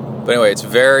like that. But anyway, it's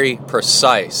very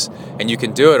precise, and you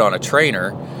can do it on a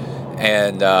trainer.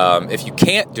 And if you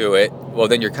can't do it, well,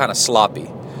 then you're kind of sloppy,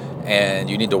 and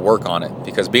you need to work on it,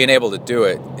 because being able to do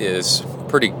it is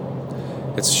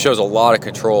it shows a lot of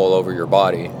control over your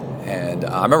body. And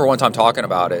I remember one time talking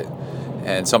about it,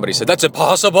 and somebody said, "That's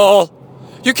impossible!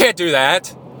 You can't do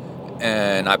that!"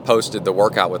 And I posted the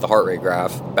workout with the heart rate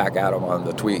graph back at them on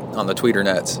the tweeter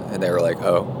nets, and they were like,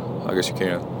 "Oh, I guess you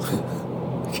can."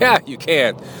 Yeah, you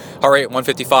can. Heart rate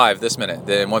 155 this minute,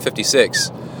 then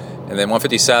 156, and then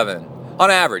 157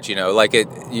 on average. You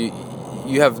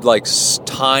have like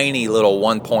tiny little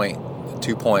 1 point,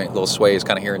 2 point little sways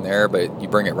kind of here and there, but you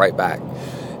bring it right back.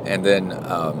 And then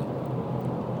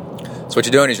so what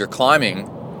you're doing is you're climbing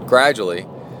gradually,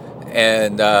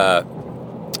 and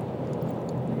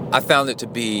I found it to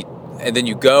be, and then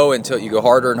you go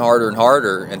harder and harder and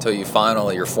harder until you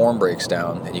finally, your form breaks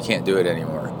down and you can't do it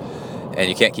anymore. And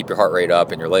you can't keep your heart rate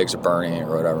up and your legs are burning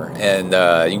or whatever. And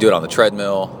you can do it on the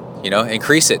treadmill,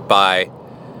 increase it by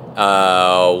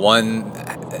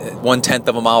 1/10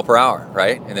 of a mile per hour,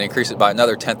 right? And then increase it by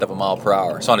another 1/10 of a mile per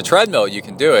hour. So on a treadmill, you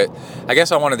can do it. I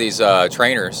guess on one of these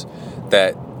trainers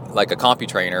that, like a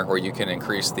CompuTrainer, where you can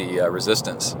increase the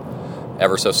resistance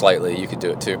ever so slightly, you could do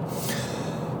it too.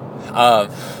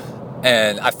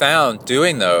 And I found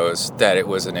doing those that it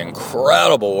was an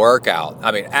incredible workout.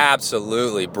 I mean,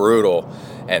 absolutely brutal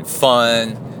and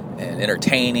fun and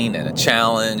entertaining and a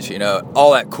challenge,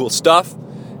 all that cool stuff.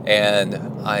 And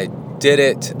I did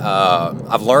it.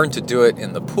 I've learned to do it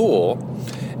in the pool.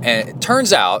 And it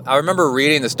turns out, I remember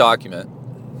reading this document,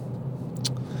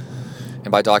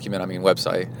 and by document I mean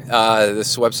website,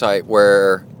 this website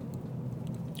where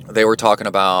they were talking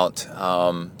about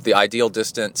the ideal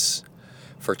distance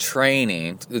for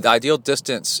training, the ideal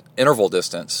distance, interval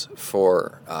distance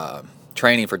for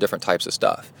training for different types of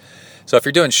stuff. So if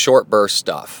you're doing short burst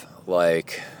stuff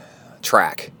like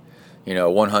track,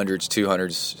 100s,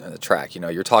 200s track,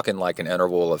 you're talking like an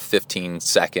interval of 15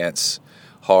 seconds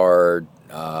hard,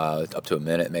 up to a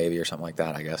minute maybe or something like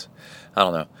that, I guess. I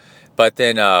don't know. But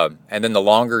then, and then the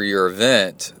longer your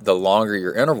event, the longer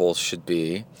your intervals should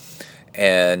be.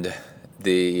 And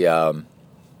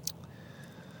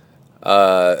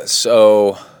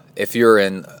so if you're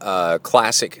in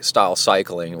classic style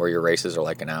cycling where your races are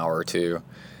like an hour or two,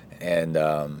 and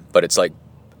but it's like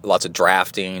lots of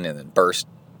drafting and then burst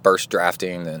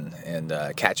drafting and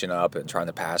catching up and trying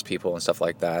to pass people and stuff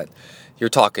like that, you're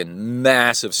talking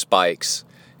massive spikes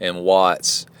in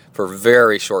watts for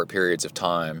very short periods of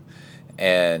time.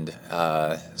 And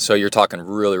so you're talking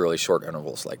really, really short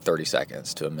intervals, like 30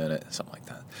 seconds to a minute, something like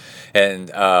that.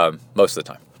 And most of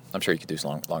the time. I'm sure you could do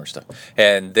longer stuff.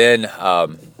 And then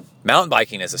mountain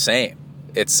biking is the same.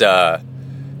 It's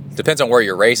depends on where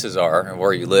your races are and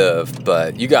where you live,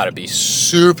 but you got to be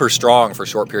super strong for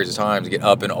short periods of time to get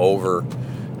up and over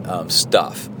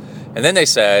stuff. And then they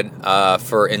said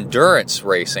for endurance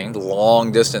racing,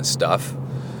 long distance stuff,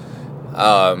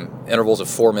 intervals of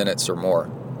 4 minutes or more.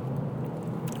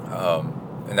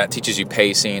 And that teaches you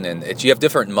pacing, and you have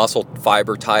different muscle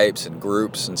fiber types and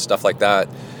groups and stuff like that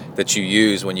you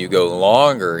use when you go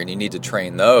longer, and you need to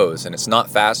train those. And it's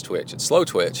not fast twitch, it's slow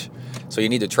twitch. So you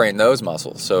need to train those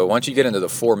muscles. So once you get into the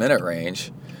 4 minute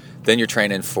range, then you're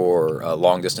training for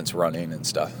long distance running and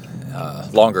stuff,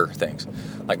 longer things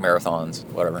like marathons,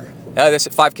 whatever. That's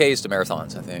 5Ks to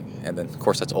marathons, I think. And then of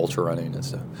course that's ultra running and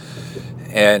stuff.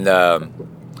 And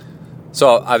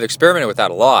so I've experimented with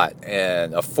that a lot,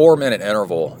 and a 4 minute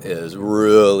interval is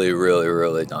really, really,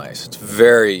 really nice. It's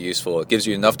very useful. It gives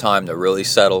you enough time to really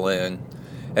settle in.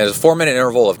 And it's a 4 minute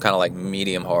interval of kind of like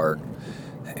medium hard.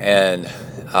 And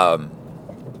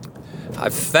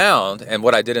I've found, and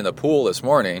what I did in the pool this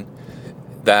morning,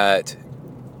 that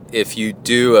if you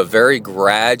do a very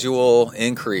gradual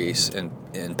increase in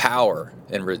power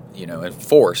and in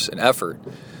force and effort,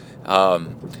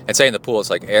 and say in the pool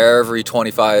it's like every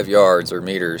 25 yards or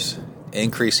meters,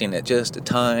 increasing it just a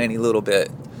tiny little bit,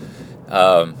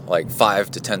 like 5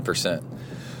 to 10%.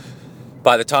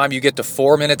 By the time you get to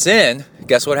 4 minutes in,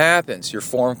 guess what happens? Your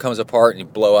form comes apart and you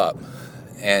blow up.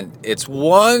 And it's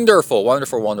wonderful,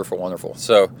 wonderful, wonderful, wonderful.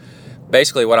 So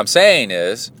basically what I'm saying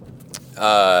is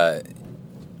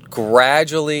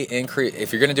gradually increase,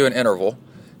 if you're going to do an interval,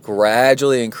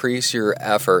 gradually increase your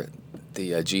effort.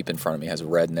 The Jeep in front of me has a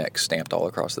redneck stamped all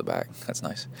across the back. That's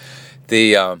nice.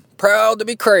 The proud to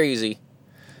be crazy.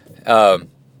 Of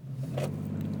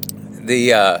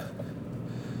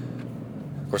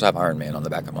course, I have Iron Man on the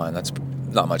back of mine. That's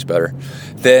not much better.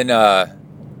 Then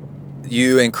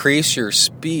you increase your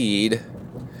speed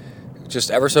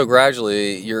just ever so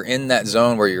gradually. You're in that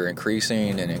zone where you're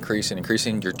increasing and increasing and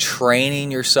increasing. You're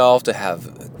training yourself to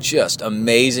have just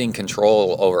amazing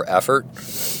control over effort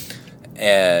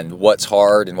and what's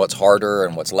hard and what's harder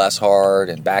and what's less hard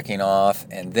and backing off.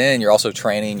 And then you're also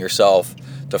training yourself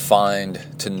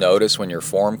to notice when your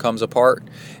form comes apart.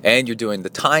 And you're doing the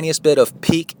tiniest bit of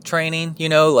peak training,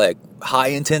 like high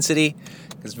intensity.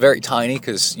 It's very tiny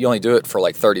because you only do it for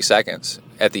like 30 seconds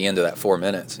at the end of that 4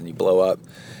 minutes and you blow up.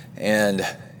 And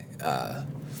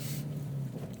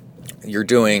you're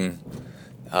doing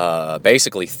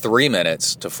basically 3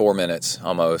 minutes to 4 minutes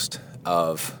almost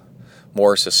of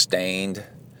more sustained,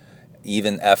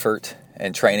 even effort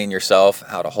and training yourself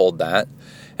how to hold that.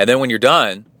 And then when you're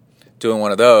done doing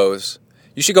one of those,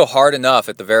 you should go hard enough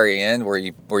at the very end where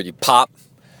you pop,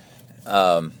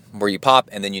 and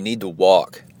then you need to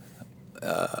walk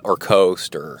or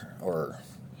coast or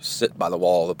sit by the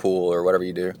wall of the pool or whatever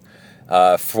you do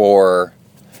for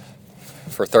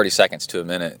 30 seconds to a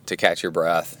minute to catch your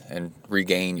breath and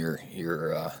regain your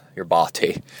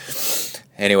body.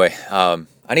 Anyway,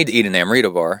 I need to eat an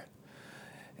Amrita bar,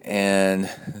 and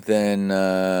then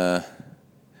that's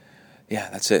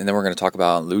it. And then we're going to talk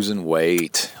about losing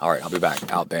weight. All right, I'll be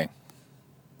back. Out, bang.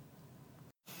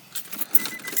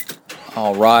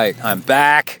 All right, I'm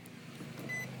back.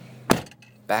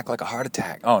 Back like a heart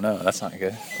attack. Oh no, that's not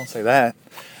good. Don't say that.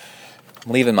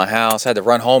 I'm leaving my house. I had to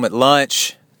run home at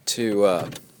lunch to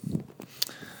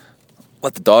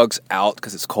let the dogs out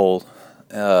because it's cold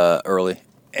early,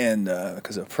 and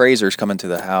because appraisers coming to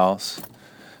the house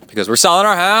because we're selling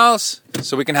our house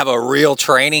so we can have a real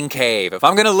training cave. If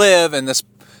I'm going to live in this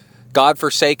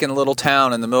godforsaken little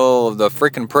town in the middle of the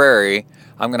freaking prairie,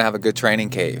 I'm going to have a good training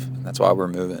cave. That's why we're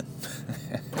moving.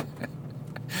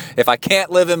 If I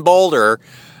can't live in Boulder,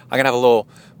 I'm going to have a little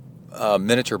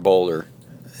miniature Boulder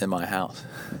in my house.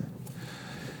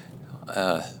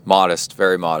 Modest,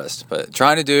 very modest, but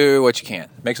trying to do what you can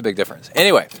makes a big difference.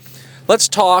 Anyway, let's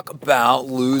talk about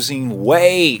losing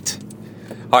weight.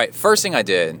 All right, first thing I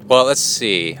did, well, let's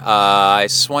see. I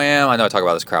swam. I know I talk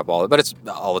about this crap all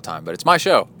the time, but it's my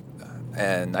show,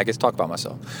 and I get to talk about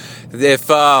myself.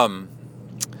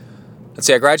 Let's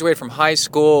see, I graduated from high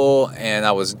school, and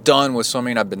I was done with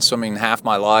swimming. I've been swimming half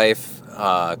my life,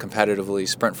 competitively,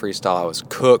 sprint freestyle. I was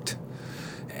cooked,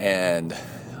 and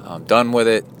I'm done with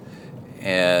it.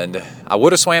 And I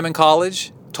would have swam in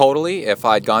college, totally, if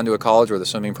I'd gone to a college where the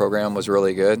swimming program was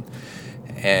really good.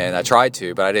 And I tried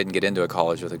to, but I didn't get into a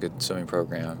college with a good swimming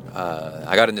program.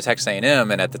 I got into Texas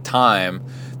A&M, and at the time,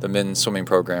 the men's swimming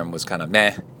program was kind of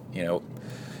meh, and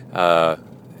I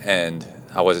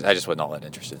just wasn't all that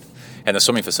interested. And the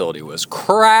swimming facility was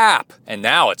crap, and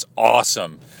now it's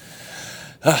awesome.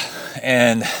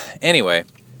 And anyway,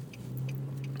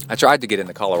 I tried to get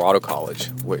into Colorado College,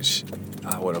 which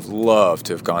I would have loved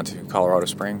to have gone to Colorado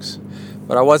Springs,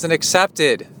 but I wasn't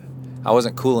accepted. I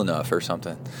wasn't cool enough or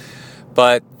something.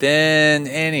 But then,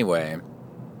 anyway,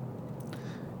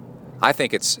 I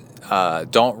think it's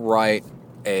don't write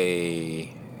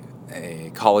a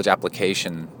college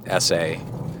application essay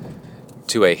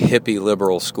to a hippie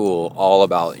liberal school all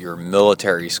about your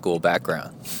military school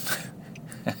background.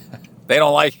 They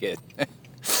don't like it.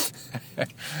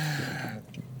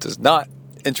 Does not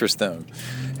interest them.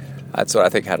 That's what I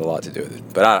think had a lot to do with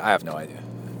it, but I have no idea.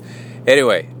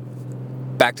 Anyway,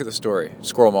 back to the story.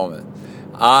 Squirrel moment.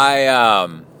 I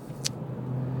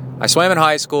swam in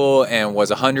high school and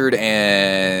was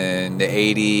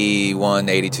 181,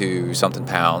 82 something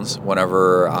pounds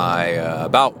whenever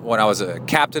when I was a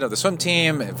captain of the swim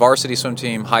team, varsity swim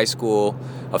team, high school,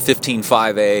 a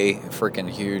 15-5A, freaking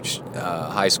huge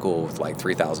high school with like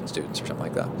 3,000 students or something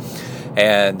like that.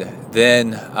 And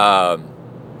then,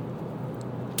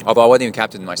 although I wasn't even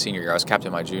captain in my senior year, I was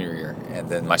captain my junior year. And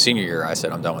then my senior year, I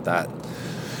said, I'm done with that.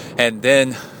 And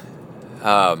then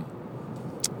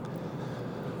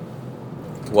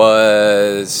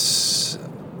was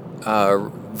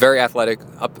very athletic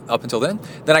up until then.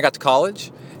 Then I got to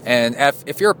college, and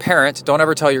if you're a parent, don't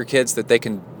ever tell your kids that they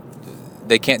can't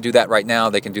do that right now.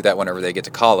 They can do that whenever they get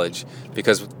to college,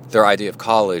 because their idea of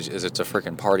college is it's a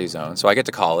freaking party zone. So I get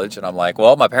to college, and I'm like,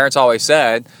 well, my parents always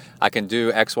said I can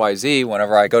do X, Y, Z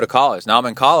whenever I go to college. Now I'm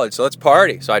in college, so let's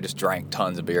party. So I just drank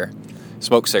tons of beer,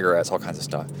 smoked cigarettes, all kinds of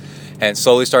stuff, and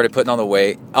slowly started putting on the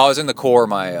weight. I was in the Corps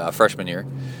my freshman year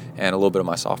and a little bit of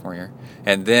my sophomore year.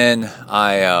 And then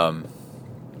I'm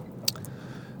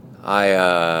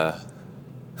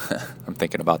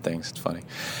thinking about things. It's funny.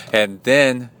 And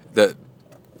then the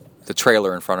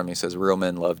trailer in front of me says, "Real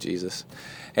men love Jesus."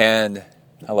 And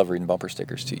I love reading bumper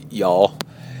stickers to y'all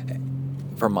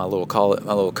from my little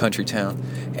country town.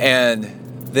 And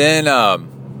then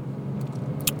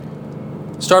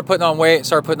started putting on weight.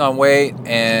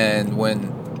 And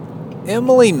when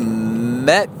Emily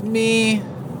met me,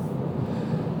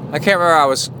 I can't remember, I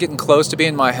was getting close to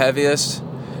being my heaviest,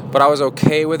 but I was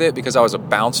okay with it because I was a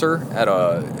bouncer at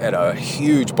a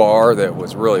huge bar that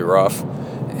was really rough,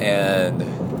 and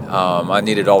I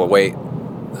needed all the weight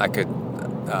I could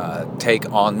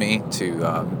take on me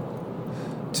to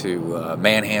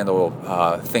manhandle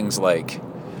things like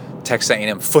Texas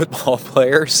A&M football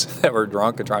players that were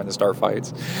drunk and trying to start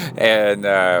fights, and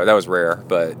that was rare,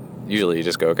 but usually you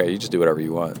just go, okay, you just do whatever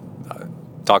you want.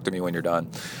 Talk to me when you're done,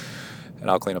 and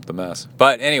I'll clean up the mess.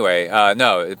 But anyway,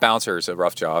 no, bouncer is a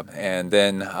rough job. And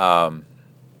then,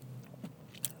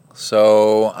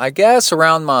 so I guess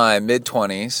around my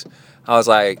mid-20s, I was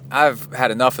like, I've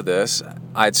had enough of this.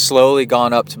 I'd slowly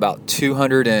gone up to about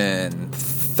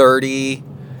 230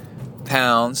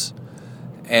 pounds,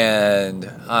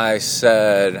 And I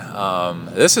said,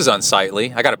 this is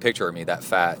unsightly. I got a picture of me that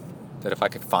fat, that if I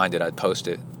could find it, I'd post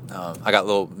it. I got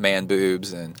little man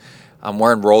boobs, and I'm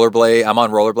on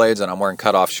rollerblades, and I'm wearing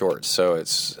cutoff shorts. So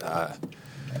it's a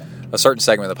certain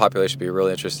segment of the population would be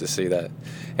really interested to see that.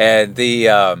 And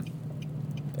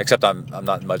except I'm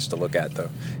not much to look at, though.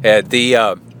 And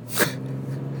I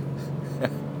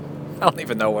don't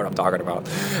even know what I'm talking about.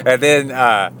 And then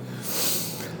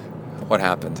what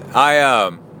happened? I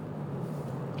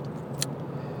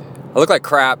look like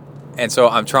crap, and so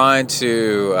I'm trying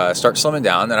to start slimming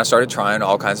down, and I started trying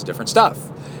all kinds of different stuff.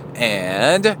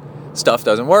 And stuff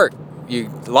doesn't work. A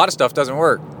lot of stuff doesn't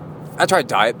work. I tried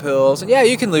diet pills, and yeah,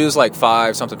 you can lose like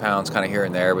 5-something pounds kind of here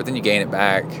and there, but then you gain it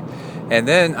back. And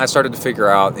then I started to figure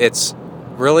out it's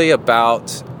really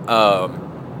about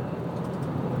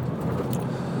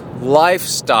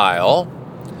lifestyle.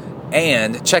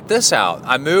 And check this out.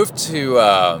 I moved to,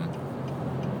 I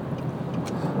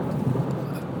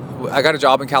got a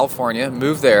job in California,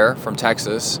 moved there from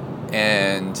Texas,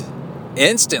 and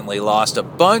instantly lost a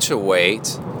bunch of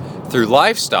weight through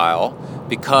lifestyle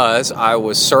because I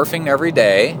was surfing every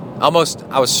day. I was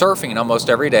surfing almost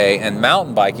every day and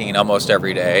mountain biking almost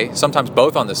every day, sometimes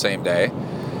both on the same day.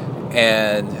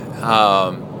 And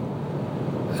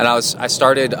I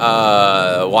started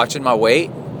watching my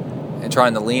weight and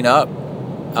trying to lean up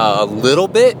a little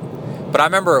bit. But I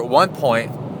remember at one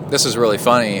point, this is really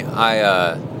funny,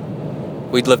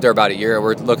 we'd lived there about a year.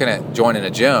 We're looking at joining a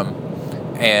gym,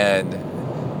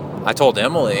 and I told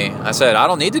Emily, I said, I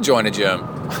don't need to join a gym.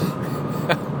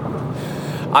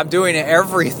 I'm doing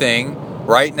everything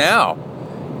right now.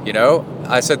 You know,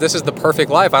 I said, this is the perfect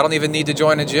life. I don't even need to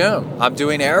join a gym. I'm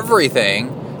doing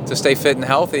everything to stay fit and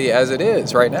healthy as it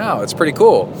is right now. It's pretty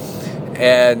cool.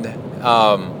 And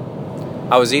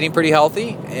I was eating pretty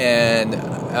healthy, and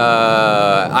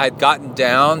I had gotten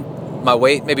down my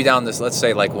weight, maybe down this, let's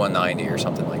say like 190 or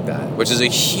something like that, which is a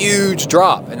huge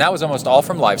drop. And that was almost all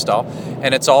from lifestyle.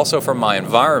 And it's also from my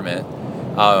environment.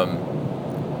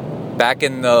 Back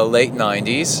in the late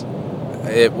 90s,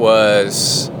 it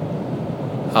was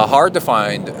hard to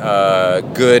find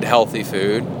good, healthy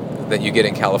food that you get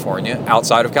in California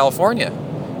outside of California.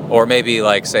 Or maybe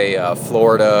like, say,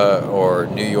 Florida or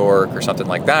New York or something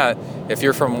like that. If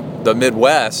you're from the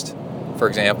Midwest, for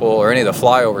example, or any of the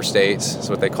flyover states, is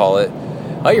what they call it,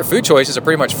 your food choices are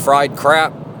pretty much fried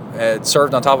crap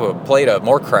served on top of a plate of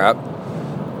more crap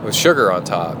with sugar on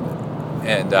top.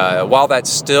 And while that's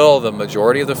still the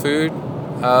majority of the food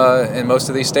in most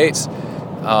of these states,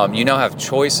 you now have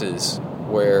choices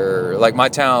where, like my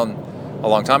town a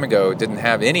long time ago didn't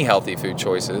have any healthy food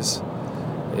choices.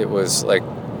 It was like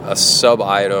a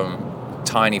sub-item,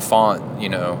 tiny font, you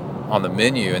know, on the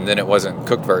menu, and then it wasn't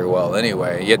cooked very well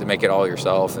anyway. You had to make it all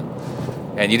yourself,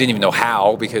 and you didn't even know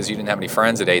how because you didn't have any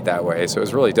friends that ate that way, so it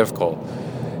was really difficult.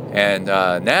 And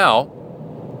now,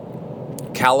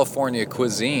 California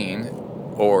cuisine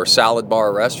or salad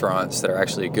bar restaurants that are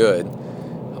actually good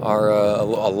are a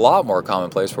lot more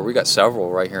commonplace, where we got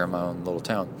several right here in my own little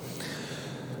town.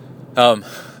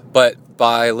 But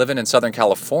by living in Southern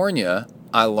California,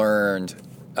 I learned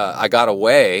I got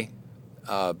away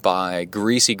by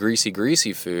greasy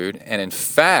food. And in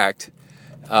fact,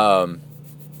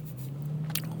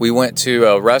 we went to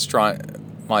a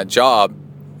restaurant, my job,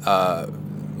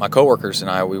 my coworkers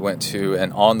and I, we went to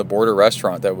an on-the-border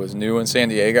restaurant that was new in San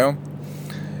Diego.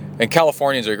 And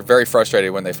Californians are very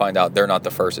frustrated when they find out they're not the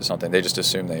first at something. They just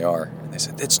assume they are. And they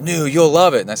said, it's new, you'll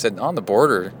love it. And I said, on the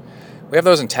border? We have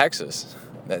those in Texas.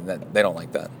 They don't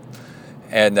like that.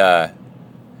 And I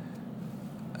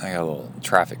got a little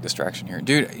traffic distraction here.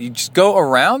 Dude, you just go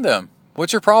around them.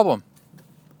 What's your problem?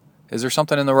 Is there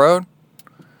something in the road?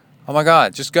 Oh my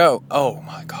God, just go. Oh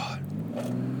my God.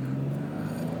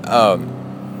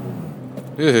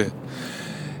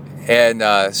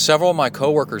 And several of my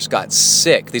coworkers got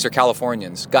sick. These are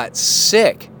Californians. Got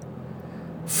sick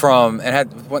from,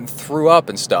 and went and threw up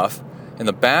and stuff in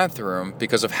the bathroom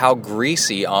because of how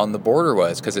greasy on the border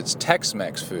was, because it's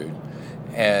Tex-Mex food.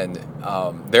 And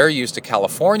they're used to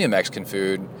California Mexican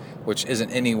food, which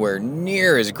isn't anywhere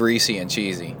near as greasy and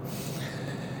cheesy.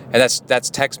 And that's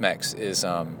Tex-Mex, is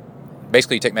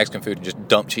basically you take Mexican food and just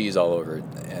dump cheese all over it,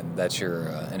 and that's your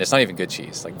and it's not even good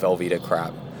cheese, like Velveeta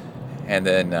crap. And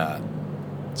then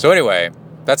so anyway,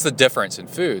 that's the difference in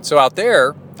food. So out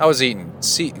there, I was eating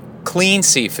clean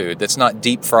seafood that's not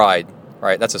deep fried,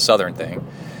 right? That's a southern thing,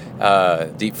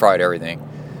 deep fried everything,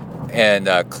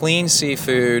 and clean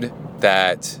seafood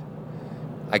that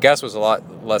I guess was a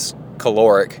lot less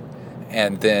caloric,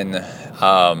 and then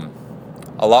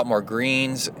a a lot more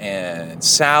greens and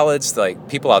salads. Like,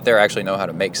 people out there actually know how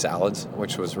to make salads,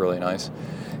 which was really nice.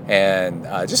 And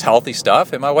just healthy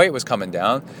stuff. And my weight was coming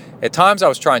down. At times I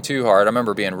was trying too hard. I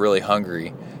remember being really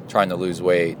hungry, trying to lose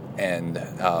weight, and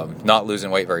not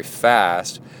losing weight very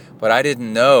fast. But I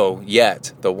didn't know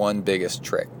yet the one biggest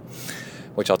trick,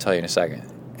 which I'll tell you in a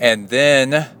second. And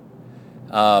then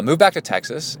moved back to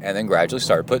Texas, and then gradually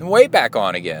started putting weight back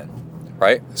on again,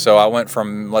 right? So I went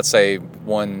from, let's say,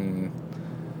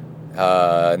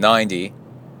 190,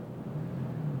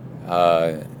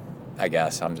 I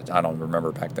guess. I don't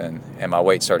remember back then. And my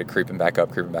weight started creeping back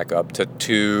up to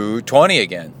 220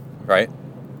 again, right?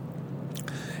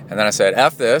 And then I said,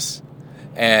 F this.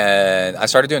 And I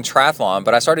started doing triathlon,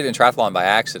 but I started doing triathlon by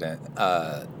accident.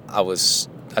 I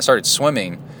started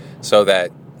swimming so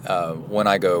that when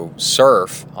I go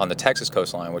surf on the Texas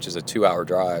coastline, which is a 2.5 hour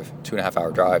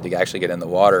drive to actually get in the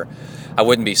water, I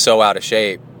wouldn't be so out of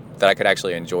shape that I could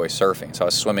actually enjoy surfing. So I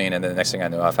was swimming, and then the next thing I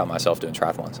knew, I found myself doing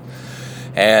triathlons.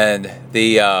 And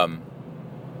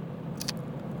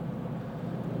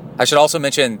I should also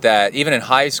mention that even in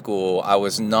high school, there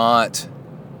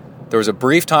was a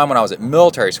brief time when I was at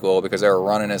military school, because they were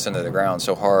running us into the ground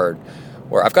so hard,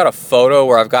 where I've got a photo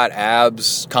where I've got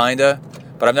abs, kinda,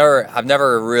 but I've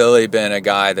never really been a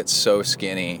guy that's so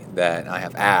skinny that I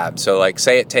have abs. So, like,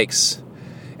 say it takes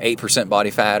 8%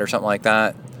 body fat or something like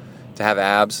that to have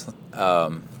abs.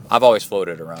 I've always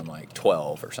floated around like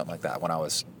 12 or something like that when I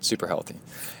was super healthy.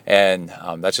 And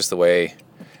that's just the way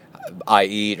I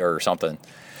eat or something.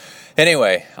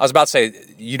 Anyway, I was about to say,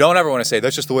 you don't ever want to say,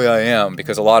 that's just the way I am,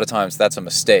 because a lot of times that's a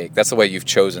mistake. That's the way you've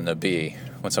chosen to be.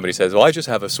 When somebody says, well, I just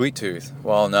have a sweet tooth.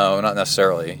 Well, no, not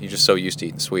necessarily. You're just so used to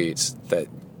eating sweets that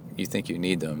you think you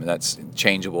need them, and that's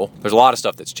changeable. There's a lot of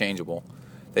stuff that's changeable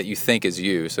that you think is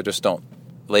you, so just don't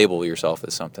label yourself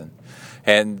as something.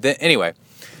 And then, anyway,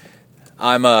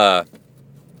 I'm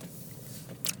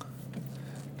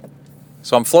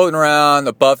floating around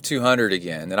above 200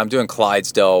 again, and I'm doing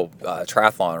Clydesdale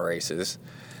triathlon races,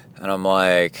 and I'm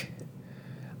like,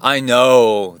 I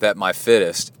know that my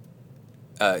fittest,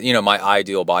 my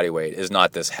ideal body weight is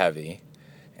not this heavy,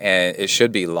 and it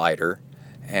should be lighter,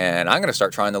 and I'm going to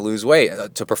start trying to lose weight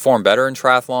to perform better in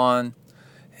triathlon,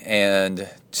 and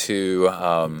to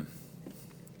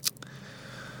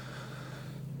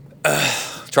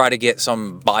try to get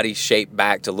some body shape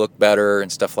back to look better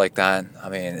and stuff like that. I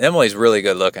mean, Emily's really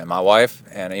good looking, my wife,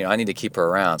 and I need to keep her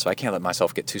around, so I can't let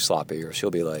myself get too sloppy, or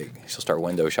she'll start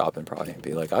window shopping probably and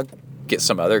be like, I'll get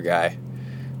some other guy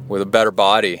with a better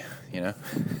body,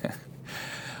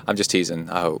 I'm just teasing,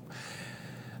 I hope.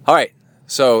 All right,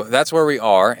 so that's where we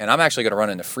are, and I'm actually going to run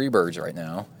into Freebirds right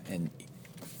now and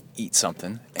eat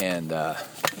something, and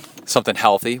something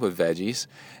healthy with veggies,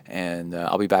 and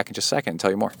I'll be back in just a second and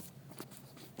tell you more.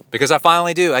 Because I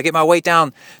finally do. I get my weight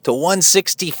down to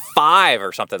 165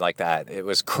 or something like that. It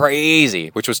was crazy,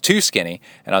 which was too skinny.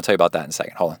 And I'll tell you about that in a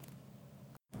second. Hold on.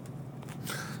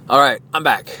 All right, I'm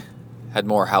back. Had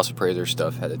more house appraiser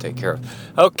stuff had to take care of.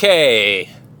 Okay.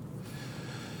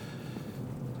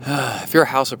 If you're a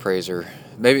house appraiser,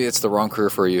 maybe it's the wrong career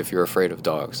for you if you're afraid of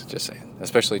dogs. Just saying.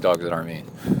 Especially dogs that aren't mean.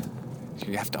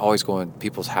 You have to always go in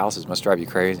people's houses. It must drive you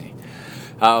crazy.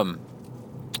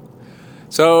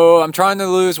 So I'm trying to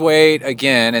lose weight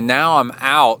again, and now I'm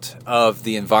out of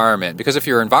the environment. Because if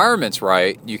your environment's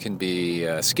right, you can be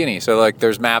skinny. So, like,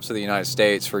 there's maps of the United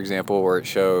States, for example, where it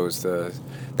shows the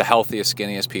healthiest,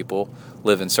 skinniest people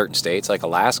live in certain states. Like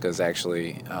Alaska is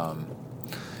actually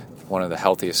one of the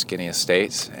healthiest, skinniest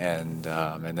states, and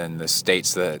then the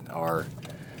states that are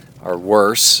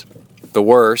worse, the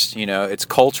worst. It's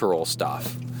cultural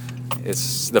stuff.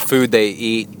 It's the food they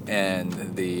eat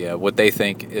and the what they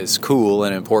think is cool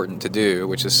and important to do,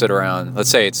 which is sit around.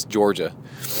 Let's say it's Georgia,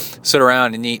 sit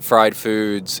around and eat fried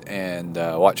foods and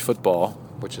watch football,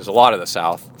 which is a lot of the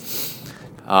South.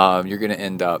 You're going to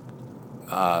end up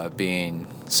being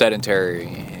sedentary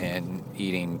and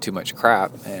eating too much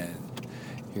crap, and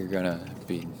you're going to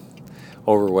be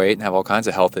overweight and have all kinds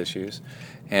of health issues,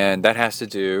 and that has to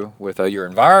do with your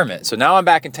environment. So now I'm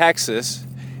back in Texas.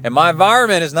 And my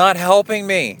environment is not helping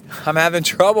me. I'm having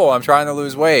trouble. I'm trying to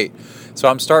lose weight. So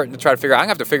I'm starting to try to figure out, I'm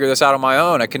going to have to figure this out on my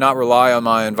own. I cannot rely on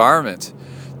my environment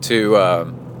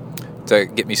to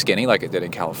get me skinny like it did in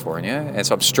California. And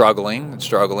so I'm struggling. I'm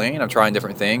trying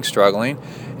different things, struggling.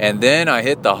 And then I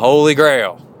hit the Holy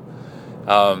Grail.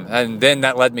 And then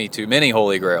that led me to many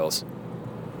Holy Grails.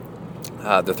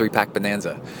 The 3-pack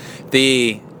bonanza.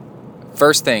 The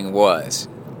first thing was,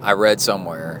 I read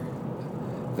somewhere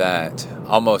that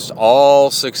almost all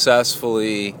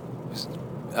successfully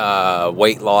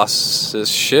weight loss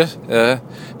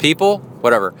people,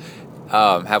 whatever,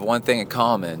 have one thing in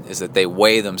common, is that they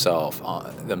weigh themselves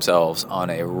on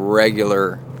a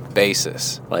regular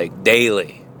basis, like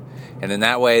daily. And then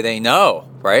that way they know,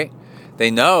 right? They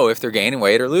know if they're gaining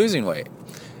weight or losing weight.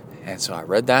 And so I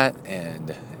read that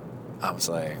and I was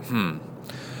like,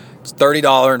 it's a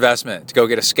 $30 investment to go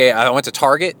get a scale. I went to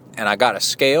Target and I got a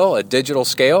scale, a digital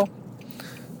scale.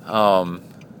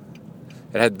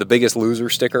 It had the Biggest Loser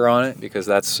sticker on it because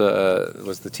that's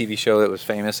was the TV show that was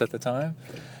famous at the time.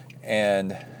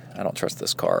 And I don't trust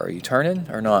this car. Are you turning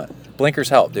or not? Blinkers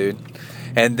help, dude.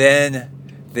 And then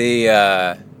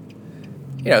the,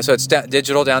 so it's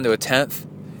digital down to a tenth.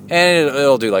 And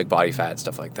it'll do like body fat and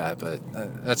stuff like that. But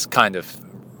that's kind of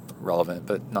relevant,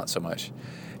 but not so much.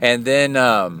 And then,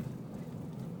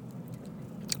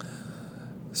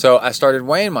 so I started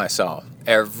weighing myself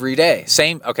every day.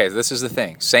 This is the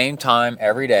thing. Same time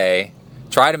every day.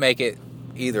 Try to make it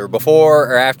either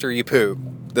before or after you poop,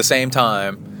 the same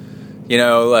time.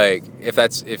 Like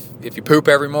if you poop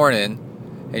every morning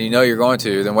and you're going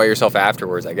to, then weigh yourself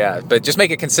afterwards, I guess. But just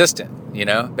make it consistent,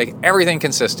 make everything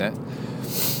consistent.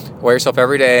 Weigh yourself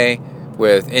every day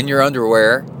in your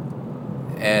underwear,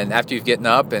 and after you've gotten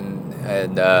up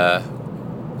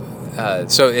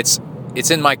so it's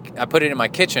in I put it in my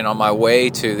kitchen on my way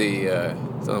to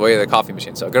the coffee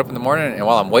machine. So I get up in the morning, and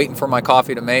while I'm waiting for my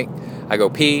coffee to make, I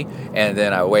go pee, and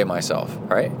then I weigh myself,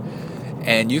 right?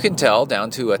 And you can tell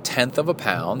down to a tenth of a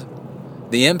pound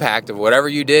the impact of whatever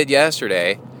you did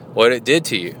yesterday, what it did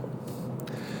to you.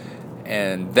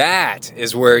 And that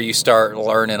is where you start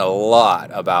learning a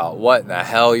lot about what in the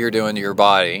hell you're doing to your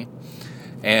body.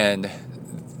 And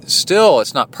still,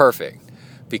 it's not perfect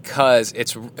because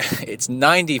it's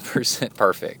 90%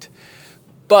 perfect.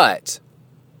 But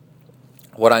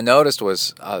what I noticed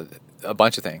was a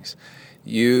bunch of things.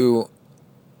 You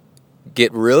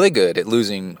get really good at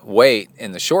losing weight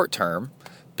in the short term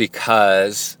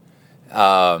because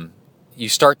you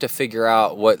start to figure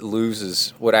out what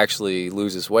actually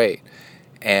loses weight,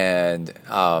 and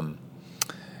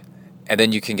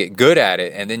then you can get good at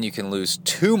it, and then you can lose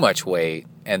too much weight,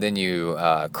 and then you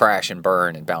crash and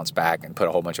burn and bounce back and put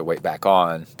a whole bunch of weight back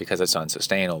on because it's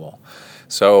unsustainable.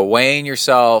 So weighing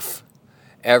yourself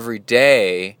every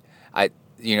day,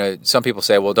 some people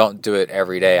say, well, don't do it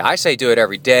every day. I say do it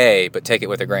every day, but take it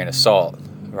with a grain of salt,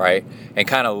 right? And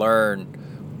kind of learn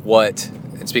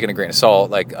and speaking of grain of salt,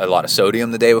 like a lot of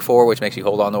sodium the day before, which makes you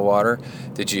hold on to water.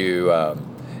 Did you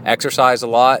exercise a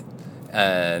lot?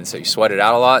 And so you sweat it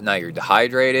out a lot. Now you're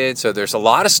dehydrated. So there's a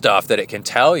lot of stuff that it can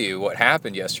tell you what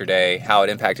happened yesterday, how it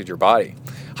impacted your body,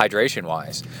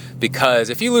 hydration-wise.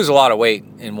 Because if you lose a lot of weight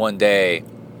in one day,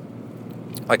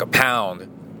 like a pound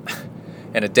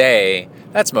in a day,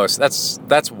 that's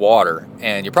water,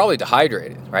 and you're probably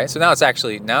dehydrated, right? So now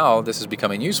this is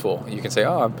becoming useful. You can say,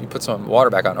 you put some water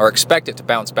back on, or expect it to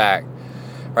bounce back,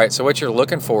 right? So what you're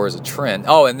looking for is a trend.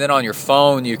 Oh, and then on your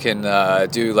phone you can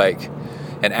do like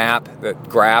an app that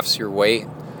graphs your weight,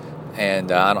 and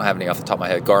I don't have any off the top of my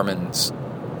head. Garmin's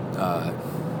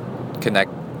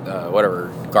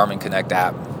Garmin Connect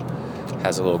app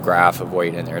has a little graph of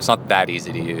weight in there. It's not that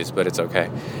easy to use, but it's okay.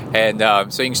 And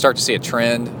so you can start to see a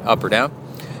trend up or down.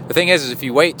 The thing is if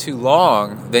you wait too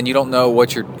long, then you don't know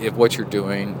if what you're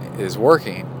doing is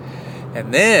working.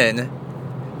 And then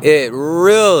it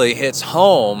really hits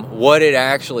home what it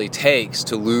actually takes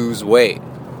to lose weight,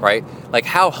 right? Like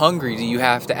how hungry do you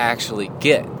have to actually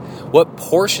get? What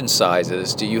portion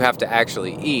sizes do you have to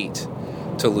actually eat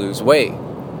to lose weight?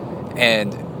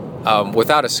 And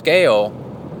without a scale,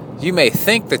 you may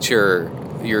think that you're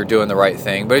doing the right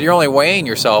thing, but you're only weighing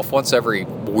yourself once every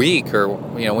week, or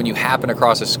when you happen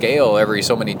across a scale every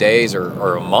so many days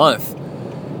or a month,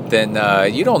 then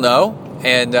you don't know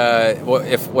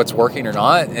if what's working or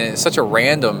not. And it's such a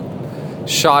random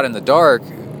shot in the dark.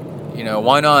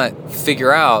 Why not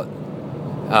figure out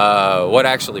what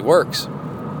actually works?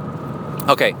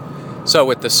 Okay, so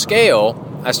with the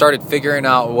scale, I started figuring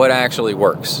out what actually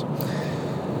works.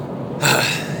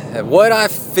 What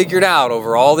I've figured out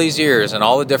over all these years and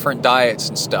all the different diets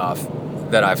and stuff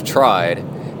that I've tried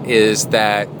is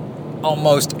that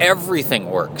almost everything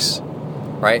works,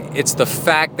 right? It's the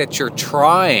fact that you're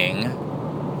trying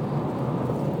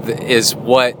is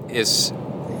what is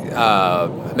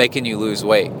making you lose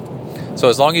weight. So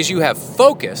as long as you have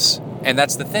focus, and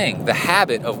that's the thing, the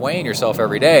habit of weighing yourself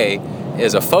every day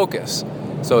is a focus.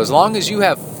 So as long as you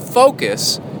have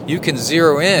focus, you can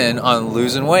zero in on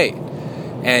losing weight.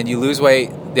 And you lose weight.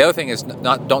 The other thing is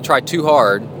don't try too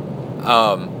hard,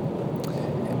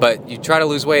 but you try to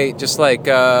lose weight just like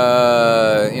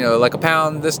like a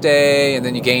pound this day, and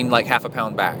then you gain like half a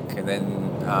pound back, and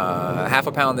then half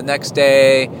a pound the next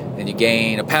day, and you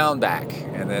gain a pound back,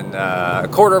 and then a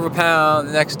quarter of a pound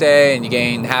the next day, and you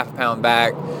gain half a pound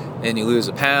back. Then you lose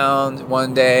a pound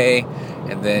one day,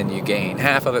 and then you gain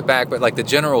half of it back. But like the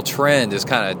general trend is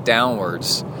kind of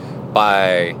downwards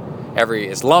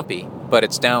it's lumpy, but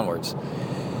it's downwards.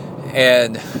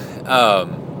 And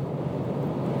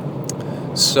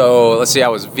so let's see, I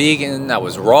was vegan, I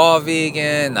was raw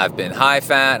vegan, I've been high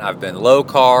fat, I've been low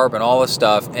carb, and all this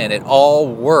stuff, and it all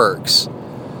works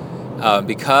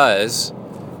because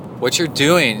what you're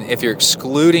doing, if you're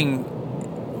excluding,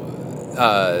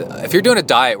 if you're doing a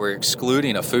diet where you're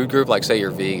excluding a food group, like say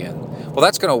you're vegan, well,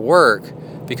 that's going to work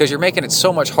because you're making it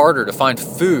so much harder to find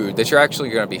food that you're actually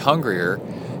going to be hungrier,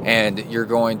 and you're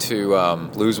going to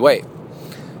lose weight.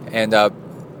 And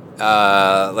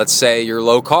let's say you're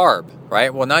low carb,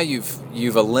 right? Well, now you've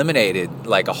eliminated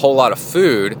like a whole lot of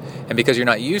food, and because you're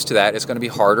not used to that, it's going to be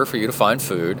harder for you to find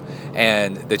food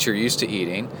and that you're used to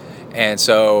eating. And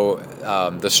so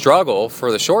the struggle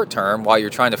for the short term, while you're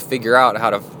trying to figure out how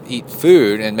to eat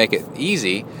food and make it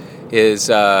easy, is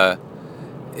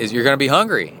you're going to be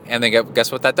hungry. And then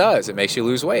guess what that does? It makes you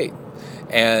lose weight.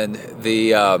 And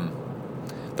the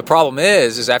problem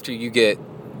is after you get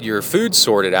your food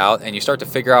sorted out and you start to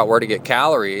figure out where to get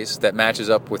calories that matches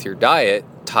up with your diet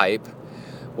type,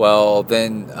 well,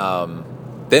 then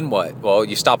what? Well,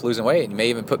 you stop losing weight, and you may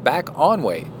even put back on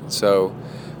weight. So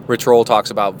Rich Roll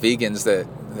talks about vegans that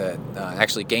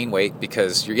actually gain weight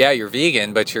because you're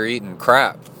vegan, but you're eating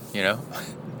crap, you know?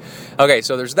 Okay,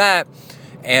 so there's that.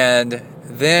 And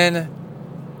then,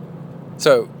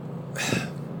 so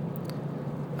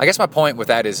I guess my point with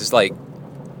that is like,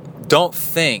 don't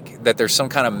think that there's some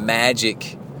kind of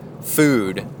magic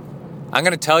food. I'm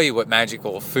going to tell you what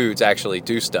magical foods actually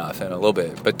do stuff in a little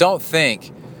bit, but don't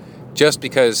think just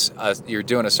because you're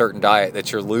doing a certain diet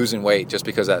that you're losing weight just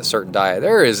because of that certain diet.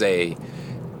 There is a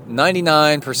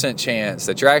 99% chance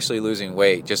that you're actually losing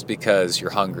weight just because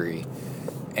you're hungry,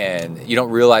 and you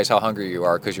don't realize how hungry you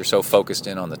are because you're so focused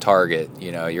in on the target.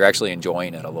 You know, you're actually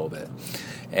enjoying it a little bit.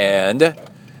 And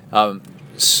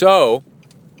so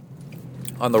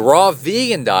on the raw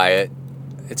vegan diet,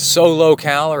 it's so low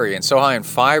calorie and so high in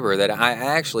fiber that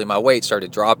my weight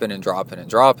started dropping. And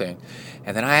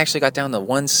then I actually got down to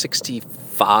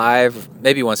 165,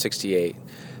 maybe 168.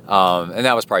 And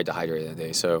that was probably dehydrated that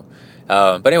day. So,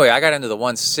 but anyway, I got into the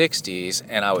 160s,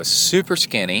 and I was super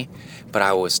skinny, but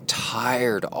I was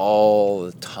tired all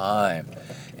the time.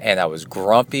 And I was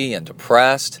grumpy and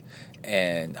depressed,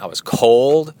 and I was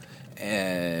cold.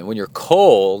 And when you're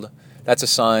cold, that's a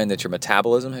sign that your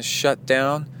metabolism has shut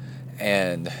down,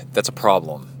 and that's a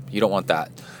problem. You don't want that.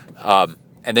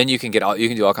 And then you can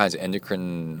do all kinds of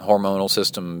endocrine hormonal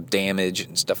system damage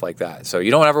and stuff like that. So you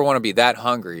don't ever want to be that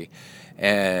hungry.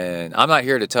 And I'm not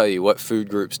here to tell you what food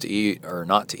groups to eat or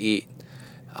not to eat.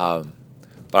 But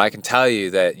I can tell you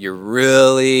that you're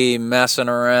really messing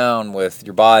around with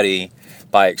your body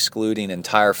by excluding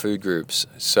entire food groups.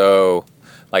 So,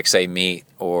 like say meat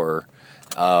or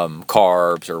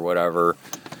carbs or whatever,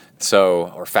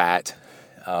 or fat.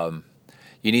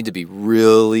 You need to be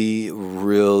really,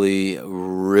 really,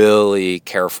 really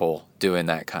careful doing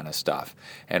that kind of stuff,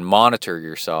 and monitor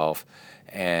yourself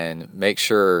and make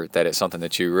sure that it's something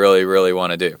that you really, really want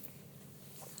to do.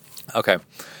 Okay.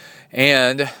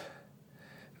 And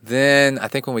then I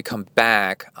think when we come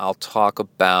back, I'll talk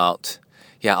about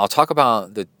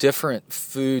the different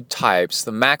food types,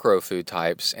 the macro food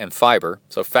types, and fiber.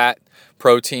 So fat,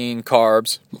 protein,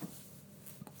 carbs,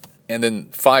 and then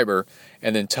fiber,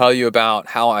 and then tell you about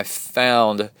how I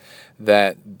found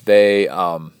that they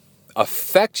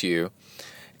affect you,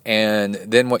 and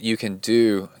then what you can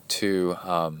do to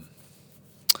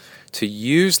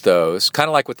use those, kind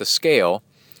of like with the scale.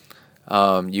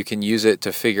 You can use it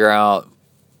to figure out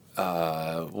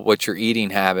what your eating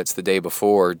habits the day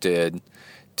before did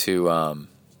to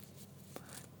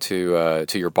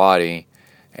your body,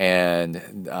 and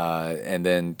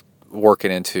then work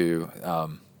it into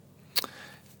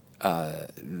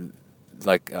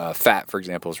fat, for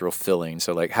example, is real filling.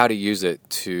 So like how to use it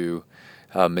to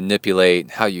manipulate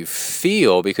how you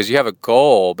feel, because you have a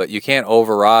goal, but you can't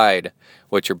override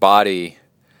what your body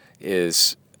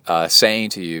is saying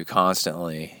to you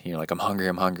constantly. You know, like I'm hungry,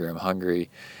 or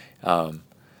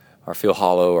I feel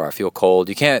hollow, or I feel cold.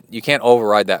 You can't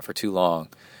override that for too long.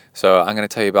 So I'm going to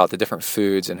tell you about the different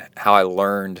foods and how I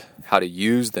learned how to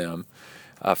use them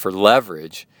for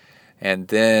leverage. And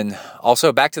then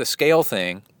also back to the scale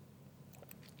thing,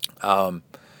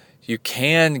 you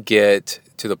can get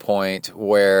to the point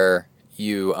where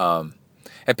you, and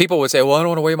people would say, well, I don't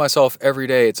want to weigh myself every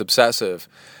day. It's obsessive.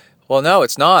 Well, no,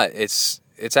 it's not. It's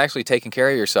it's actually taking care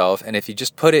of yourself. And if you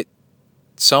just put it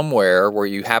somewhere where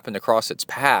you happen to cross its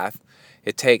path,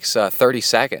 it takes 30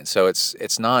 seconds. So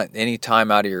it's not any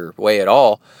time out of your way at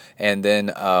all. And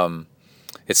then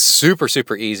it's super,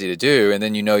 super easy to do. And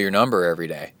then you know your number every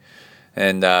day.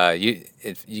 And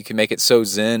you can make it so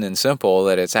zen and simple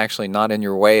that it's actually not in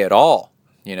your way at all,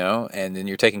 and then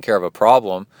you're taking care of a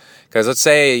problem. Because let's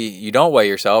say you don't weigh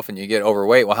yourself and you get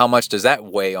overweight. Well, how much does that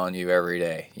weigh on you every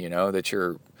day? That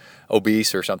you're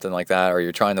obese or something like that, or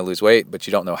you're trying to lose weight, but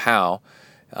you don't know how.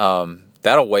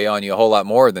 That'll weigh on you a whole lot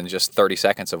more than just 30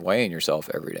 seconds of weighing yourself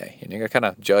every day. You got to kind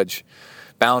of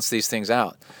balance these things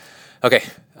out. Okay,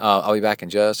 I'll be back in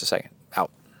just a second.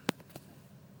 Out.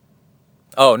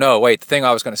 Oh, no, wait. The thing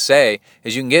I was going to say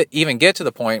is you can even get to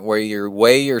the point where you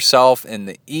weigh yourself in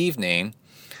the evening,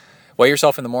 weigh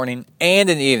yourself in the morning and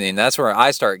in the evening. That's where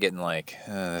I start getting like,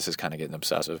 this is kind of getting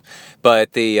obsessive.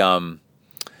 But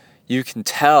you can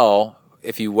tell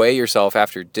if you weigh yourself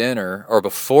after dinner or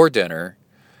before dinner,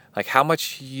 like how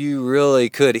much you really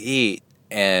could eat,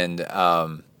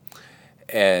 but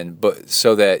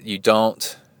so that you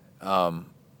don't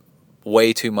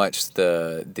weigh too much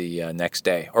the next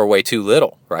day or weigh too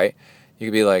little, right? You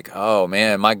could be like, oh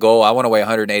man, my goal, I want to weigh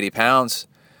 180 pounds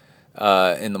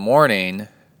in the morning.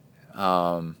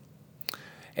 And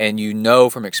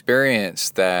from experience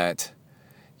that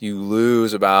you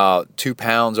lose about 2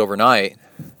 pounds overnight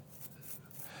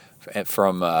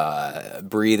from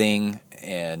breathing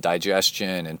and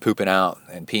digestion and pooping out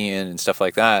and peeing and stuff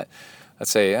like that. Let's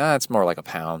say it's more like a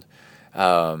pound.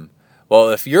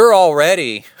 Well, if you're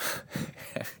already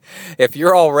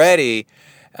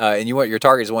and you want your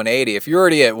target is 180, if you're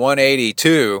already at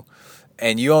 182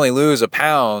 and you only lose a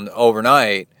pound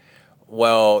overnight,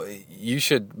 well, you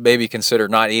should maybe consider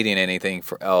not eating anything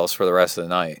else for the rest of the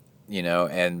night,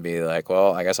 and be like,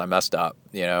 well, I guess I messed up,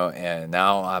 and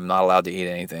now I'm not allowed to eat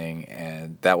anything,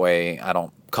 and that way I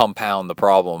don't compound the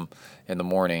problem in the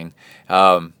morning.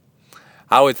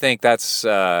 I would think that's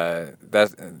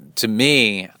to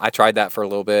me, I tried that for a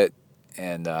little bit,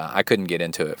 and I couldn't get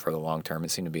into it for the long term.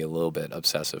 It seemed to be a little bit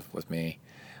obsessive with me.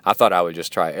 I thought I would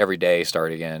just try every day,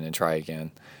 start again and try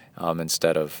again,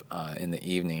 instead of in the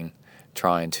evening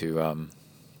trying to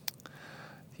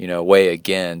weigh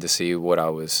again to see what I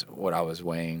was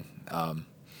weighing.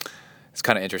 It's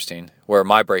kind of interesting where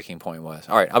my breaking point was.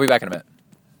 All right, I'll be back in a minute.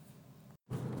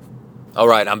 All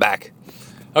right, I'm back.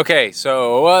 Okay,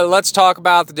 so let's talk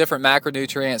about the different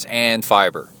macronutrients and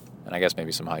fiber, and I guess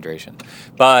maybe some hydration.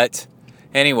 But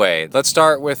anyway, let's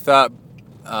start with, let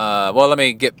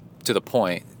me get to the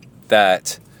point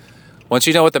that once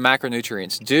you know what the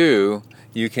macronutrients do,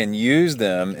 you can use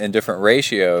them in different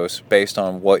ratios based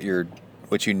on what you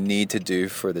need to do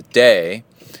for the day.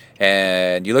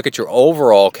 And you look at your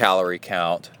overall calorie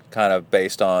count kind of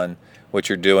based on what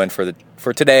you're doing for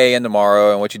today and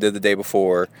tomorrow and what you did the day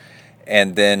before.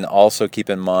 And then also keep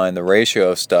in mind the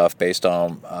ratio of stuff based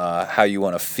on how you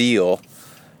want to feel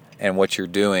and what you're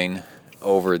doing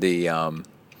over the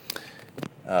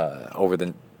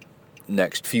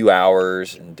next few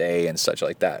hours and day and such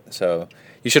like that. So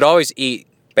you should always eat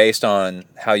based on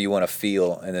how you want to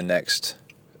feel in the next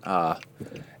hour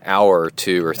or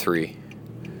 2 or 3,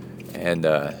 and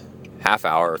half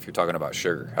hour if you're talking about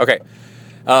sugar. Okay,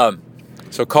 so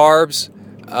carbs.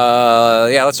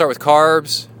 Let's start with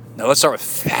carbs. Now let's start with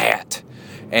fat.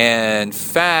 And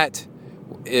fat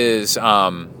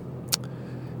will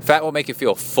make you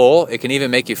feel full. It can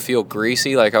even make you feel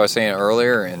greasy, like I was saying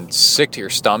earlier, and sick to your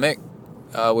stomach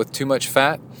with too much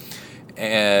fat.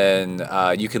 And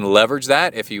you can leverage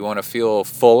that if you want to feel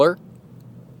fuller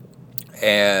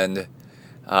and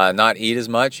not eat as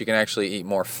much. You can actually eat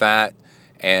more fat.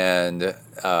 And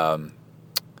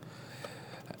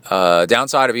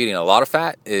downside of eating a lot of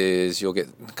fat is you'll get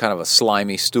kind of a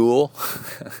slimy stool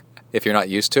if you're not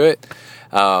used to it.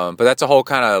 But that's a whole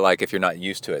kind of like if you're not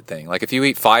used to it thing. Like if you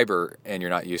eat fiber and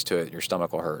you're not used to it, your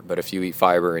stomach will hurt. But if you eat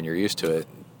fiber and you're used to it,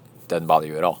 it doesn't bother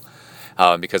you at all,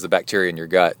 because the bacteria in your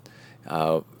gut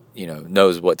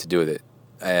knows what to do with it.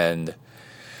 And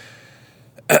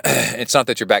it's not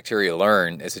that your bacteria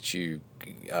learn, it's that you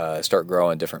start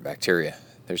growing different bacteria.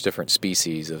 There's different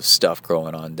species of stuff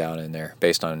growing on down in there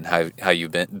based on how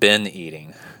you've been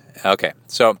eating. Okay,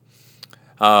 so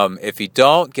if you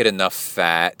don't get enough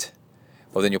fat,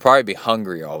 well, then you'll probably be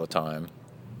hungry all the time.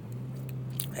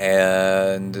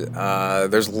 And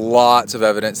there's lots of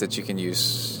evidence that you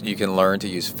can learn to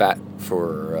use fat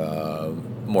for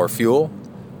more fuel,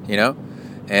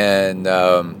 and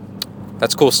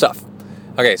that's cool stuff.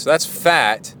 Okay, so that's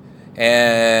fat.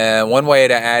 And one way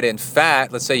to add in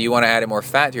fat, let's say you want to add in more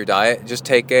fat to your diet, just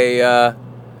take a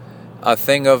a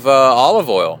thing of olive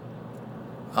oil.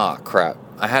 Oh, crap.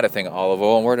 I had a thing of olive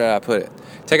oil, and where did I put it?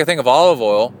 Take a thing of olive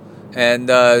oil and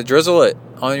drizzle it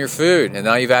on your food, and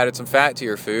now you've added some fat to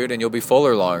your food, and you'll be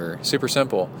fuller longer. Super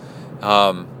simple.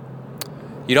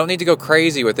 You don't need to go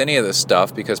crazy with any of this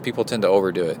stuff because people tend to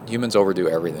overdo it. Humans overdo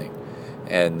everything,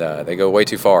 and they go way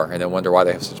too far and then wonder why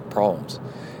they have such problems.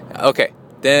 Okay,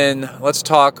 then let's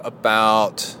talk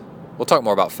about, we'll talk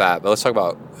more about fat, but let's talk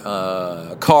about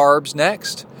carbs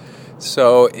next.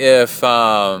 So if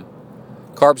carbs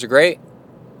are great,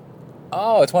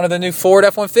 oh, it's one of the new Ford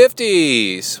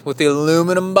F-150s with the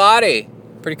aluminum body.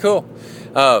 Pretty cool.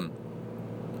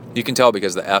 You can tell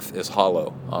because the F is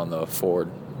hollow on the Ford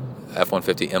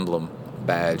F-150 emblem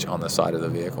badge on the side of the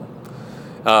vehicle.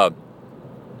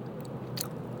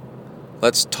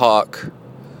 Let's talk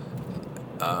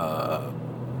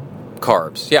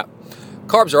carbs. Yeah,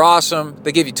 carbs are awesome.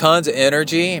 They give you tons of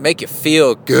energy, make you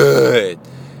feel good.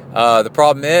 The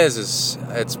problem is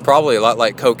it's probably a lot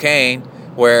like cocaine,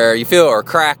 where you feel, or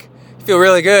crack, you feel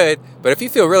really good, but if you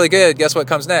feel really good, guess what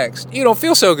comes next? You don't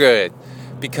feel so good,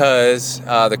 because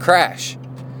the crash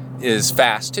is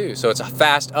fast too. So it's a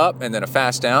fast up and then a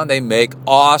fast down. They make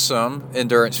awesome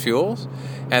endurance fuels.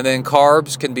 And then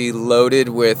carbs can be loaded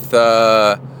with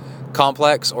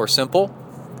complex or simple.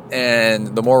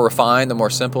 And the more refined, the more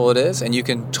simple it is. And you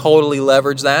can totally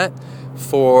leverage that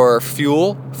for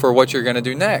fuel for what you're going to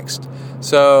do next.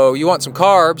 So you want some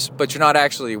carbs, but you're not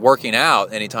actually working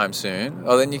out anytime soon.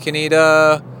 Well, then you can eat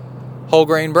whole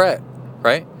grain bread,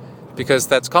 right? Because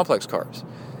that's complex carbs.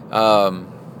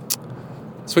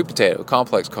 Sweet potato,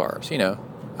 complex carbs, you know.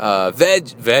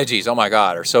 Veggies, oh my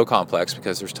God, are so complex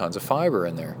because there's tons of fiber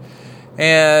in there.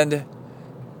 And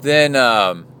then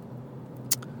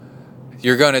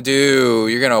you're going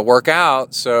to work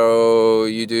out, so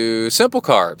you do simple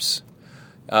carbs,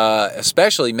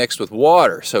 especially mixed with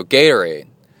water. So Gatorade,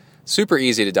 super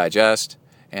easy to digest,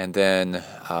 and then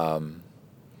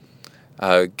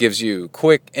gives you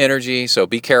quick energy, so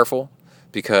be careful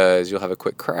because you'll have a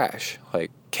quick crash.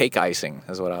 Like cake icing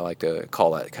is what I like to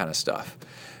call that kind of stuff.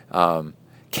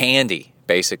 Candy,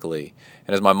 basically.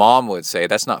 And as my mom would say,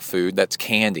 that's not food, that's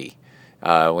candy.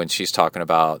 When she's talking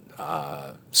about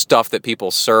stuff that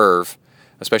people serve,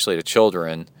 especially to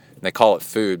children, and they call it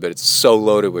food, but it's so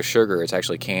loaded with sugar, it's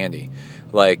actually candy.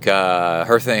 Like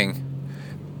her thing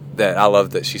that I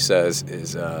love that she says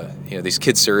is, these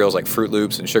kids' cereals like Fruit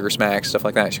Loops and Sugar Smacks, stuff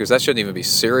like that. She goes, that shouldn't even be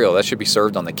cereal. That should be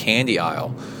served on the candy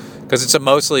aisle because it's a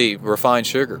mostly refined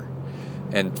sugar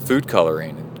and food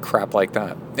coloring and crap like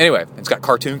that. Anyway, it's got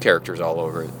cartoon characters all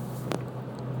over it.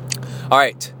 All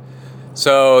right,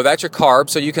 so that's your carbs,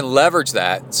 so you can leverage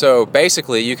that. So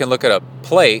basically, you can look at a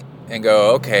plate and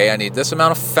go, okay, I need this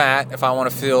amount of fat if I want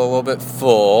to feel a little bit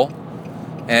full,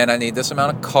 and I need this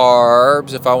amount of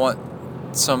carbs if I want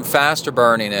some faster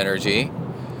burning energy.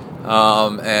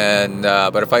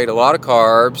 But if I eat a lot of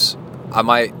carbs, I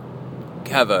might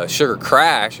have a sugar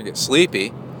crash and get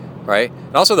sleepy, right?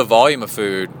 And also the volume of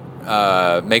food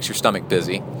makes your stomach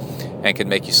busy and can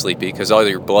make you sleepy because all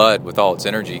your blood with all its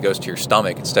energy goes to your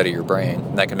stomach instead of your brain,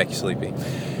 and that can make you sleepy.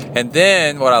 And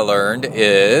then what I learned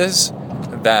is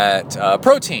that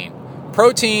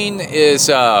protein is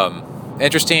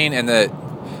interesting, and that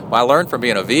what I learned from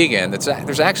being a vegan,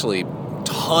 there's actually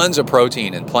tons of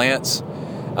protein in plants.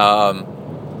 The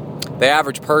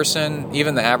average person,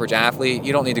 even the average athlete,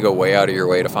 you don't need to go way out of your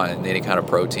way to find any kind of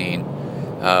protein.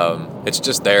 It's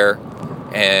just there,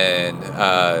 and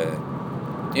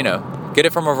get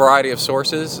it from a variety of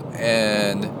sources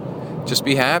and just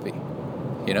be happy.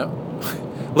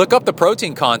 Look up the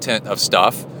protein content of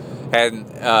stuff and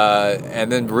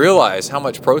then realize how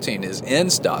much protein is in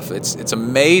stuff. It's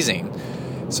amazing.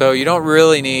 So you don't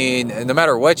really need, no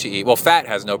matter what you eat. Well, fat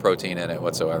has no protein in it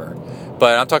whatsoever.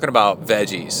 But I'm talking about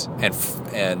veggies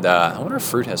and I wonder if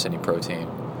fruit has any protein.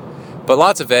 But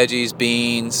lots of veggies,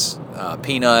 beans,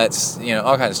 peanuts,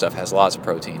 all kinds of stuff has lots of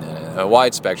protein in it. A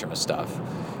wide spectrum of stuff.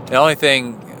 The only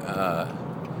thing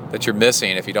that you're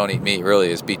missing if you don't eat meat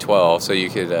really is B12. So you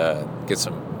could get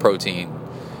some protein,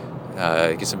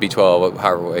 get some B12,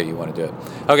 however way you want to do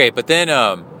it. Okay, but then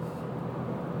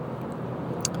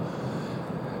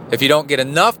if you don't get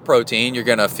enough protein, you're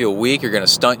going to feel weak. You're going to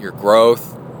stunt your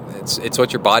growth. It's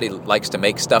what your body likes to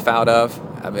make stuff out of.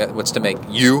 Wants to make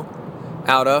you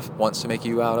out of.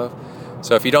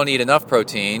 So if you don't eat enough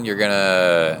protein, you're going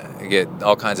to get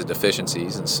all kinds of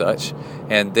deficiencies and such.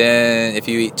 And then if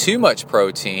you eat too much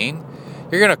protein,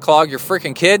 you're going to clog your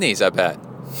freaking kidneys, I bet.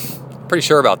 Pretty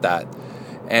sure about that.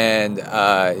 And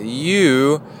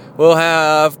you will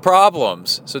have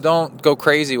problems. So don't go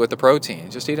crazy with the protein.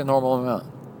 Just eat a normal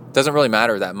amount. Doesn't really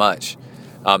matter that much.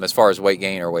 as far as weight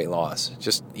gain or weight loss.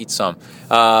 Just eat some.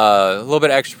 A little bit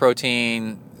of extra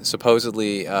protein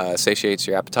supposedly satiates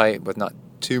your appetite with not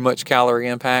too much calorie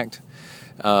impact.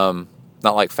 Not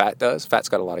like fat does. Fat's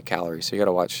got a lot of calories, so you got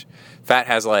to watch. Fat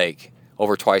has like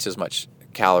over twice as much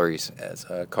calories as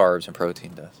carbs and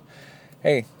protein does.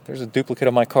 Hey, there's a duplicate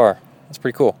of my car. That's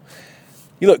pretty cool.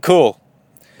 You look cool.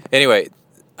 Anyway,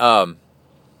 what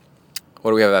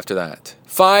do we have after that?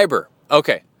 Fiber.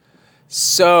 Okay.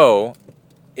 So,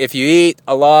 if you eat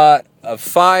a lot of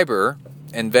fiber,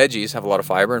 and veggies have a lot of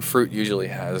fiber, and fruit usually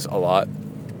has a lot,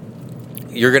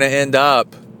 you're going to end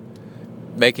up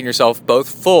making yourself both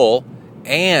full,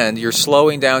 and you're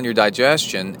slowing down your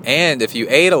digestion. And if you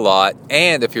ate a lot,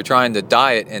 and if you're trying to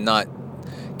diet and not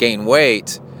gain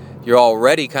weight, you're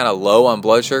already kind of low on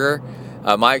blood sugar.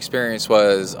 My experience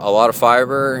was a lot of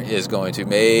fiber is going to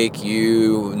make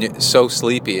you so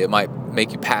sleepy, it might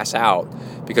make you pass out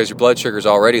because your blood sugar is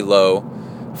already low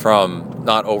from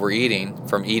not overeating,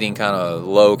 from eating kind of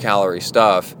low-calorie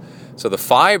stuff. So the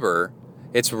fiber,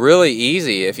 it's really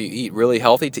easy if you eat really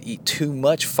healthy to eat too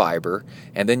much fiber,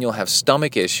 and then you'll have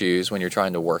stomach issues when you're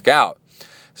trying to work out.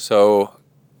 So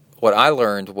what I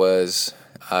learned was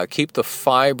keep the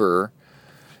fiber.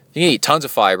 You can eat tons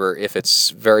of fiber if it's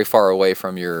very far away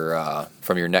from your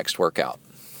next workout.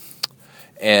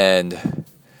 And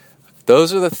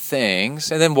those are the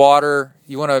things. And then water,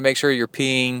 you want to make sure you're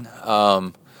peeing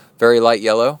very light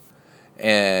yellow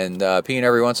and peeing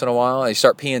every once in a while. And you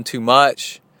start peeing too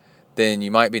much, then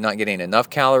you might be not getting enough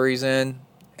calories in,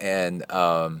 and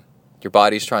your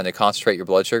body's trying to concentrate your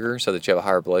blood sugar so that you have a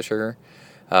higher blood sugar.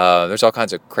 There's all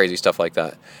kinds of crazy stuff like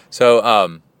that.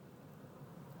 So,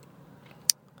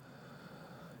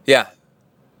 yeah.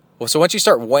 Well, so once you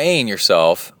start weighing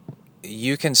yourself,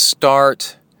 you can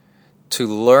start to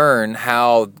learn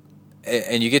how,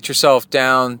 and you get yourself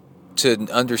down to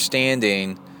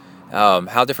understanding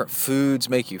how different foods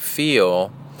make you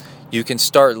feel. You can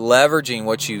start leveraging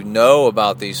what you know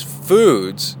about these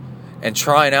foods and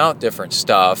trying out different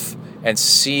stuff and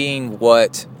seeing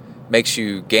what makes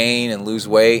you gain and lose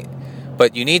weight.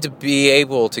 But you need to be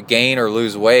able to gain or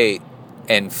lose weight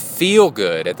and feel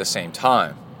good at the same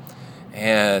time.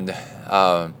 And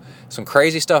some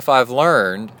crazy stuff I've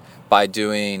learned by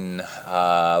doing,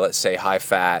 let's say, high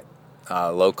fat,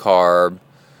 low carb,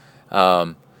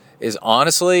 is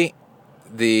honestly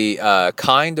the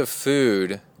kind of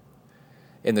food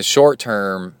in the short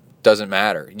term doesn't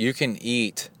matter. You can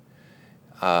eat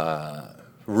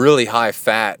really high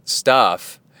fat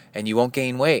stuff and you won't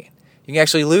gain weight. You can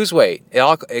actually lose weight.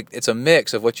 It's a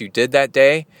mix of what you did that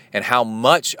day and how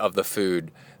much of the food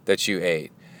that you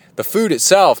ate. The food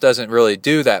itself doesn't really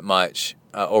do that much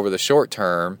over the short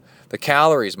term. The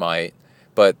calories might,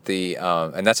 but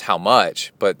and that's how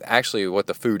much. But actually, what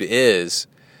the food is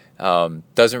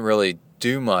doesn't really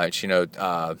do much.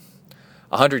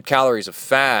 100 calories of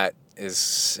fat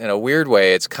is, in a weird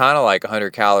way, it's kind of like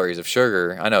 100 calories of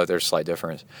sugar. I know there's a slight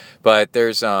difference, but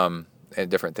there's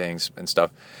different things and stuff.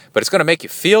 But it's going to make you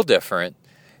feel different,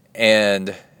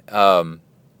 and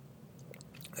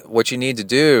what you need to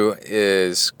do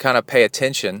is kind of pay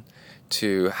attention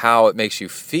to how it makes you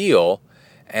feel,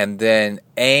 and then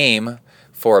aim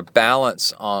for a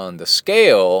balance on the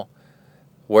scale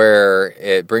where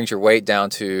it brings your weight down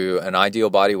to an ideal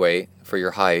body weight for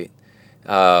your height,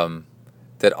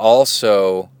 that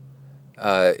also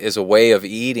is a way of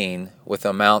eating with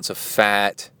amounts of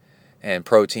fat and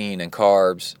protein and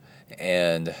carbs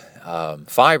and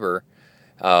fiber.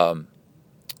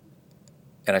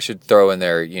 And I should throw in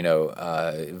there,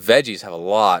 veggies have a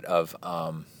lot of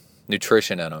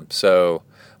nutrition in them, so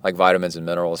like vitamins and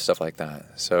minerals, stuff like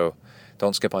that. So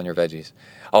don't skip on your veggies.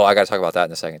 Oh, I got to talk about that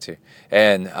in a second too.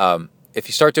 And if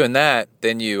you start doing that,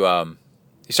 then you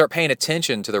start paying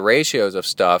attention to the ratios of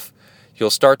stuff.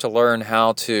 You'll start to learn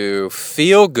how to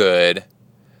feel good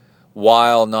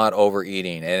while not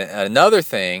overeating. And another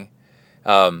thing,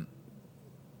 so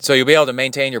you'll be able to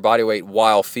maintain your body weight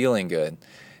while feeling good.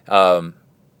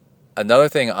 Another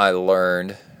thing I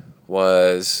learned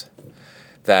was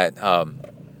that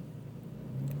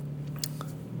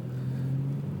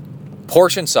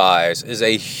portion size is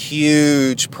a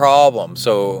huge problem.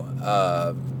 So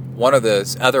one of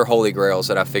the other holy grails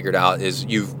that I figured out is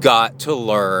you've got to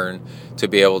learn to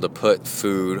be able to put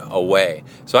food away.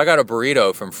 So I got a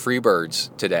burrito from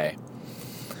Freebirds today,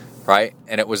 right?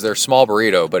 And it was their small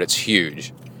burrito, but it's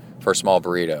huge for a small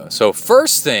burrito. So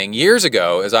first thing years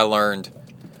ago is I learned,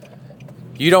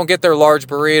 you don't get their large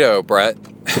burrito, Brett.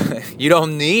 You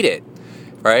don't need it,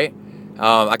 right?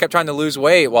 I kept trying to lose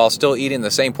weight while still eating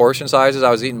the same portion sizes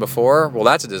I was eating before. Well,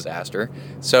 that's a disaster.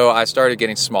 So I started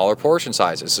getting smaller portion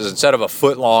sizes. So instead of a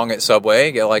foot long at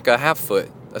Subway, get like a half foot,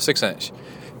 a 6-inch.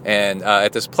 And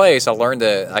at this place, I learned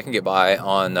that I can get by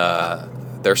on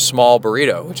their small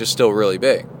burrito, which is still really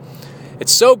big.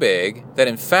 It's so big that,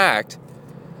 in fact,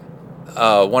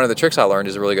 one of the tricks I learned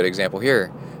is a really good example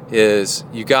here, is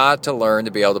you got to learn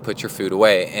to be able to put your food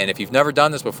away. And if you've never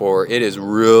done this before, it is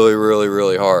really, really,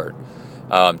 really hard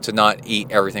to not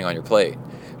eat everything on your plate.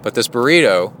 But this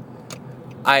burrito,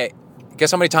 I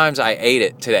guess how many times I ate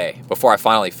it today before I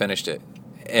finally finished it,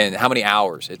 and how many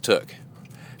hours it took.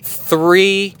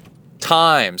 3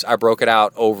 times I broke it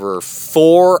out over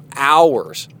 4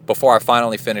 hours before I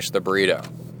finally finished the burrito,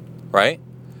 right?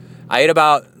 I ate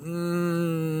about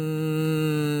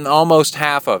almost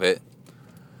half of it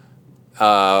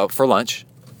for lunch,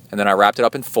 and then I wrapped it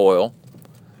up in foil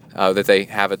that they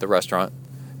have at the restaurant,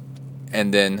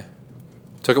 and then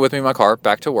took it with me in my car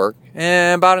back to work.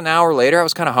 And about an hour later, I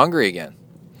was kind of hungry again,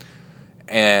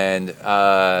 and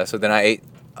so then I ate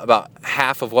about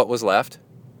half of what was left.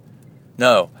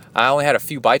 No, I only had a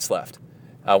few bites left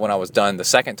when I was done the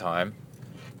second time,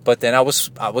 but then I was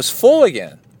full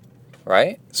again,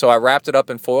 right? So I wrapped it up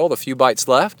in foil, the few bites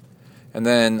left, and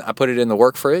then I put it in the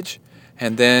work fridge,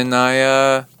 and then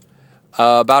I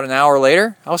about an hour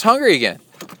later, I was hungry again.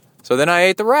 So then I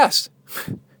ate the rest,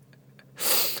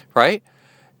 right?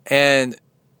 And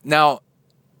now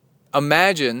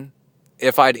imagine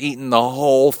if I'd eaten the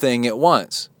whole thing at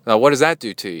once. Now, what does that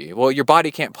do to you? Well, your body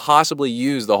can't possibly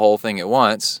use the whole thing at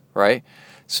once, right?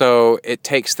 So it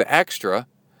takes the extra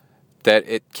that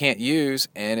it can't use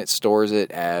and it stores it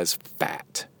as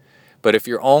fat. But if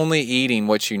you're only eating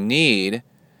what you need,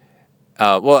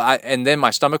 and then my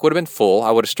stomach would have been full.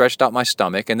 I would have stretched out my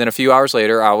stomach, and then a few hours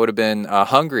later, I would have been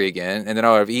hungry again, and then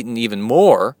I would have eaten even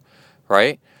more,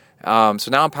 right? So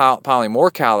now I'm piling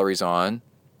more calories on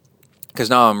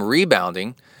because now I'm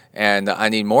rebounding, and I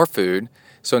need more food.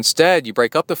 So instead, you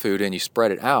break up the food and you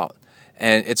spread it out.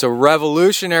 And it's a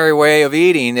revolutionary way of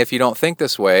eating if you don't think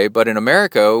this way. But in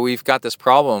America, we've got this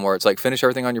problem where it's like finish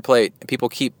everything on your plate. And people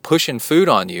keep pushing food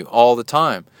on you all the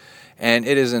time. And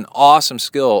it is an awesome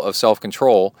skill of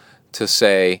self-control to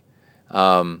say,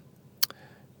 no,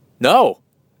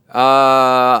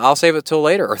 I'll save it till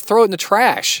later. Or throw it in the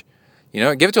trash. You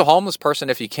know, give it to a homeless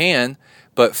person if you can.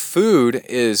 But food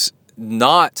does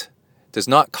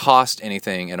not cost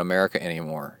anything in America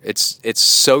anymore. It's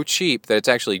so cheap that it's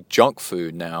actually junk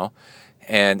food now,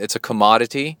 and it's a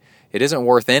commodity. It isn't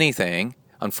worth anything,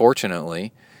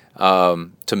 unfortunately,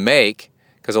 to make,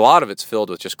 because a lot of it's filled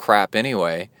with just crap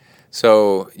anyway.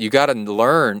 So you got to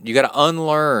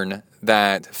unlearn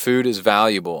that food is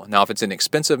valuable. Now, if it's an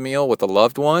expensive meal with a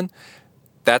loved one,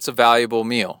 that's a valuable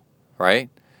meal, right?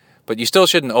 But you still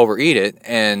shouldn't overeat it,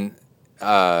 and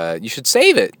you should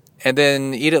save it and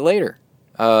then eat it later.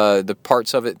 The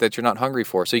parts of it that you're not hungry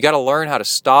for. So you got to learn how to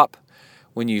stop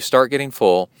when you start getting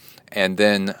full, and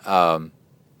then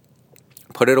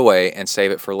put it away and save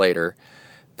it for later.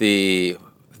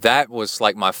 That was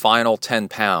like my final 10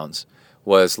 pounds,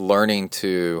 was learning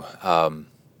to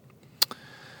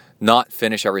not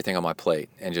finish everything on my plate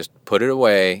and just put it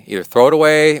away, either throw it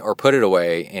away or put it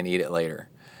away and eat it later.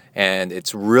 And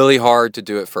it's really hard to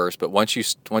do it first, but once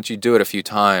you do it a few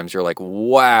times, you're like,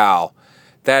 wow,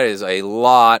 that is a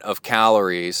lot of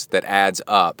calories that adds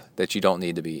up that you don't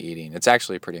need to be eating. It's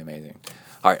actually pretty amazing.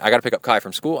 All right, I got to pick up Kai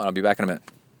from school, and I'll be back in a minute.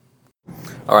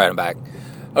 All right, I'm back.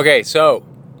 Okay, so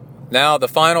now the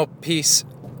final piece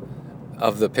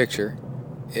of the picture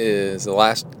is the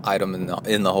last item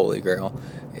in the Holy Grail,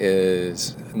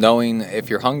 is knowing if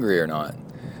you're hungry or not.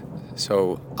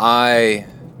 So I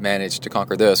managed to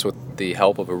conquer this with the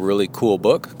help of a really cool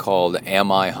book called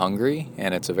Am I Hungry?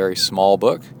 And it's a very small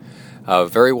book.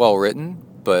 Very well written,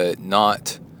 but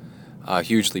not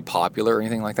hugely popular or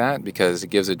anything like that, because it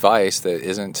gives advice that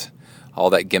isn't all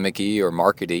that gimmicky or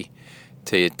markety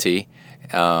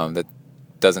that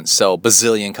doesn't sell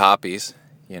bazillion copies,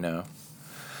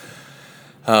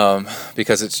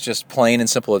 because it's just plain and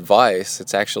simple advice.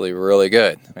 It's actually really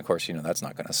good. And of course, that's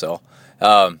not going to sell.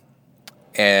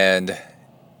 And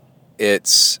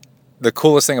it's the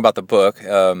coolest thing about the book.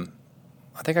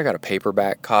 I think I got a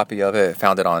paperback copy of it. I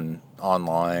found it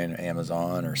online,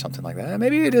 Amazon or something like that.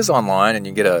 Maybe it is online and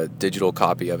you get a digital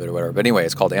copy of it or whatever. But anyway,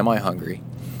 it's called Am I Hungry?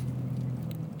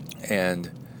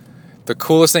 And the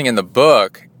coolest thing in the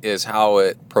book is how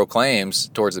it proclaims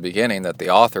towards the beginning that the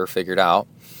author figured out,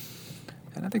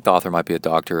 and I think the author might be a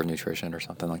doctor of nutrition or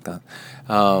something like that,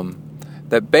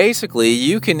 that basically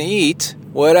you can eat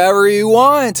whatever you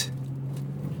want.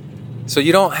 So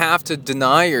you don't have to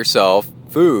deny yourself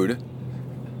food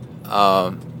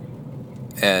and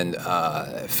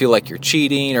feel like you're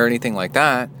cheating or anything like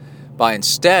that by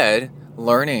instead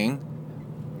learning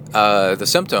the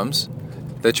symptoms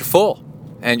that you're full.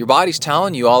 And your body's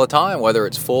telling you all the time whether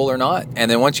it's full or not.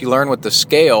 And then once you learn what the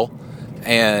scale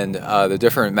and the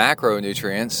different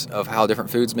macronutrients of how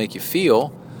different foods make you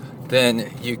feel, then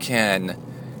you can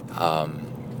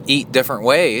eat different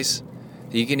ways.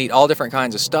 You can eat all different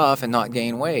kinds of stuff and not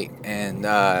gain weight. And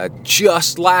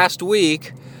just last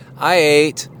week, I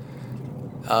ate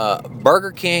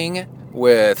Burger King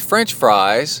with French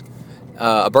fries,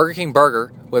 a Burger King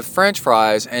burger with French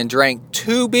fries, and drank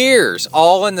 2 beers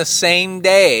all in the same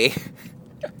day.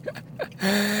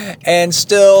 And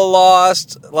still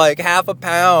lost like half a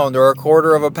pound or a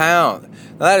quarter of a pound.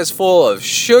 Now, that is full of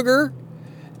sugar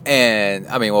and,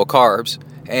 carbs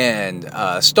and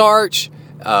starch,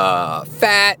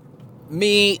 fat,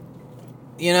 meat,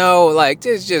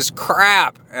 it's just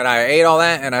crap. And I ate all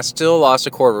that and I still lost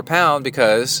a quarter of a pound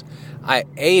because I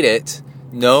ate it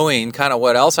knowing kind of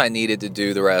what else I needed to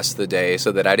do the rest of the day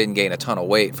so that I didn't gain a ton of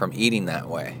weight from eating that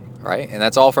way, right? And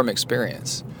that's all from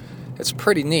experience. It's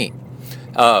pretty neat.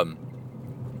 So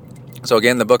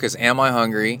again, the book is Am I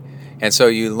Hungry? And so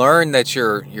you learn that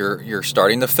you're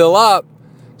starting to fill up.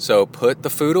 So put the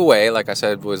food away, like I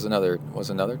said, was another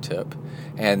tip.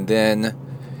 And then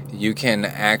you can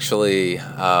actually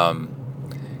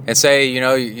and say,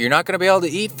 you're not going to be able to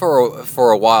eat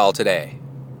for a while today.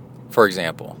 For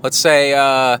example, let's say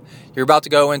you're about to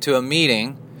go into a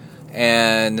meeting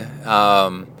and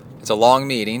it's a long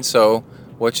meeting. So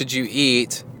what should you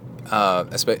eat?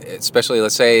 Especially,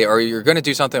 let's say, or you're going to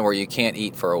do something where you can't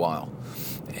eat for a while,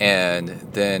 and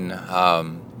then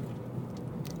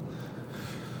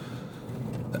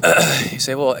you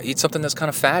say, well, eat something that's kind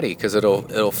of fatty because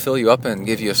it'll fill you up and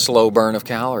give you a slow burn of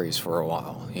calories for a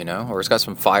while, or it's got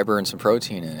some fiber and some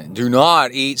protein in it. Do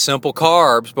not eat simple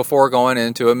carbs before going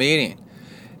into a meeting.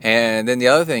 And then the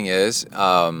other thing is,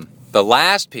 the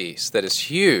last piece that is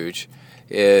huge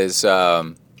is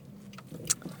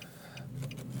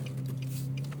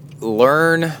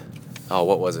learn. Oh,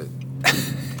 what was it?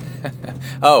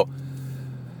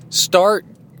 Start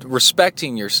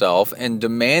respecting yourself and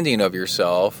demanding of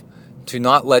yourself to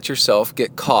not let yourself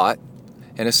get caught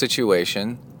in a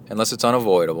situation, unless it's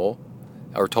unavoidable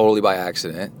or totally by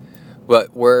accident,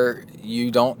 but where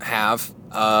you don't have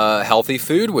healthy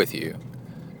food with you,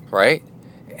 right?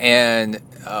 And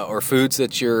or foods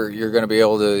that you're going to be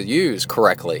able to use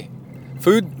correctly.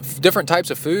 Different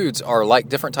types of foods are like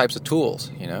different types of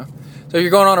tools, So if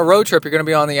you're going on a road trip, you're going to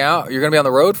be on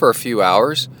the road for a few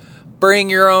hours. Bring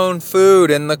your own food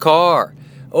in the car.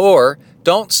 Or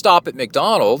don't stop at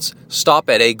McDonald's. Stop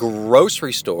at a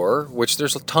grocery store, which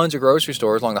there's tons of grocery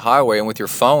stores along the highway. And with your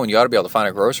phone, you ought to be able to find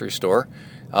a grocery store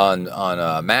on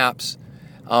maps.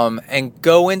 And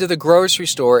go into the grocery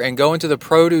store and go into the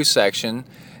produce section,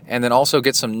 and then also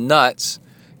get some nuts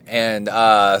and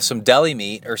some deli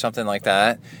meat or something like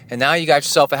that. And now you got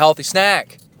yourself a healthy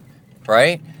snack,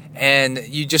 right? And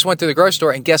you just went to the grocery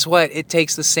store, and guess what? It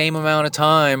takes the same amount of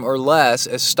time or less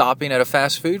as stopping at a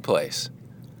fast food place.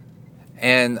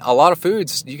 And a lot of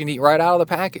foods you can eat right out of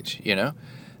the package,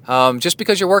 Just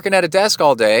because you're working at a desk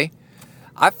all day,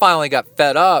 I finally got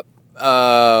fed up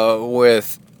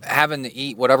with having to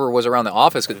eat whatever was around the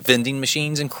office, because vending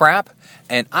machines and crap,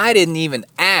 and I didn't even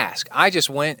ask. I just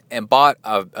went and bought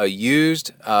a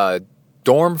used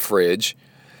dorm fridge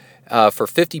for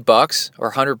 $50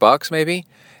 or $100 maybe,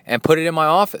 and put it in my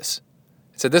office.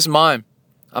 I said, this is mine.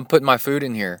 I'm putting my food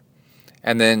in here.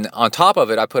 And then on top of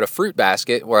it, I put a fruit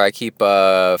basket where I keep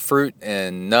fruit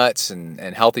and nuts and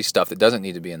healthy stuff that doesn't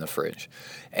need to be in the fridge.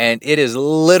 And it is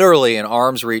literally an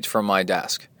arm's reach from my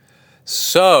desk.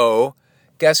 So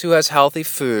guess who has healthy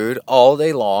food all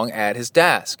day long at his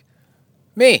desk?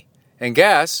 Me. And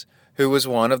guess who was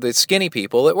one of the skinny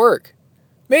people at work?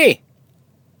 Me.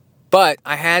 But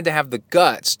I had to have the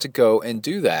guts to go and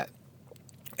do that.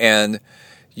 And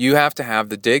you have to have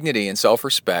the dignity and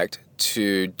self-respect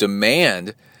to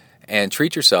demand and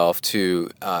treat yourself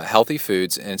to healthy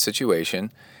foods in a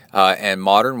situation. And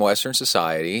modern Western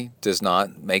society does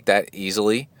not make that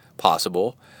easily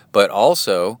possible. But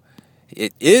also,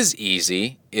 it is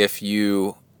easy if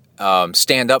you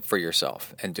stand up for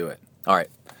yourself and do it. All right.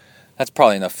 That's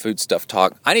probably enough food stuff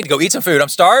talk. I need to go eat some food. I'm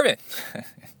starving.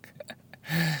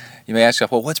 You may ask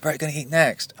yourself, well, what's Brett going to eat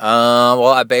next?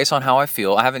 Well, based on how I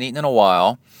feel, I haven't eaten in a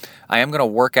while. I am going to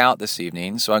work out this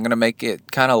evening, so I'm going to make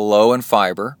it kind of low in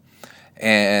fiber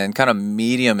and kind of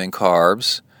medium in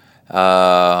carbs.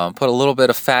 Put a little bit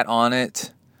of fat on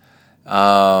it.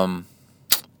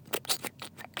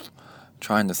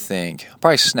 Trying to think. I'll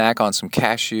probably snack on some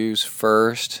cashews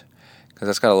first, because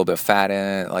that's got a little bit of fat in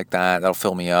it, like that. That'll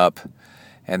fill me up.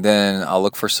 And then I'll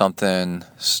look for something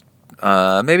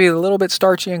maybe a little bit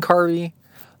starchy and carby,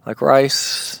 like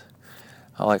rice.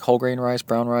 I like whole grain rice,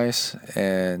 brown rice.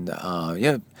 And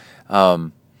it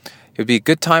would be a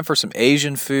good time for some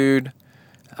Asian food,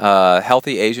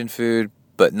 healthy Asian food,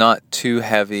 but not too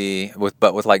heavy,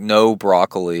 but with like no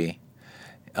broccoli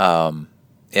in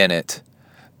it,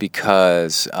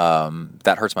 because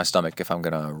that hurts my stomach if I'm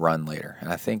going to run later. And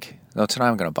I think, no, tonight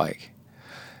I'm going to bike.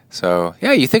 So,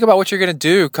 yeah, you think about what you're going to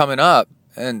do coming up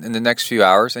in the next few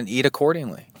hours and eat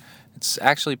accordingly. It's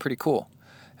actually pretty cool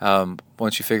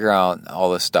once you figure out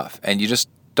all this stuff. And you just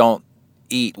don't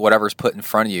eat whatever's put in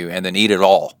front of you and then eat it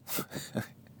all.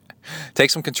 Take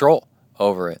some control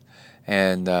over it.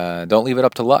 And don't leave it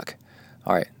up to luck.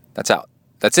 All right, that's out.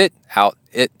 That's it. Out.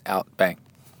 Bang.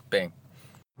 Bang.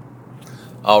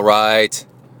 All right,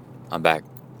 I'm back.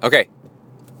 Okay.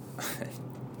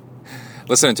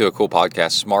 Listening to a cool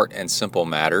podcast, Smart and Simple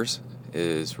Matters,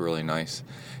 is really nice.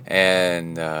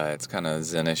 And it's kind of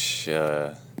Zen-ish,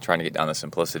 trying to get down to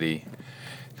simplicity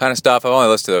kind of stuff. I've only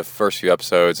listened to the first few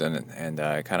episodes, and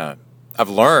I've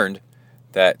learned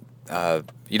that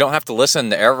you don't have to listen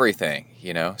to everything,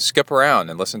 skip around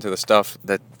and listen to the stuff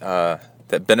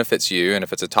that benefits you. And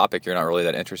if it's a topic you're not really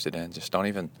that interested in, just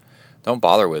don't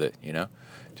bother with it,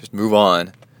 just move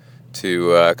on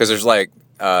to, because there's like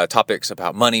topics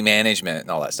about money management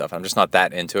and all that stuff. I'm just not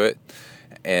that into it.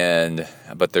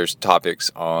 But there's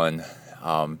topics on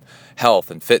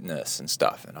health and fitness and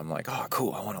stuff. And I'm like, oh,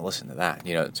 cool, I want to listen to that.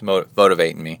 It's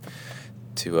motivating me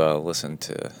to listen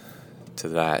to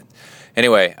that.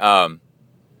 Anyway,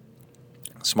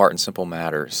 Smart and Simple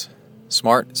Matters.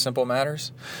 Smart, Simple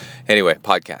Matters? Anyway,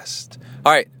 podcast.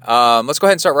 All right, let's go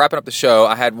ahead and start wrapping up the show.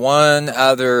 I had one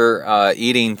other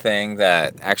eating thing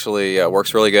that actually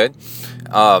works really good.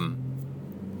 And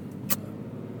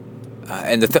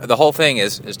the whole thing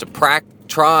is to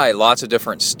try lots of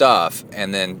different stuff,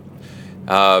 and then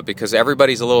because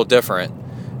everybody's a little different,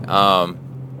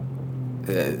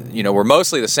 we're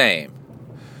mostly the same.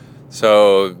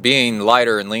 So being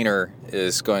lighter and leaner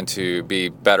is going to be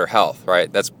better health,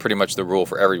 right? That's pretty much the rule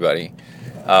for everybody.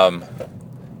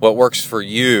 What works for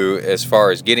you as far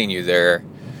as getting you there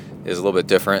is a little bit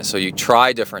different. So you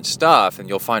try different stuff, and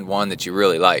you'll find one that you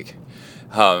really like.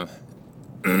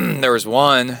 There was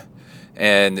one,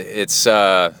 and it's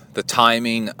the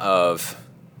timing of,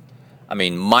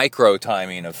 micro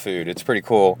timing of food. It's pretty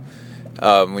cool.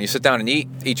 When you sit down and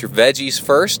eat your veggies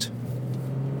first,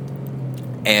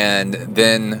 and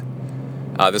then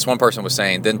this one person was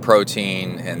saying then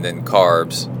protein and then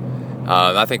carbs.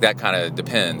 I think that kind of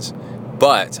depends.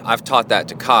 But I've taught that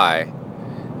to Kai.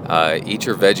 Eat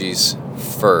your veggies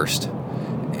first,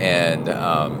 and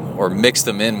or mix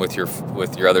them in with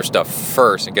your other stuff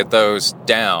first, and get those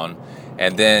down,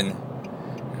 and then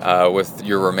with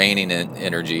your remaining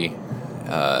energy,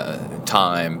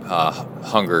 time,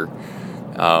 hunger,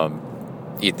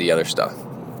 eat the other stuff.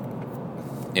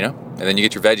 And then you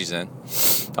get your veggies in.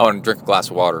 Oh, and drink a glass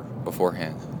of water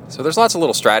beforehand. So there's lots of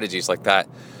little strategies like that.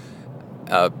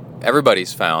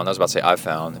 Everybody's found, I was about to say I've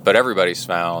found, but everybody's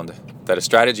found that a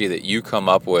strategy that you come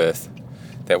up with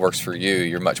that works for you,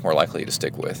 you're much more likely to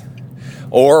stick with.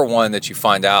 Or one that you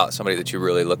find out somebody that you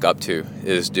really look up to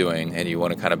is doing, and you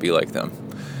want to kind of be like them.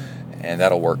 And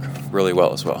that'll work really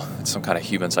well as well. It's some kind of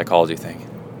human psychology thing.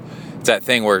 It's that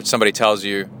thing where somebody tells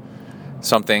you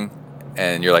something,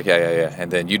 and you're like, yeah. And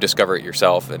then you discover it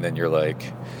yourself, and then you're like,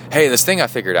 hey, this thing I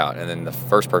figured out. And then the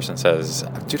first person says,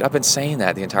 dude, I've been saying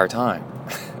that the entire time.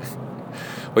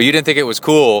 Well, you didn't think it was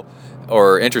cool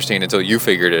or interesting until you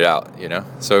figured it out,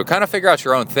 So kind of figure out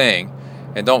your own thing,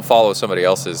 and don't follow somebody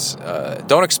else's.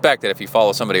 Don't expect that if you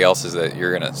follow somebody else's that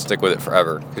you're going to stick with it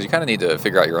forever, because you kind of need to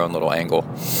figure out your own little angle.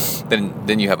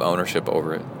 Then you have ownership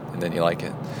over it, and then you like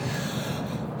it.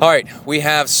 All right, we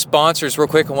have sponsors real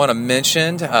quick. I want to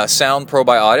mention Sound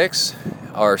Probiotics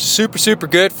are super, super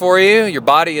good for you. Your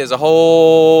body has a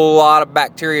whole lot of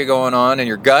bacteria going on in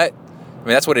your gut.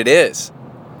 That's what it is.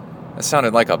 That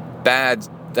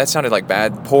sounded like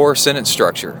poor sentence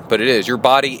structure, but it is. Your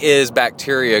body is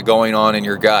bacteria going on in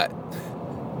your gut.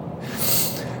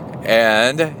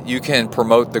 And you can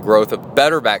promote the growth of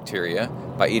better bacteria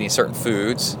by eating certain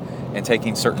foods and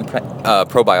taking certain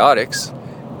probiotics.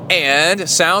 And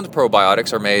Sound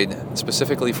Probiotics are made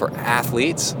specifically for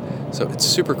athletes, so it's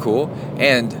super cool.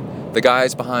 And the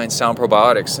guys behind Sound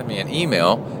Probiotics sent me an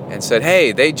email and said,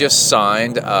 hey, they just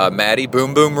signed Maddie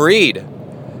Boom Boom Reed.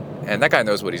 And that guy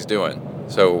knows what he's doing.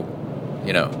 So,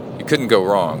 you couldn't go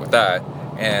wrong with that.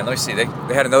 And let me see, they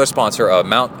had another sponsor,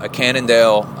 a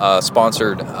Cannondale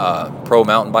sponsored pro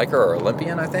mountain biker or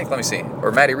Olympian, I think. Let me see.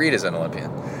 Or Maddie Reed is an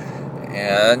Olympian.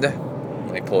 And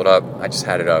let me pull it up. I just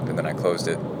had it up and then I closed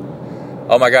it.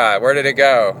 Oh my God, where did it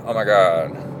go? Oh my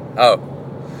God.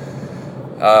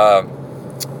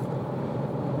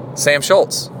 Sam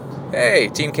Schultz. Hey,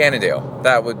 Team Cannondale.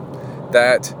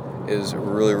 That is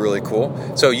really, really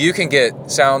cool. So you can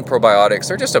get Sound Probiotics.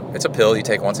 It's a pill you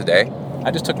take once a day. I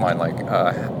just took mine like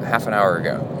half an hour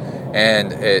ago.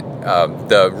 And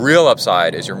the real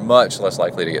upside is you're much less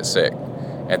likely to get sick.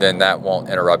 And then that won't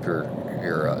interrupt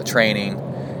your training.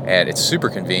 And it's super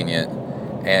convenient.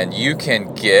 And you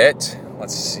can get,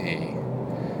 let's see,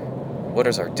 what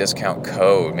is our discount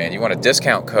code, man? You want a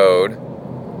discount code,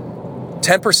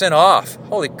 10% off.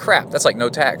 Holy crap, that's like no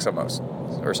tax almost,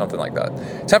 or something like that.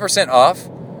 10% off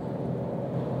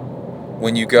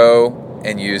when you go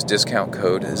and use discount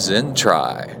code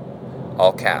ZenTri,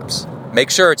 all caps. Make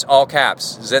sure it's all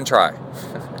caps, ZenTri.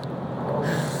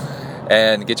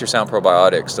 And get your Sound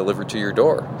Probiotics delivered to your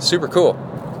door. Super cool.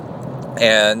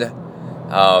 And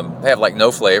they have like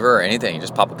no flavor or anything. You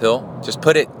just pop a pill. Just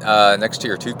put it next to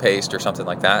your toothpaste or something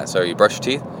like that. So you brush your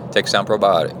teeth, take Sound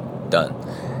Probiotic. Done.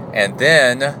 And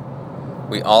then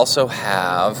we also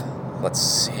have, let's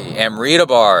see, Amrita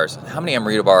bars. How many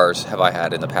Amrita bars have I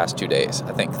had in the past 2 days?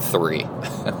 I think 3.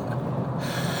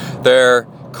 They're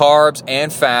carbs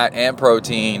and fat and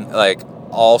protein, like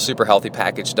all super healthy,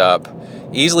 packaged up,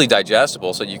 easily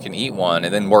digestible, so you can eat one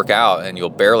and then work out and you'll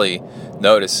barely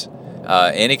notice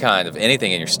any kind of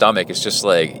anything in your stomach. It's just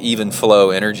like even flow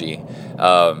energy.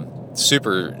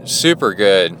 Super, super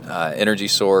good energy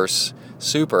source,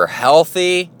 super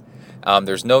healthy.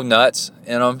 There's no nuts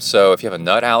in them, so if you have a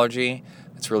nut allergy,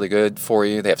 it's really good for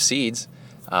you. They have seeds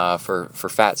for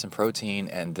fats and protein,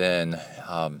 and then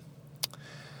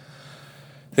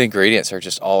the ingredients are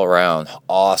just all around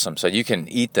awesome. So you can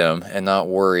eat them and not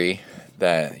worry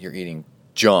that you're eating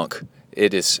junk.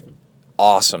 It is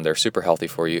awesome. They're super healthy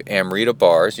for you. Amrita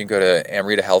bars. You can go to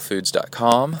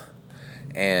amritahealthfoods.com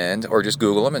or just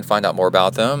Google them and find out more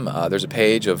about them. There's a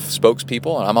page of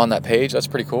spokespeople, and I'm on that page. That's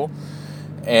pretty cool.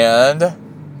 And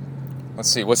let's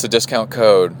see, what's the discount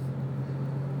code?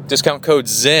 Discount code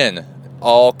ZEN,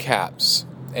 all caps,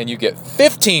 and you get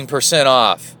 15%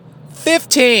 off.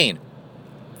 15.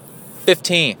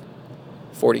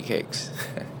 40 cakes.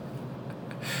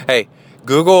 Hey,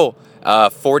 Google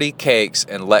 40 cakes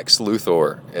and Lex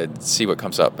Luthor and see what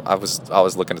comes up. I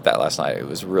was looking at that last night. It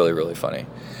was really, really funny.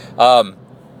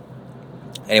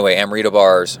 Anyway, Amrita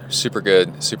bars, super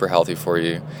good, super healthy for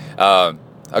you.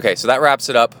 Okay, so that wraps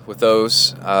it up with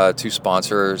those 2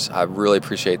 sponsors. I really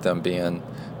appreciate them being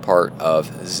part of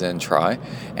ZenTri.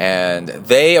 And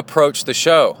they approached the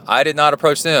show. I did not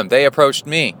approach them. They approached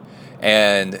me.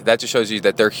 And that just shows you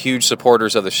that they're huge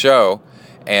supporters of the show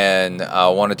and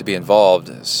wanted to be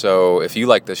involved. So if you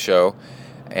like this show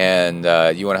and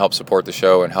you want to help support the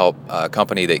show and help a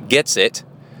company that gets it,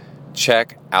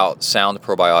 check out Sound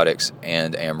Probiotics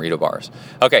and Amrita bars.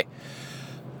 Okay,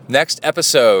 next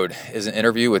episode is an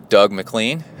interview with Doug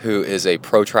McLean, who is a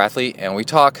pro triathlete, and we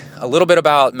talk a little bit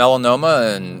about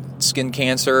melanoma and skin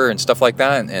cancer and stuff like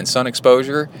that and sun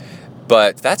exposure,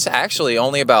 but that's actually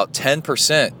only about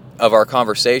 10% of our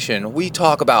conversation. We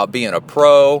talk about being a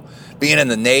pro, being in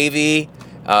the Navy,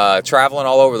 traveling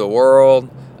all over the world,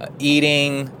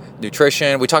 eating,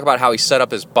 nutrition. We talk about how he set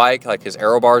up his bike, like his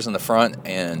aero bars in the front,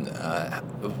 and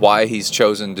why he's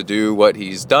chosen to do what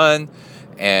he's done,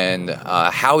 and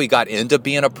how he got into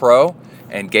being a pro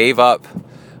and gave up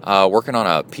working on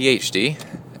a PhD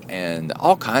and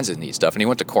all kinds of neat stuff. And he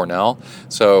went to Cornell.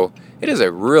 So it is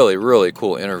a really, really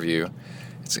cool interview.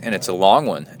 It's a long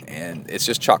one, and it's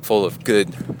just chock full of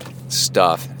good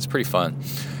stuff. It's pretty fun.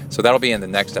 So that'll be in the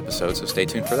next episode, so stay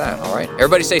tuned for that. All right.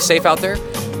 Everybody stay safe out there.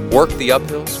 Work the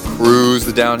uphills, cruise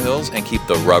the downhills, and keep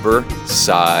the rubber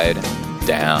side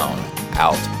down.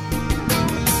 Out.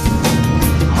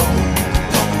 Home.